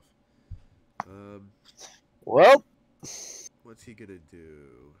himself. Well, What's he gonna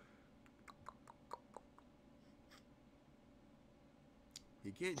do?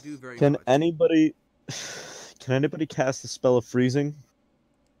 He can't do very can much. anybody cast the spell of freezing?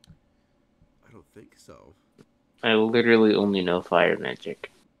 I don't think so. I literally only know fire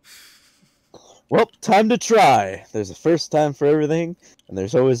magic. Well, time to try. There's a first time for everything, and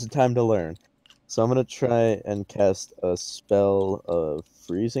there's always a time to learn. So I'm gonna try and cast a spell of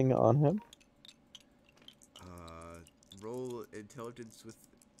freezing on him. Roll intelligence with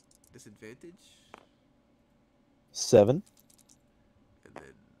disadvantage, 7. and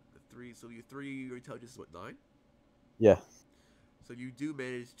then the 3. So you 3. Your intelligence is what, 9? Yeah. So you do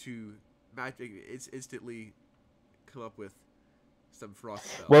manage to instantly come up with some frost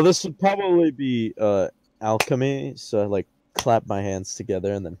spell. Well, this would probably be alchemy, so I like clap my hands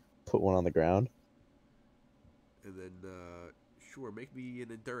together and then put one on the ground. And then, sure, make me an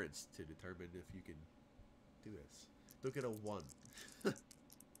endurance to determine if you can do this. Look at a 1. Okay.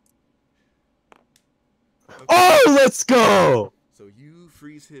 Oh, let's go! So you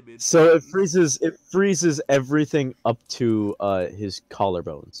freeze him in. So it freezes everything up to his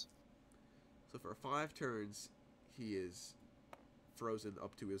collarbones. So for 5 turns, he is frozen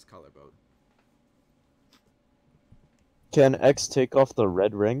up to his collarbone. Can X take off the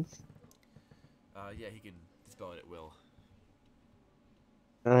red ring? Yeah, he can dispel it at will.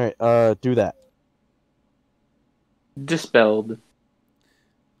 Alright, do that. Dispelled.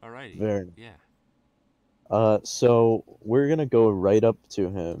 Alrighty. Very. Yeah. So we're gonna go right up to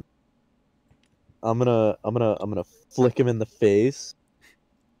him. I'm gonna flick him in the face,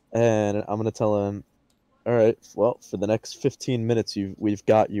 and I'm gonna tell him, "All right, well, for the next 15 minutes, we've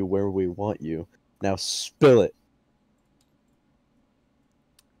got you where we want you. Now spill it."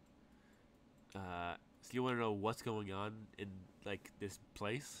 So you want to know what's going on in like this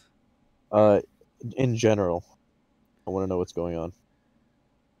place? In general, I want to know what's going on.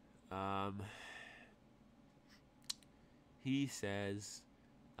 He says,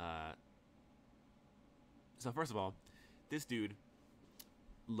 so first of all, this dude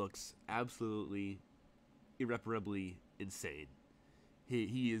looks absolutely irreparably insane.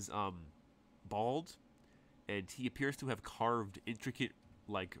 He is bald, and he appears to have carved intricate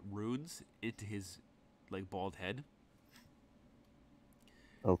like runes into his like bald head.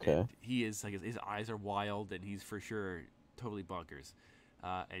 Okay. And he is like his eyes are wild, and he's for sure totally bonkers.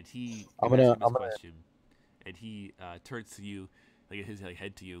 And he I'm you gonna- ask him I'm this gonna- question, and he turns to you, like his like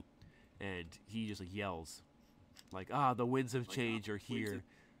head to you, and he just like yells, like, "Ah, the winds of change are here.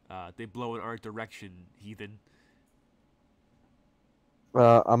 They blow in our direction, heathen."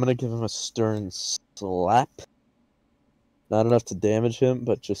 I'm gonna give him a stern slap. Not enough to damage him,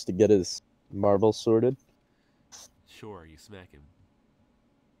 but just to get his marble sorted. Sure, you smack him.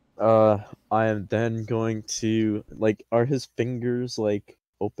 I am then going to like. Are his fingers like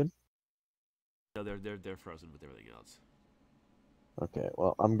open? No, they're frozen with everything else. Okay.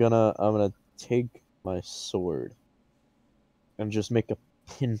 Well, I'm gonna take my sword and just make a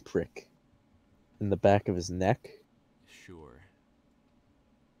pinprick in the back of his neck. Sure.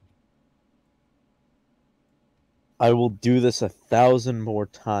 I will do this 1,000 more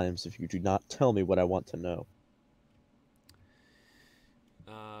times if you do not tell me what I want to know.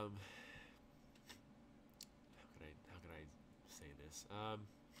 How can I say this?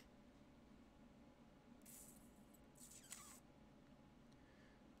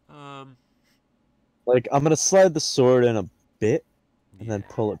 Like, I'm gonna slide the sword in a bit and then Yeah.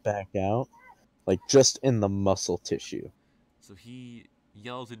 pull it back out, like just in the muscle tissue. So he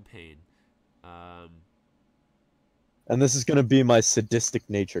yells in pain. And this is gonna be my sadistic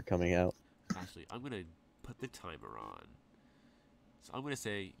nature coming out. Actually, I'm gonna put the timer on. So I'm gonna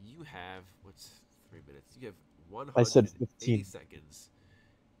say you have what's 3 minutes? You have I said 180 15. seconds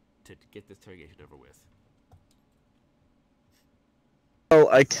to get this interrogation over with. Well,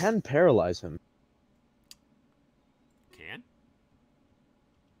 I can paralyze him. Can?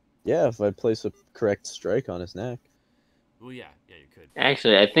 Yeah, if I place a correct strike on his neck. Well, yeah, you could.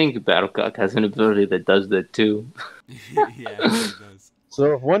 Actually, I think Battlecock has an ability that does that too. Yeah, it does.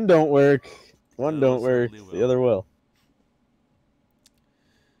 So if one don't work, one No, don't work, certainly the will. other will.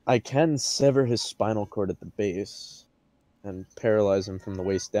 I can sever his spinal cord at the base and paralyze him from the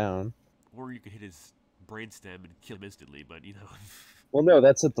waist down. Or you could hit his brainstem and kill him instantly, but you know. Well, no,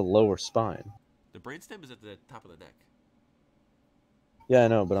 that's at the lower spine. The brainstem is at the top of the neck. Yeah, I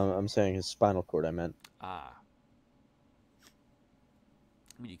know, but I'm saying his spinal cord, I meant. Ah.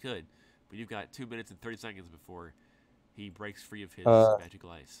 I mean, you could, but you've got 2 minutes and 30 seconds before he breaks free of his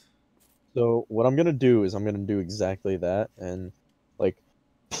magical ice. So what I'm gonna do is I'm gonna do exactly that and like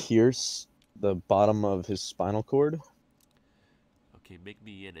pierce the bottom of his spinal cord Okay, make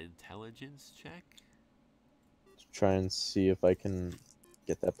me an intelligence check. to try and see if I can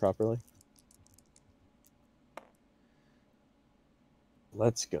get that properly.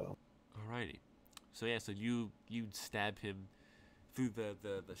 Let's go. Alrighty. So yeah, so you stab him through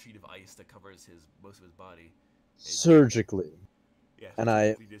the sheet of ice that covers his most of his body. And, Surgically. yeah, And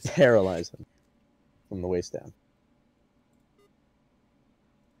I you just paralyze him from the waist down.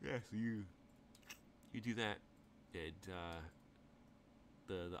 yeah, so you do that, and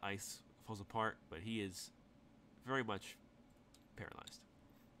the ice falls apart, but he is very much paralyzed.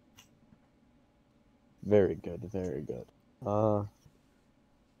 Very good, very good.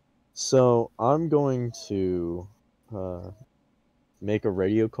 So I'm going to make a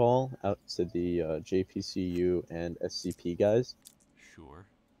radio call out to the JPCU and SCP guys, Sure.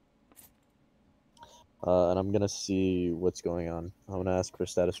 and I'm gonna see what's going on. I'm gonna ask for a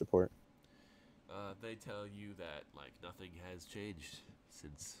status report. They tell you that like nothing has changed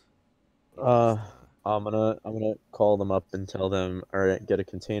since. You Uh, last, I'm gonna call them up and tell them, all right, get a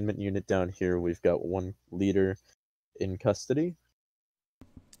containment unit down here. We've got one leader in custody.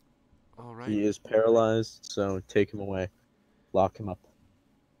 all right. He is paralyzed, so take him away. Lock him up.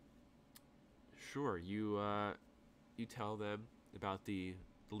 Sure. You tell them about the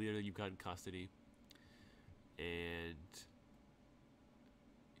leader that you've got in custody, and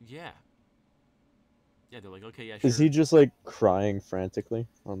yeah, yeah. They're like, okay, yeah, sure. Is he just like crying frantically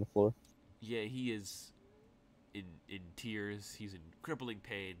on the floor? Yeah, he is in tears. He's in crippling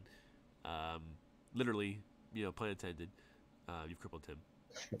pain. Um, literally, pun intended. You've crippled him,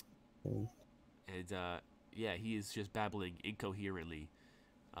 Mm. and yeah, he is just babbling incoherently.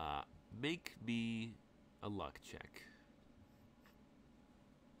 Make me a luck check.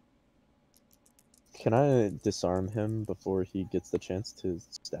 Can I disarm him before he gets the chance to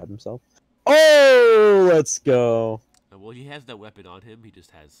stab himself? Oh, let's go. Well, he has that weapon on him. He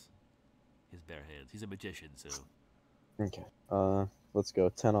just has his bare hands. He's a magician, so. Okay. Let's go.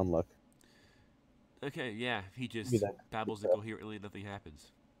 10 on luck. Okay, yeah. He Give just me that. babbles incoherently. Nothing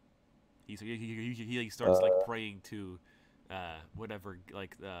happens. He like, starts like praying to, whatever.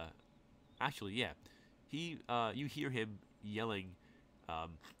 Like actually, yeah. You hear him yelling,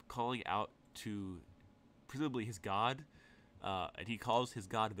 calling out to, presumably his god, and he calls his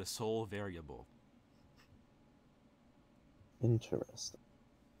god the sole variable. Interesting.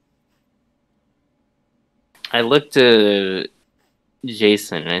 I look to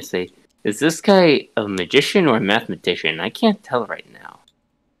Jason and I say, "Is this guy a magician or a mathematician? I can't tell right now."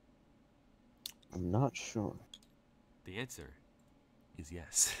 I'm not sure. The answer is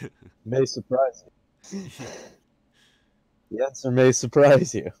yes. May surprise you. The answer may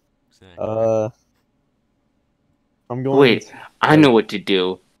surprise you. Exactly. I'm going Wait, to... I know what to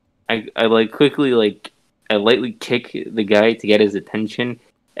do. I like quickly I lightly kick the guy to get his attention,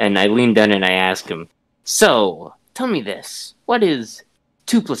 and I lean down and I ask him, "So, tell me this: what is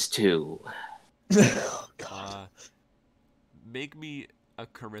 2 + 2?" Oh, God. Make me a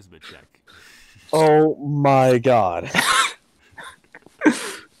charisma check. Oh, my God.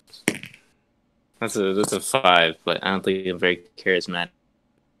 That's a 5, but I don't think I'm very charismatic.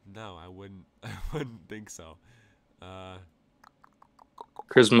 No, I wouldn't. I wouldn't think so.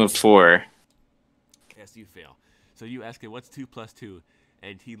 Charisma 4. Yes, you fail. So you ask him, "What's 2 + 2?"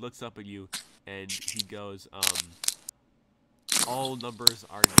 And he looks up at you, and he goes, "All numbers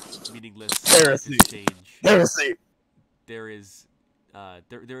are meaningless. Heresy. Exchange. Heresy. There is,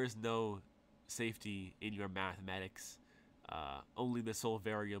 there is no safety in your mathematics. Only the sole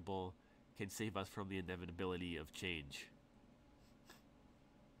variable can save us from the inevitability of change."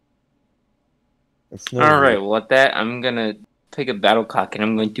 It's no Alright, good. well at that, I'm gonna take a battle cock and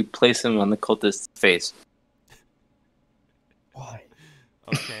I'm going to place him on the cultist's face. Why?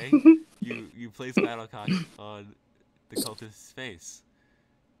 Okay, you place Battlecock on the cultist's face.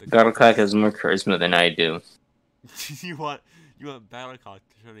 The Battlecock cultist- has more charisma than I do. you want Battlecock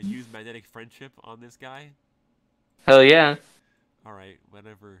to try to use magnetic friendship on this guy? Hell yeah. All right,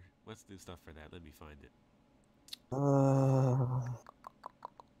 whatever. Let's do stuff for that. Let me find it.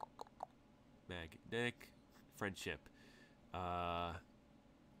 Magnetic friendship.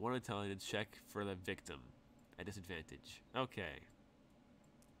 One intelligence check for the victim at disadvantage. Okay.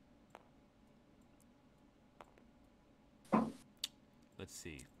 Let's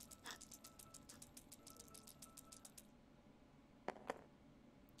see.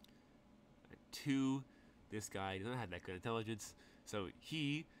 Two. This guy doesn't have that good intelligence, so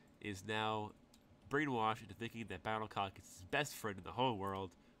he is now brainwashed into thinking that Battlecock is his best friend in the whole world.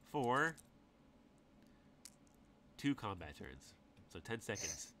 for 2 combat turns. So 10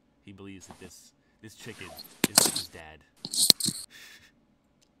 seconds. He believes that this chicken is like his dad.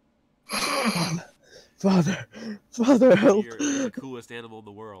 Father, help! You're the coolest animal in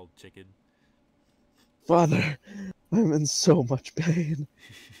the world, chicken. Father, I'm in so much pain.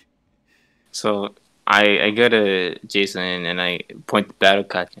 So I go to Jason and I point the battle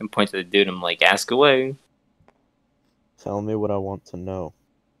cut and point to the dude. I'm like, ask away. Tell me what I want to know.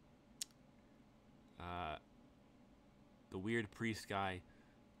 The weird priest guy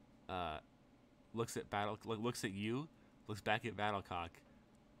looks at you, looks back at Battlecock,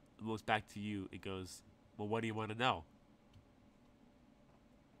 looks back to you, and goes, "Well, what do you want to know?"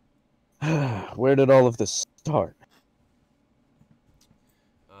 Where did all of this start?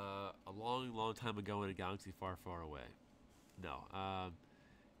 A long, long time ago in a galaxy far, far away. No.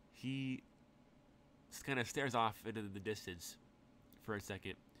 He just kind of stares off into the distance for a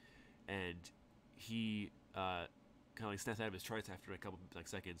second, and he kind of like snaps out of his charts after a couple like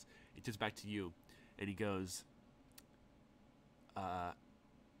seconds. He turns back to you, and he goes,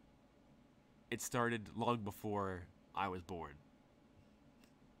 "It started long before I was born."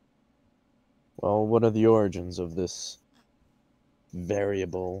 Well, what are the origins of this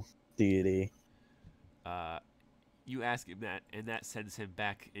variable deity? You ask him that, and that sends him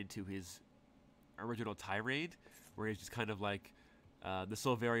back into his original tirade, where he's just kind of like, the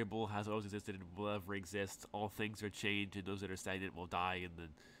soul variable has always existed and will ever exist. All things are changed, and those that are stagnant will die in the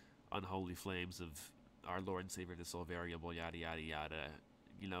unholy flames of our Lord and Savior, the soul variable, yada, yada, yada.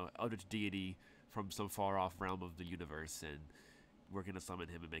 You know, eldritch deity from some far-off realm of the universe, and we're going to summon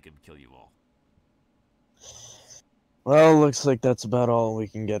him and make him kill you all. Well, looks like that's about all we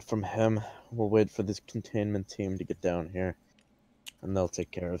can get from him. We'll wait for this containment team to get down here, and they'll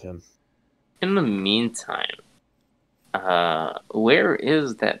take care of him. In the meantime, where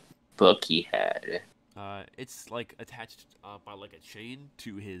is that book he had? It's like attached by like a chain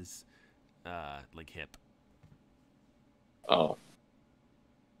to his like hip. Oh.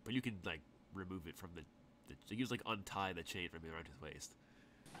 But you can like remove it from the you just like untie the chain from around his waist.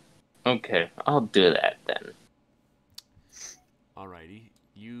 Okay, I'll do that then. Alrighty,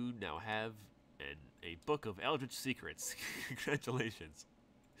 you now have a book of Eldritch secrets. Congratulations.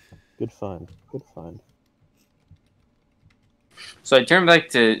 Good find. Good find. So I turn back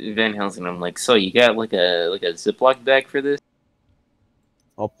to Van Helsing and I'm like, so you got like a Ziploc bag for this?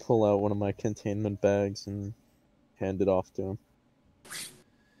 I'll pull out one of my containment bags and hand it off to him.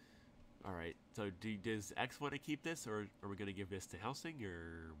 Alright, so does X want to keep this, or are we going to give this to Helsing,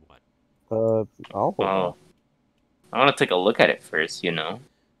 or what? I'll hold on. I want to take a look at it first, you know?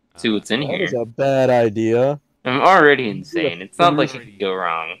 See what's in That here. is a bad idea. I'm already insane. It's not like it could go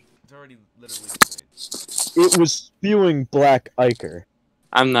wrong. It's already literally insane. It was spewing black ichor.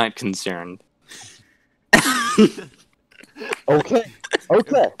 I'm not concerned. Okay.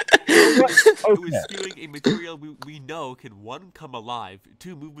 Okay. It Okay. was spewing a material we know can 1, come alive,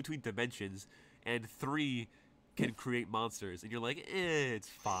 2, move between dimensions, and 3, can create monsters. And you're like, it's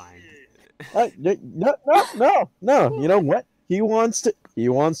fine. No. You know what? He wants to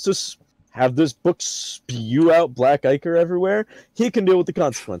have this book spew out black ichor everywhere. He can deal with the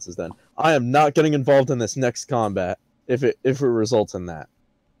consequences then. I am not getting involved in this next combat if it results in that.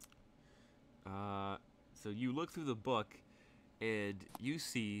 So you look through the book, and you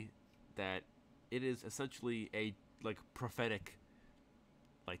see that it is essentially a like prophetic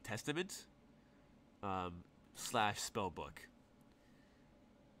like testament / spell book.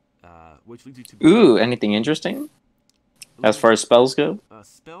 Which leads you to Ooh, anything interesting? As far as spells go?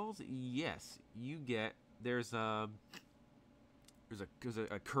 Spells, yes. You get there's a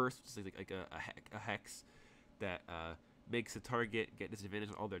curse, like a hex that makes a target get disadvantage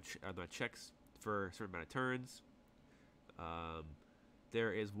on all their checks for a certain amount of turns.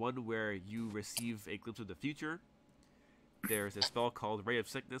 There is one where you receive a glimpse of the future. There's a spell called Ray of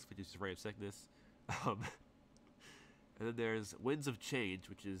Sickness, which is just Ray of Sickness. And then there's Winds of Change,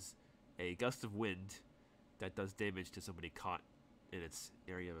 which is a gust of wind that does damage to somebody caught in its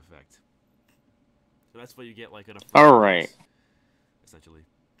area of effect. So that's what you get, like, on a... Alright. Essentially.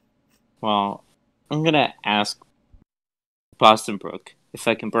 Well, I'm gonna ask Boston Brook if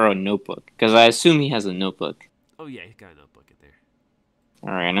I can borrow a notebook, because I assume he has a notebook. Oh yeah, he's got a notebook in there.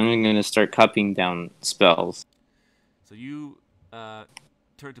 Alright, I'm gonna start copying down spells. So you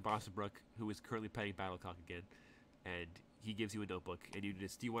turn to Boston Brook, who is currently playing Battlecock again, and he gives you a notebook, and do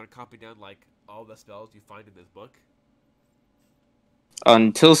you want to copy down, like, all the spells you find in this book?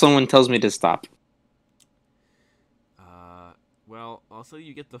 Until someone tells me to stop. Well, also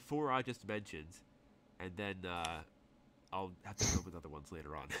you get the 4 I just mentioned, and then I'll have to come up with other ones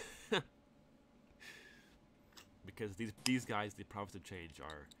later on. Because these guys, the Prophets of Change,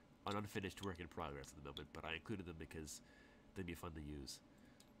 are an unfinished work in progress at the moment, but I included them because they'd be fun to use.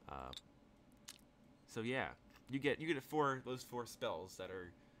 So yeah, you get those four spells that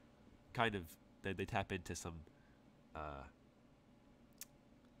are kind of they tap into some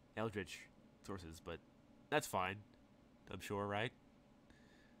Eldritch sources, but that's fine. I'm sure, right?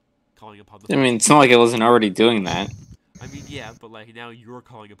 Calling upon the. I mean, it's not like I wasn't already doing that. I mean, yeah, but like now you're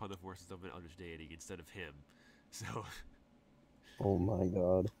calling upon the forces of an Eldritch deity instead of him, so. Oh my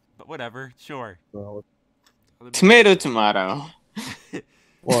god. But whatever, sure. Well, Tomato, tomato.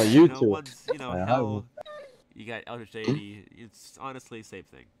 well you know, two. once hell, you got Eldritch deity. It's honestly same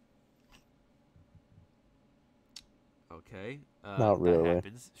thing. Okay. Not really. That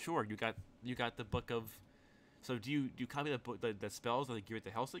happens. Sure, you got the book of. So do you copy the book the spells and give it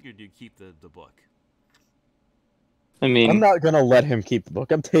to Helsing, or do you keep the book? I mean, I'm not gonna let him keep the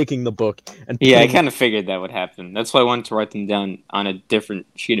book. I'm taking the book and yeah, I putting kind of figured that would happen. That's why I wanted to write them down on a different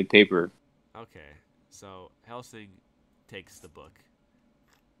sheet of paper. Okay, so Helsing takes the book,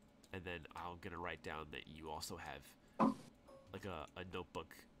 and then I'm gonna write down that you also have like a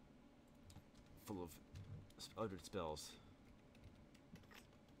notebook full of Eldritch spells.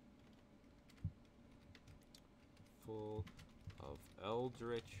 Full of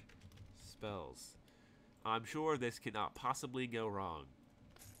Eldritch spells. I'm sure this cannot possibly go wrong.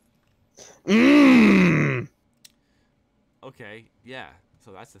 Okay, yeah,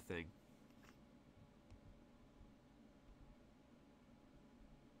 so that's the thing.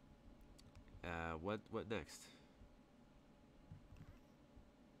 What next?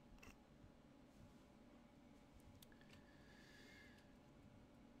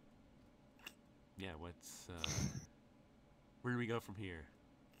 Yeah, where do we go from here?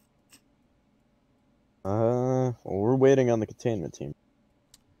 Well, we're waiting on the containment team.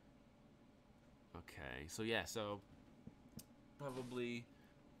 Okay, so yeah, so probably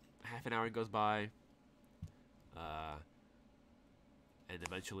half an hour goes by, and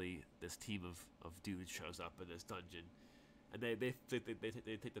eventually this team of dudes shows up in this dungeon, and they take the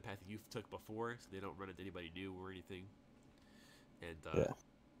path that you took before, so they don't run into anybody new or anything, and Yeah.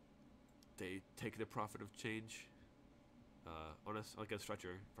 they take the Prophet of Change, on a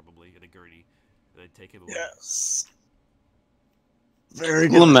stretcher probably in a gurney, and then take him away. Yes. Very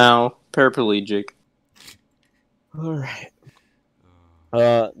good. Lamau, paraplegic. All right.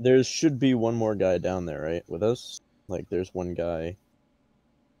 There should be one more guy down there, right, with us? Like, there's one guy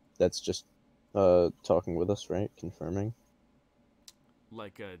that's just talking with us, right? Confirming.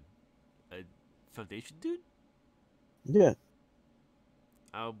 Like a Foundation dude? Yeah.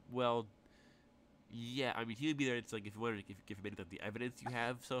 Well, yeah. I mean, he would be there. It's like if you wanted, if you made it the evidence you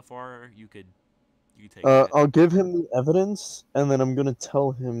have so far, you could take that. I'll give him the evidence, and then I'm gonna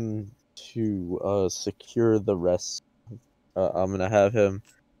tell him to secure the rest. I'm gonna have him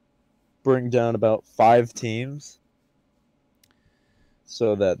bring down about 5 teams,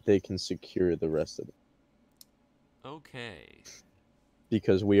 so that they can secure the rest of it. Okay.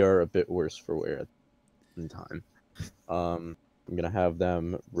 Because we are a bit worse for wear in time. I'm gonna have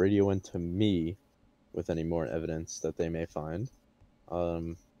them radio into me with any more evidence that they may find,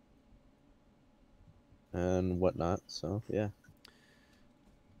 and whatnot. So yeah.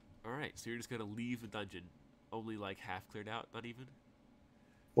 All right. So you're just gonna leave the dungeon, only like half cleared out, not even.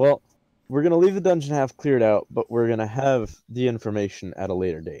 Well, we're gonna leave the dungeon half cleared out, but we're gonna have the information at a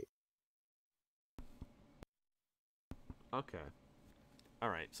later date. Okay. All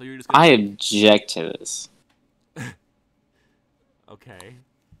right. So you're just gonna. I object to this. Okay.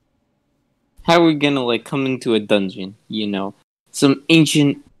 How are we gonna like come into a dungeon? You know, some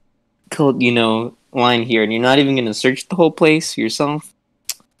ancient cult, line here, and you're not even gonna search the whole place yourself?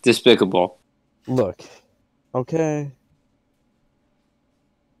 Despicable. Look, okay.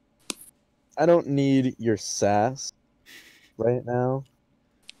 I don't need your sass right now.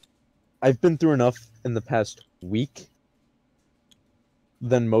 I've been through enough in the past week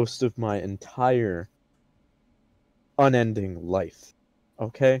than most of my entire unending life.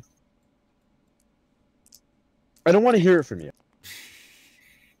 Okay? I don't want to hear it from you.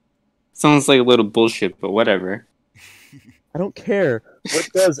 Sounds like a little bullshit, but whatever. I don't care what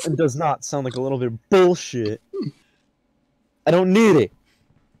does and does not sound like a little bit of bullshit. I don't need it.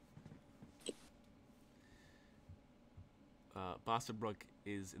 Bostonbrook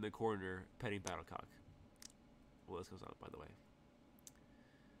is in the corner petting Battlecock. Well, this goes on, by the way.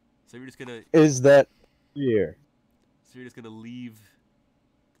 So you're just gonna. Is that clear? So you're just gonna leave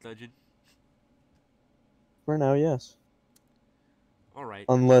the dungeon? For now, yes. All right.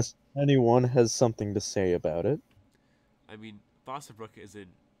 Unless anyone has something to say about it. I mean, Fosterbrook is an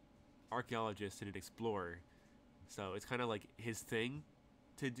archaeologist and an explorer, so it's kind of like his thing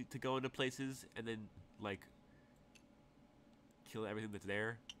to go into places and then like kill everything that's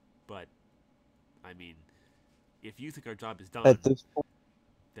there. But I mean, if you think our job is done, At this point,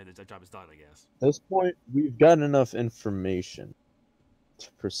 then our job is done, I guess. we've got enough information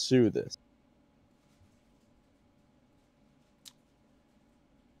to pursue this.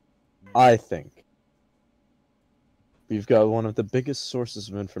 I think we've got one of the biggest sources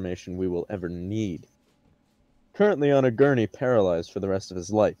of information we will ever need. Currently on a gurney, paralyzed for the rest of his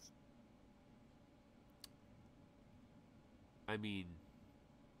life. I mean,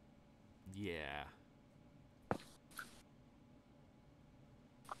 yeah.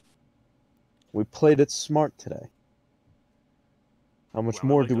 We played it smart today. How much Well,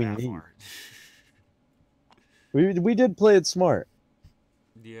 more I do we wouldn't go need? that far. We did play it smart.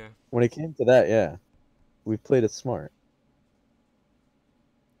 Yeah. When it came to that, yeah. We played it smart.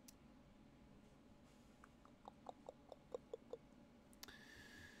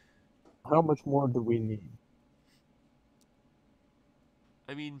 How much more do we need?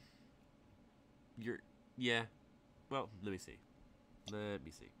 I mean, yeah. Well, let me see. Let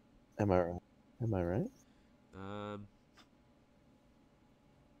me see. Am I right? Am I right? Um,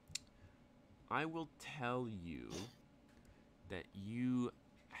 I will tell you that you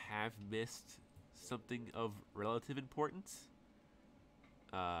have missed something of relative importance.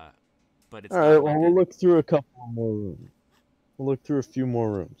 But it's Alright, not well, like we'll look through a couple more rooms. We'll look through a few more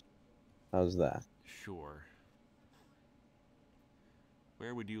rooms. How's that? Sure.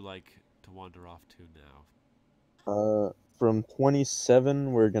 Where would you like to wander off to now? From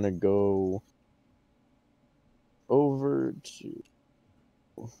 27, we're gonna go over to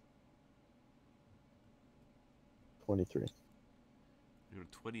 23. You're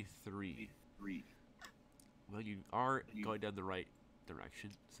 23. Well, you are going down the right direction,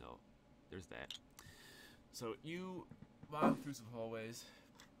 so there's that. So you walk through some hallways,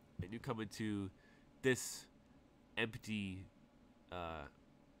 and you come into this empty,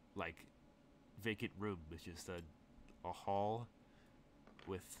 like, vacant room. It's just a hall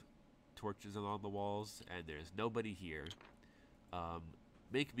with torches along the walls, and there's nobody here.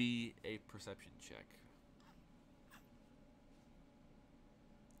 Make me a perception check.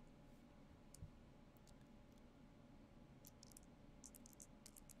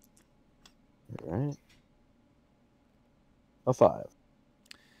 Alright. A 5.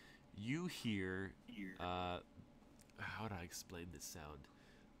 You hear, how do I explain this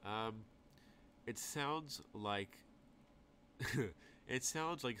sound? It sounds like, it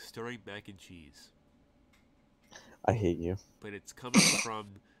sounds like stirring mac and cheese, I hate you. but it's coming from,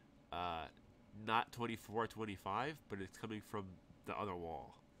 not 24-25, but it's coming from the other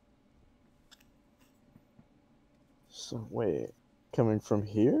wall. So, wait. Coming from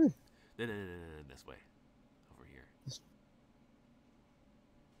here? No, this way. Over here.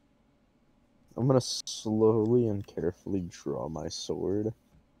 I'm gonna slowly and carefully draw my sword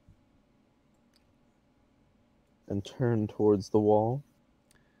and turn towards the wall.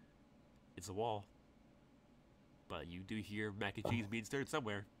 It's a wall. But you do hear mac and cheese being stirred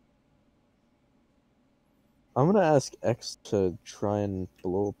somewhere. I'm gonna ask X to try and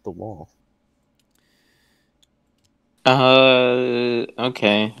blow up the wall.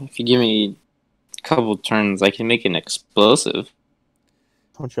 Okay. If you give me a couple turns, I can make an explosive.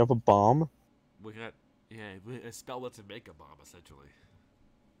 Don't you have a bomb? We got, yeah, a spell lets it make a bomb, essentially.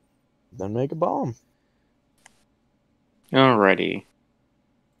 Then make a bomb. Alrighty.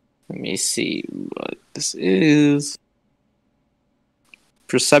 Let me see what this is.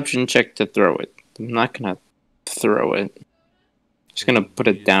 Perception check to throw it. I'm not gonna throw it. Just gonna put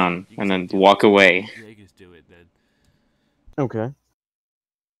it down and then walk away. Yeah, you can just do it then. Okay.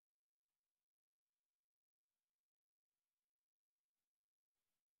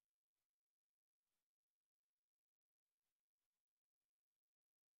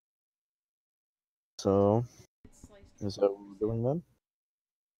 So, is that what we're doing then?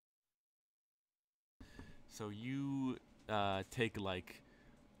 So you take like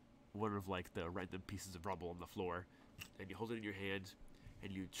one of like the random pieces of rubble on the floor, and you hold it in your hand,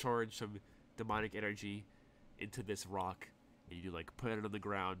 and you charge some demonic energy into this rock, and you like put it on the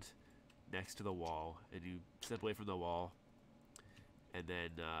ground next to the wall, and you step away from the wall, and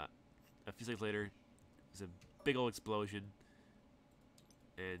then a few seconds later, there's a big old explosion,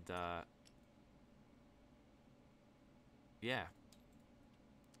 and yeah,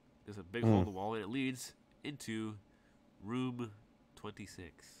 there's a big hole in the wall, and it leads into room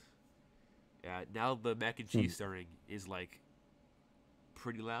 26. Yeah, now the mac and cheese stirring is like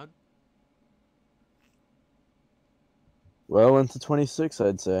pretty loud. Well into 26,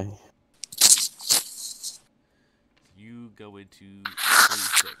 I'd say. You go into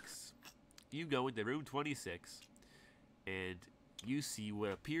 26. You go into room 26, and you see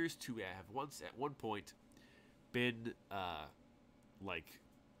what appears to have once at one point been like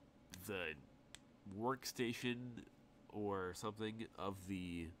the workstation or something of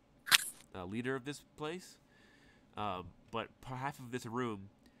the leader of this place. But half of this room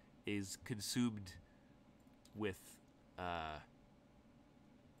is consumed with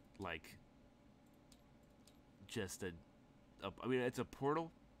like just I mean, it's a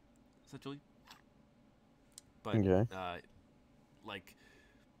portal essentially, but Okay. like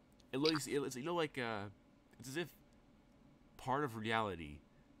it's you know like it's as if part of reality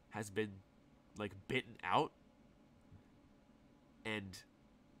has been like bitten out, and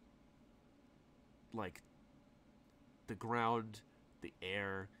like the ground, the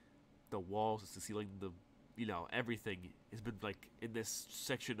air, the walls, the ceiling, everything has been like in this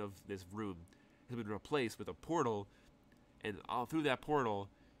section of this room has been replaced with a portal, and all through that portal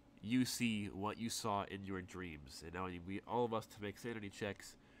you see what you saw in your dreams. And now we all of us to make sanity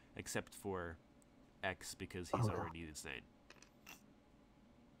checks except for X because he's already insane.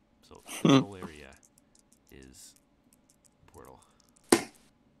 So this whole area is portal.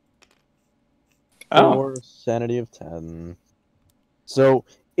 4 sanity of 10. So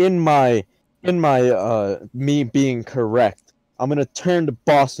in my me being correct, I'm gonna turn to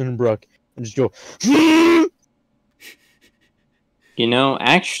Boston Brook and just go. You know,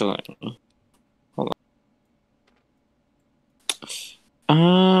 actually, hold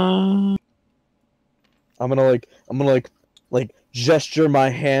on. I'm gonna like gesture my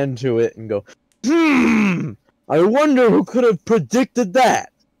hand to it and go. I wonder who could have predicted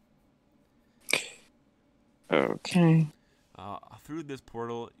that. Okay. Through this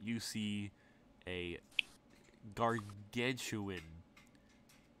portal, you see a gargantuan,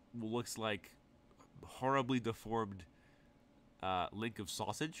 looks like horribly deformed link of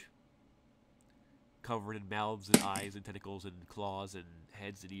sausage, covered in mouths and eyes and tentacles and claws and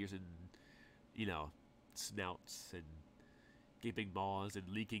heads and ears and, snouts and gaping maws and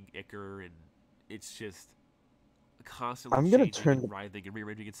leaking ichor, and it's just constantly I'm gonna changing turn and writhing and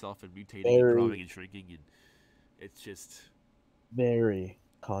rearranging itself and mutating and very, growing and shrinking, and it's just very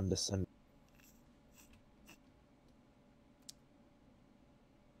condescending.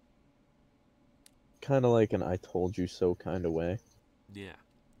 Kind of like an "I told you so" kind of way. yeah.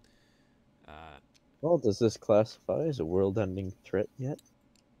 Well, does this classify as a world-ending threat yet,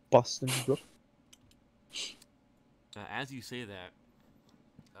 Boston Brook? As you say that,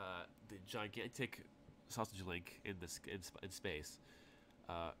 the gigantic sausage link in space,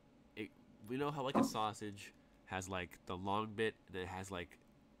 we know how like a sausage has like the long bit and then it has like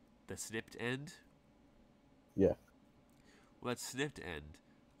the snipped end. Yeah. Well, that snipped end,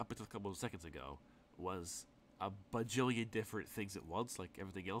 up until a couple of seconds ago, was a bajillion different things at once, like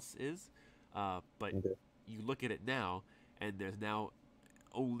everything else is. But Okay. you look at it now, and there's now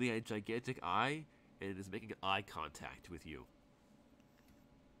only a gigantic eye, and it is making eye contact with you.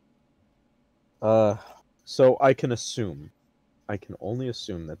 So I can only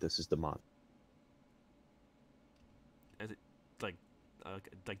assume that this is demonic. As it, like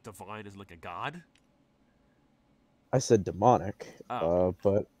divine is like a god. I said demonic, Oh.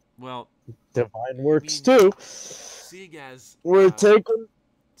 but Well, divine works I mean, too. seeing as We're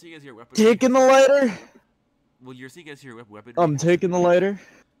seeing as your weapon, taking the lighter. well, you're seeing as your weapon. I'm taking the lighter.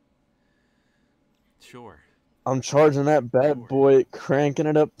 Sure. I'm charging that bad boy, cranking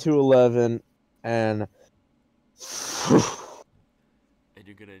it up to 11, and And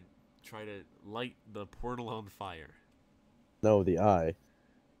you're gonna try to light the portal on fire. no, the eye.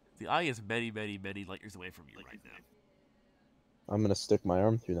 The eye is many, many, many light years away from you right now. I'm gonna stick my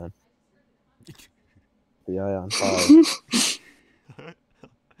arm through then. The eye on fire.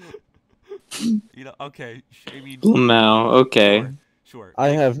 Okay. I mean, Now, okay. Sure. I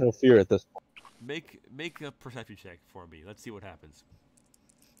have no fear at this point. Make a perception check for me. Let's see what happens.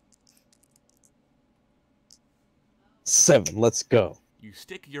 7. Let's go. You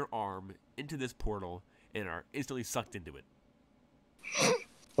stick your arm into this portal and are instantly sucked into it.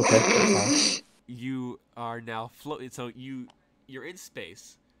 Okay. You are now floating. So you're in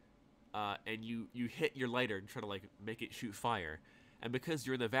space, and you hit your lighter and try to like make it shoot fire, and because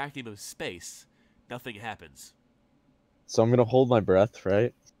you're in the vacuum of space, nothing happens. So I'm gonna hold my breath,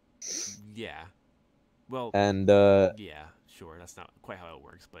 right? Yeah. Well. And Yeah, sure. That's not quite how it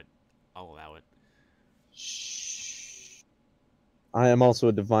works, but I'll allow it. Shh. I am also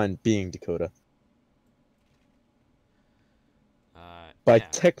a divine being, Dakota. By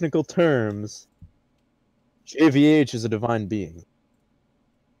technical terms, JVH is a divine being.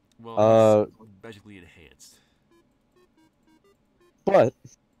 Well, he's magically enhanced. But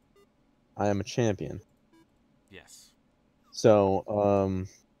I am a champion. Yes. So,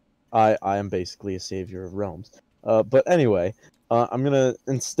 I am basically a savior of realms. But anyway, I'm gonna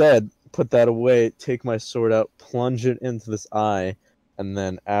instead put that away, take my sword out, plunge it into this eye, and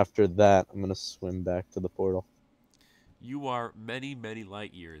then after that, I'm gonna swim back to the portal. You are many, many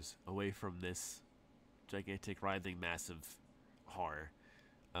light years away from this gigantic, writhing, massive horror.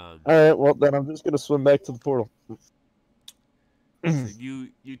 All right, well then I'm just gonna swim back to the portal. So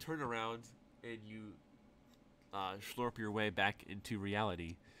you turn around and you slurp your way back into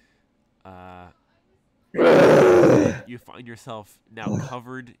reality. You find yourself now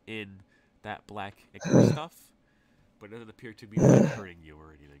covered in that black ichor stuff, but it doesn't appear to be like hurting you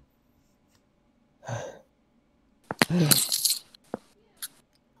or anything.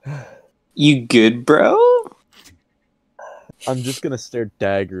 You good, bro? I'm just gonna stare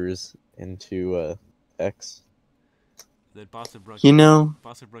daggers into X. Then Bossenbrook, You know,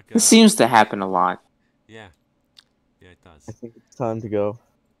 Bossenbrook, this seems to happen a lot. yeah, it does. I think it's time to go.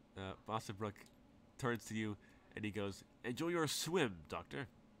 Bossenbrook turns to you and he goes, "Enjoy your swim, Doctor."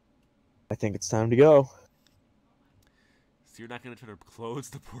 I think it's time to go. So you're not gonna try to close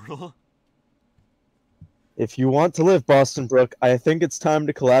the portal? If you want to live, Boston Brook, I think it's time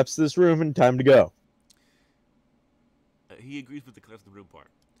to collapse this room and time to go. He agrees with the collapse of the room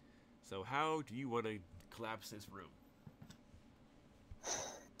part. So how do you want to collapse this room?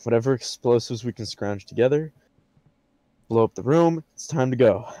 Whatever explosives we can scrounge together, blow up the room. It's time to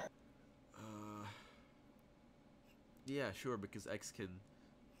go. Yeah, sure, because X can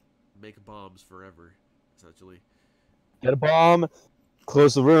make bombs forever, essentially. Get a bomb,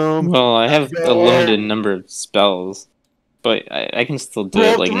 close the room. Well, I have a limited number of spells, but I can still do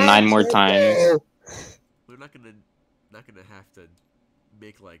it like 9 more times. We're not gonna have to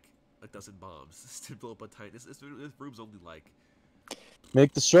make like a dozen bombs to blow up a tiny. This room's only like.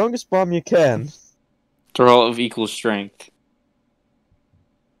 Make the strongest bomb you can. They're all of equal strength.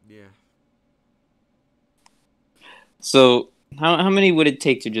 Yeah. So how many would it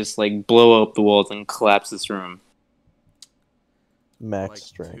take to just like blow up the walls and collapse this room? Max like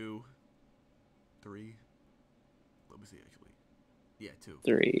strength. 2, 3. Let me see, actually. Yeah, 2.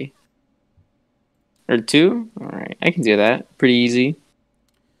 3 or 2. All right, I can do that. Pretty easy.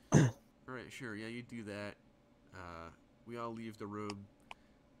 All right, sure. Yeah, you do that. We all leave the room,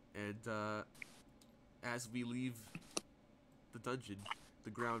 and as we leave the dungeon, the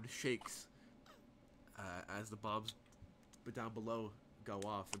ground shakes as the bombs down below go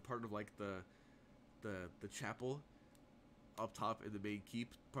off, and part of like the chapel up top in the main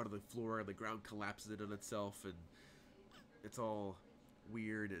keep, part of the floor and the ground collapses in on itself, and it's all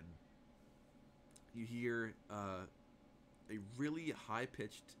weird, and you hear a really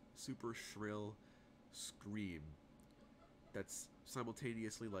high-pitched, super shrill scream that's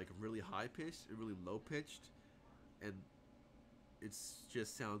simultaneously like really high-pitched and really low-pitched, and it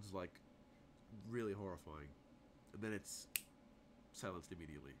just sounds like really horrifying, and then it's silenced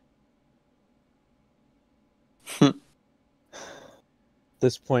immediately. At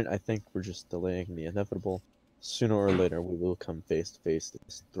this point, I think we're just delaying the inevitable. Sooner or later, we will come face to face with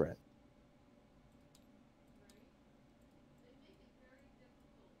this threat.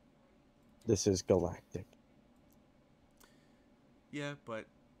 This is galactic. Yeah, but,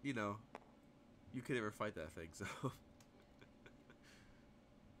 you know, you can never fight that thing, so...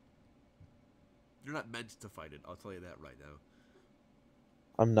 You're not meant to fight it, I'll tell you that right now.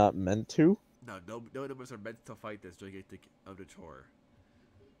 I'm not meant to? No one of us are meant to fight this gigantic eldritch horror.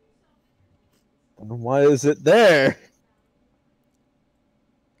 And why is it there?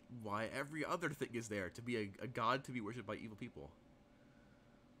 Why every other thing is there, to be a god to be worshipped by evil people.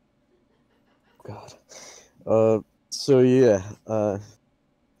 God. So yeah, I'm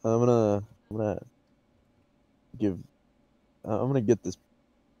gonna get this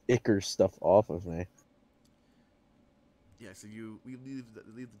ichor stuff off of me. Yeah, so we leave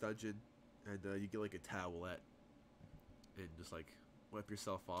the dungeon, and you get like a towelette, and just like wipe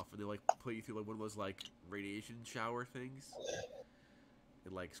yourself off, and they like put you through like one of those like radiation shower things,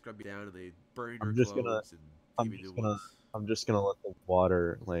 and like scrub you down, and they burn your clothes and give you new ones. I'm just gonna let the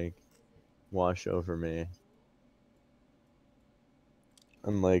water like wash over me.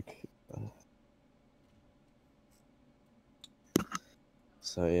 And like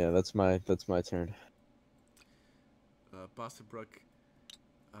so yeah, that's my turn. Bossenbrook,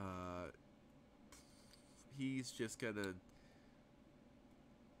 he's just gonna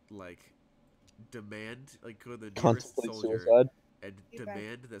like demand, like go to the nearest Contemplate soldier suicide. and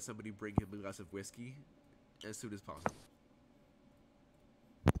demand that somebody bring him a glass of whiskey, as soon as possible.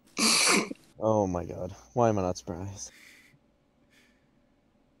 Oh my god. Why am I not surprised?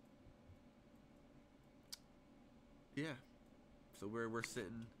 Yeah. So we're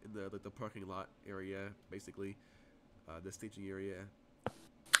sitting in the parking lot area, basically, the staging area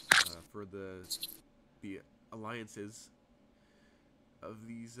for the alliances of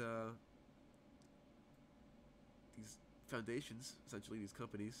these foundations, essentially these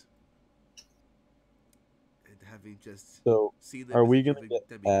companies, and having just So, seen them are as we a gonna giving get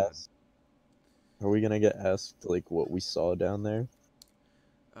demigod. asked? Are we gonna get asked like what we saw down there?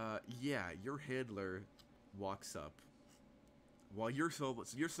 Yeah, your handler walks up while you're still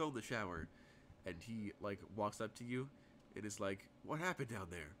in the shower, and he like walks up to you, and is like, "What happened down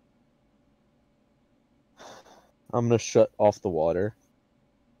there?" I'm gonna shut off the water,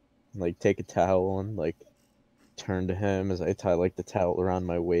 like take a towel and like turn to him as I tie like the towel around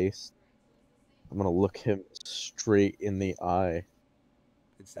my waist. I'm gonna look him straight in the eye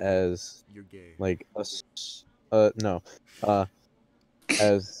And say, as "You're gay." like no,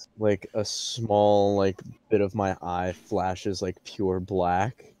 as like a small like bit of my eye flashes like pure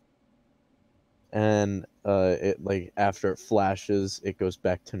black, and it like after it flashes it goes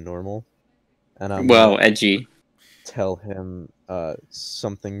back to normal, and I'm gonna Well, edgy. tell him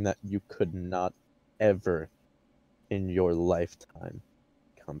something that you could not ever in your lifetime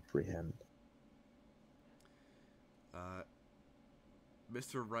comprehend.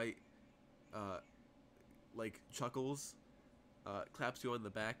 Mr. Wright, uh, like chuckles, claps you on the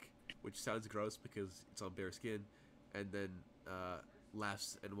back, which sounds gross because it's on bare skin, and then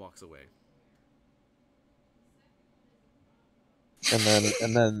laughs and walks away. And then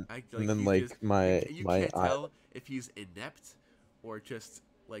He's just like my you my can't eye tell if he's inept or just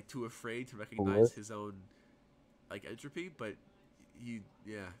like too afraid to recognize lift. his own like entropy, but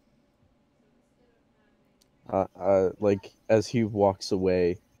yeah. Like as he walks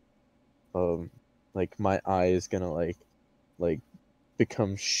away, um like my eye is gonna like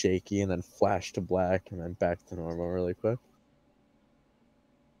become shaky and then flash to black and then back to normal really quick.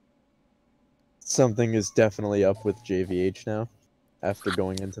 Something is definitely up with JVH now after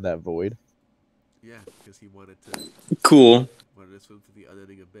going into that void. Yeah, because he Cool. wanted to swim through the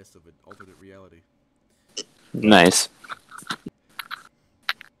unending abyss of an alternate reality. Nice.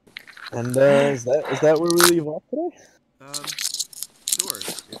 And is that where we leave off today? Sure.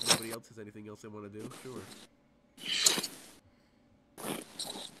 If nobody else has anything else they want to do, sure.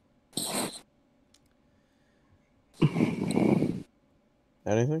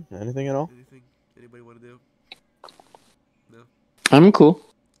 Anything at all? Anything anybody want to do? No. I'm cool.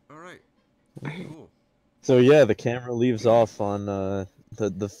 All right. Cool. So yeah, the camera leaves off on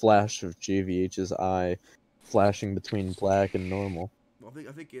the flash of JVH's eye flashing between black and normal. Well,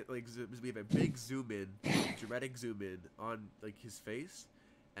 I think it like we have a big zoom in, dramatic zoom in on like his face,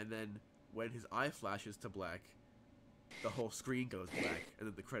 and then when his eye flashes to black, the whole screen goes black, and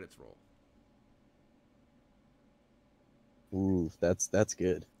then the credits roll. Ooh, that's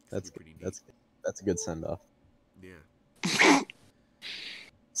good. That's good. Pretty neat. That's a good send off. Yeah.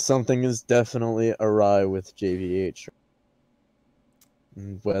 Something is definitely awry with JVH.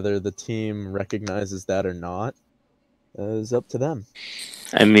 Whether the team recognizes that or not is up to them.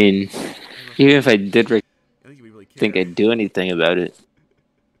 I mean, even if I did I think we really care. think I'd do anything about it.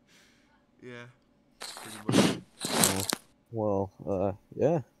 Yeah. Pretty much.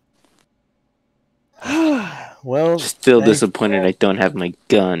 Yeah. Well, Still disappointed I don't have my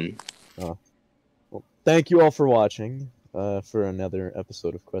gun. well, thank you all for watching for another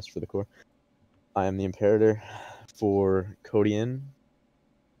episode of Quest for the Core. I am the Imperator for Kodian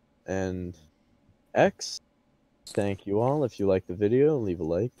and X. Thank you all. If you liked the video, leave a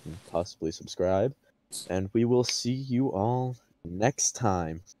like and possibly subscribe. And we will see you all next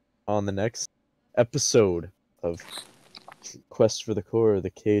time on the next episode of Quest for the Core, the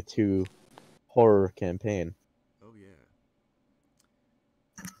K2 horror campaign. Oh yeah.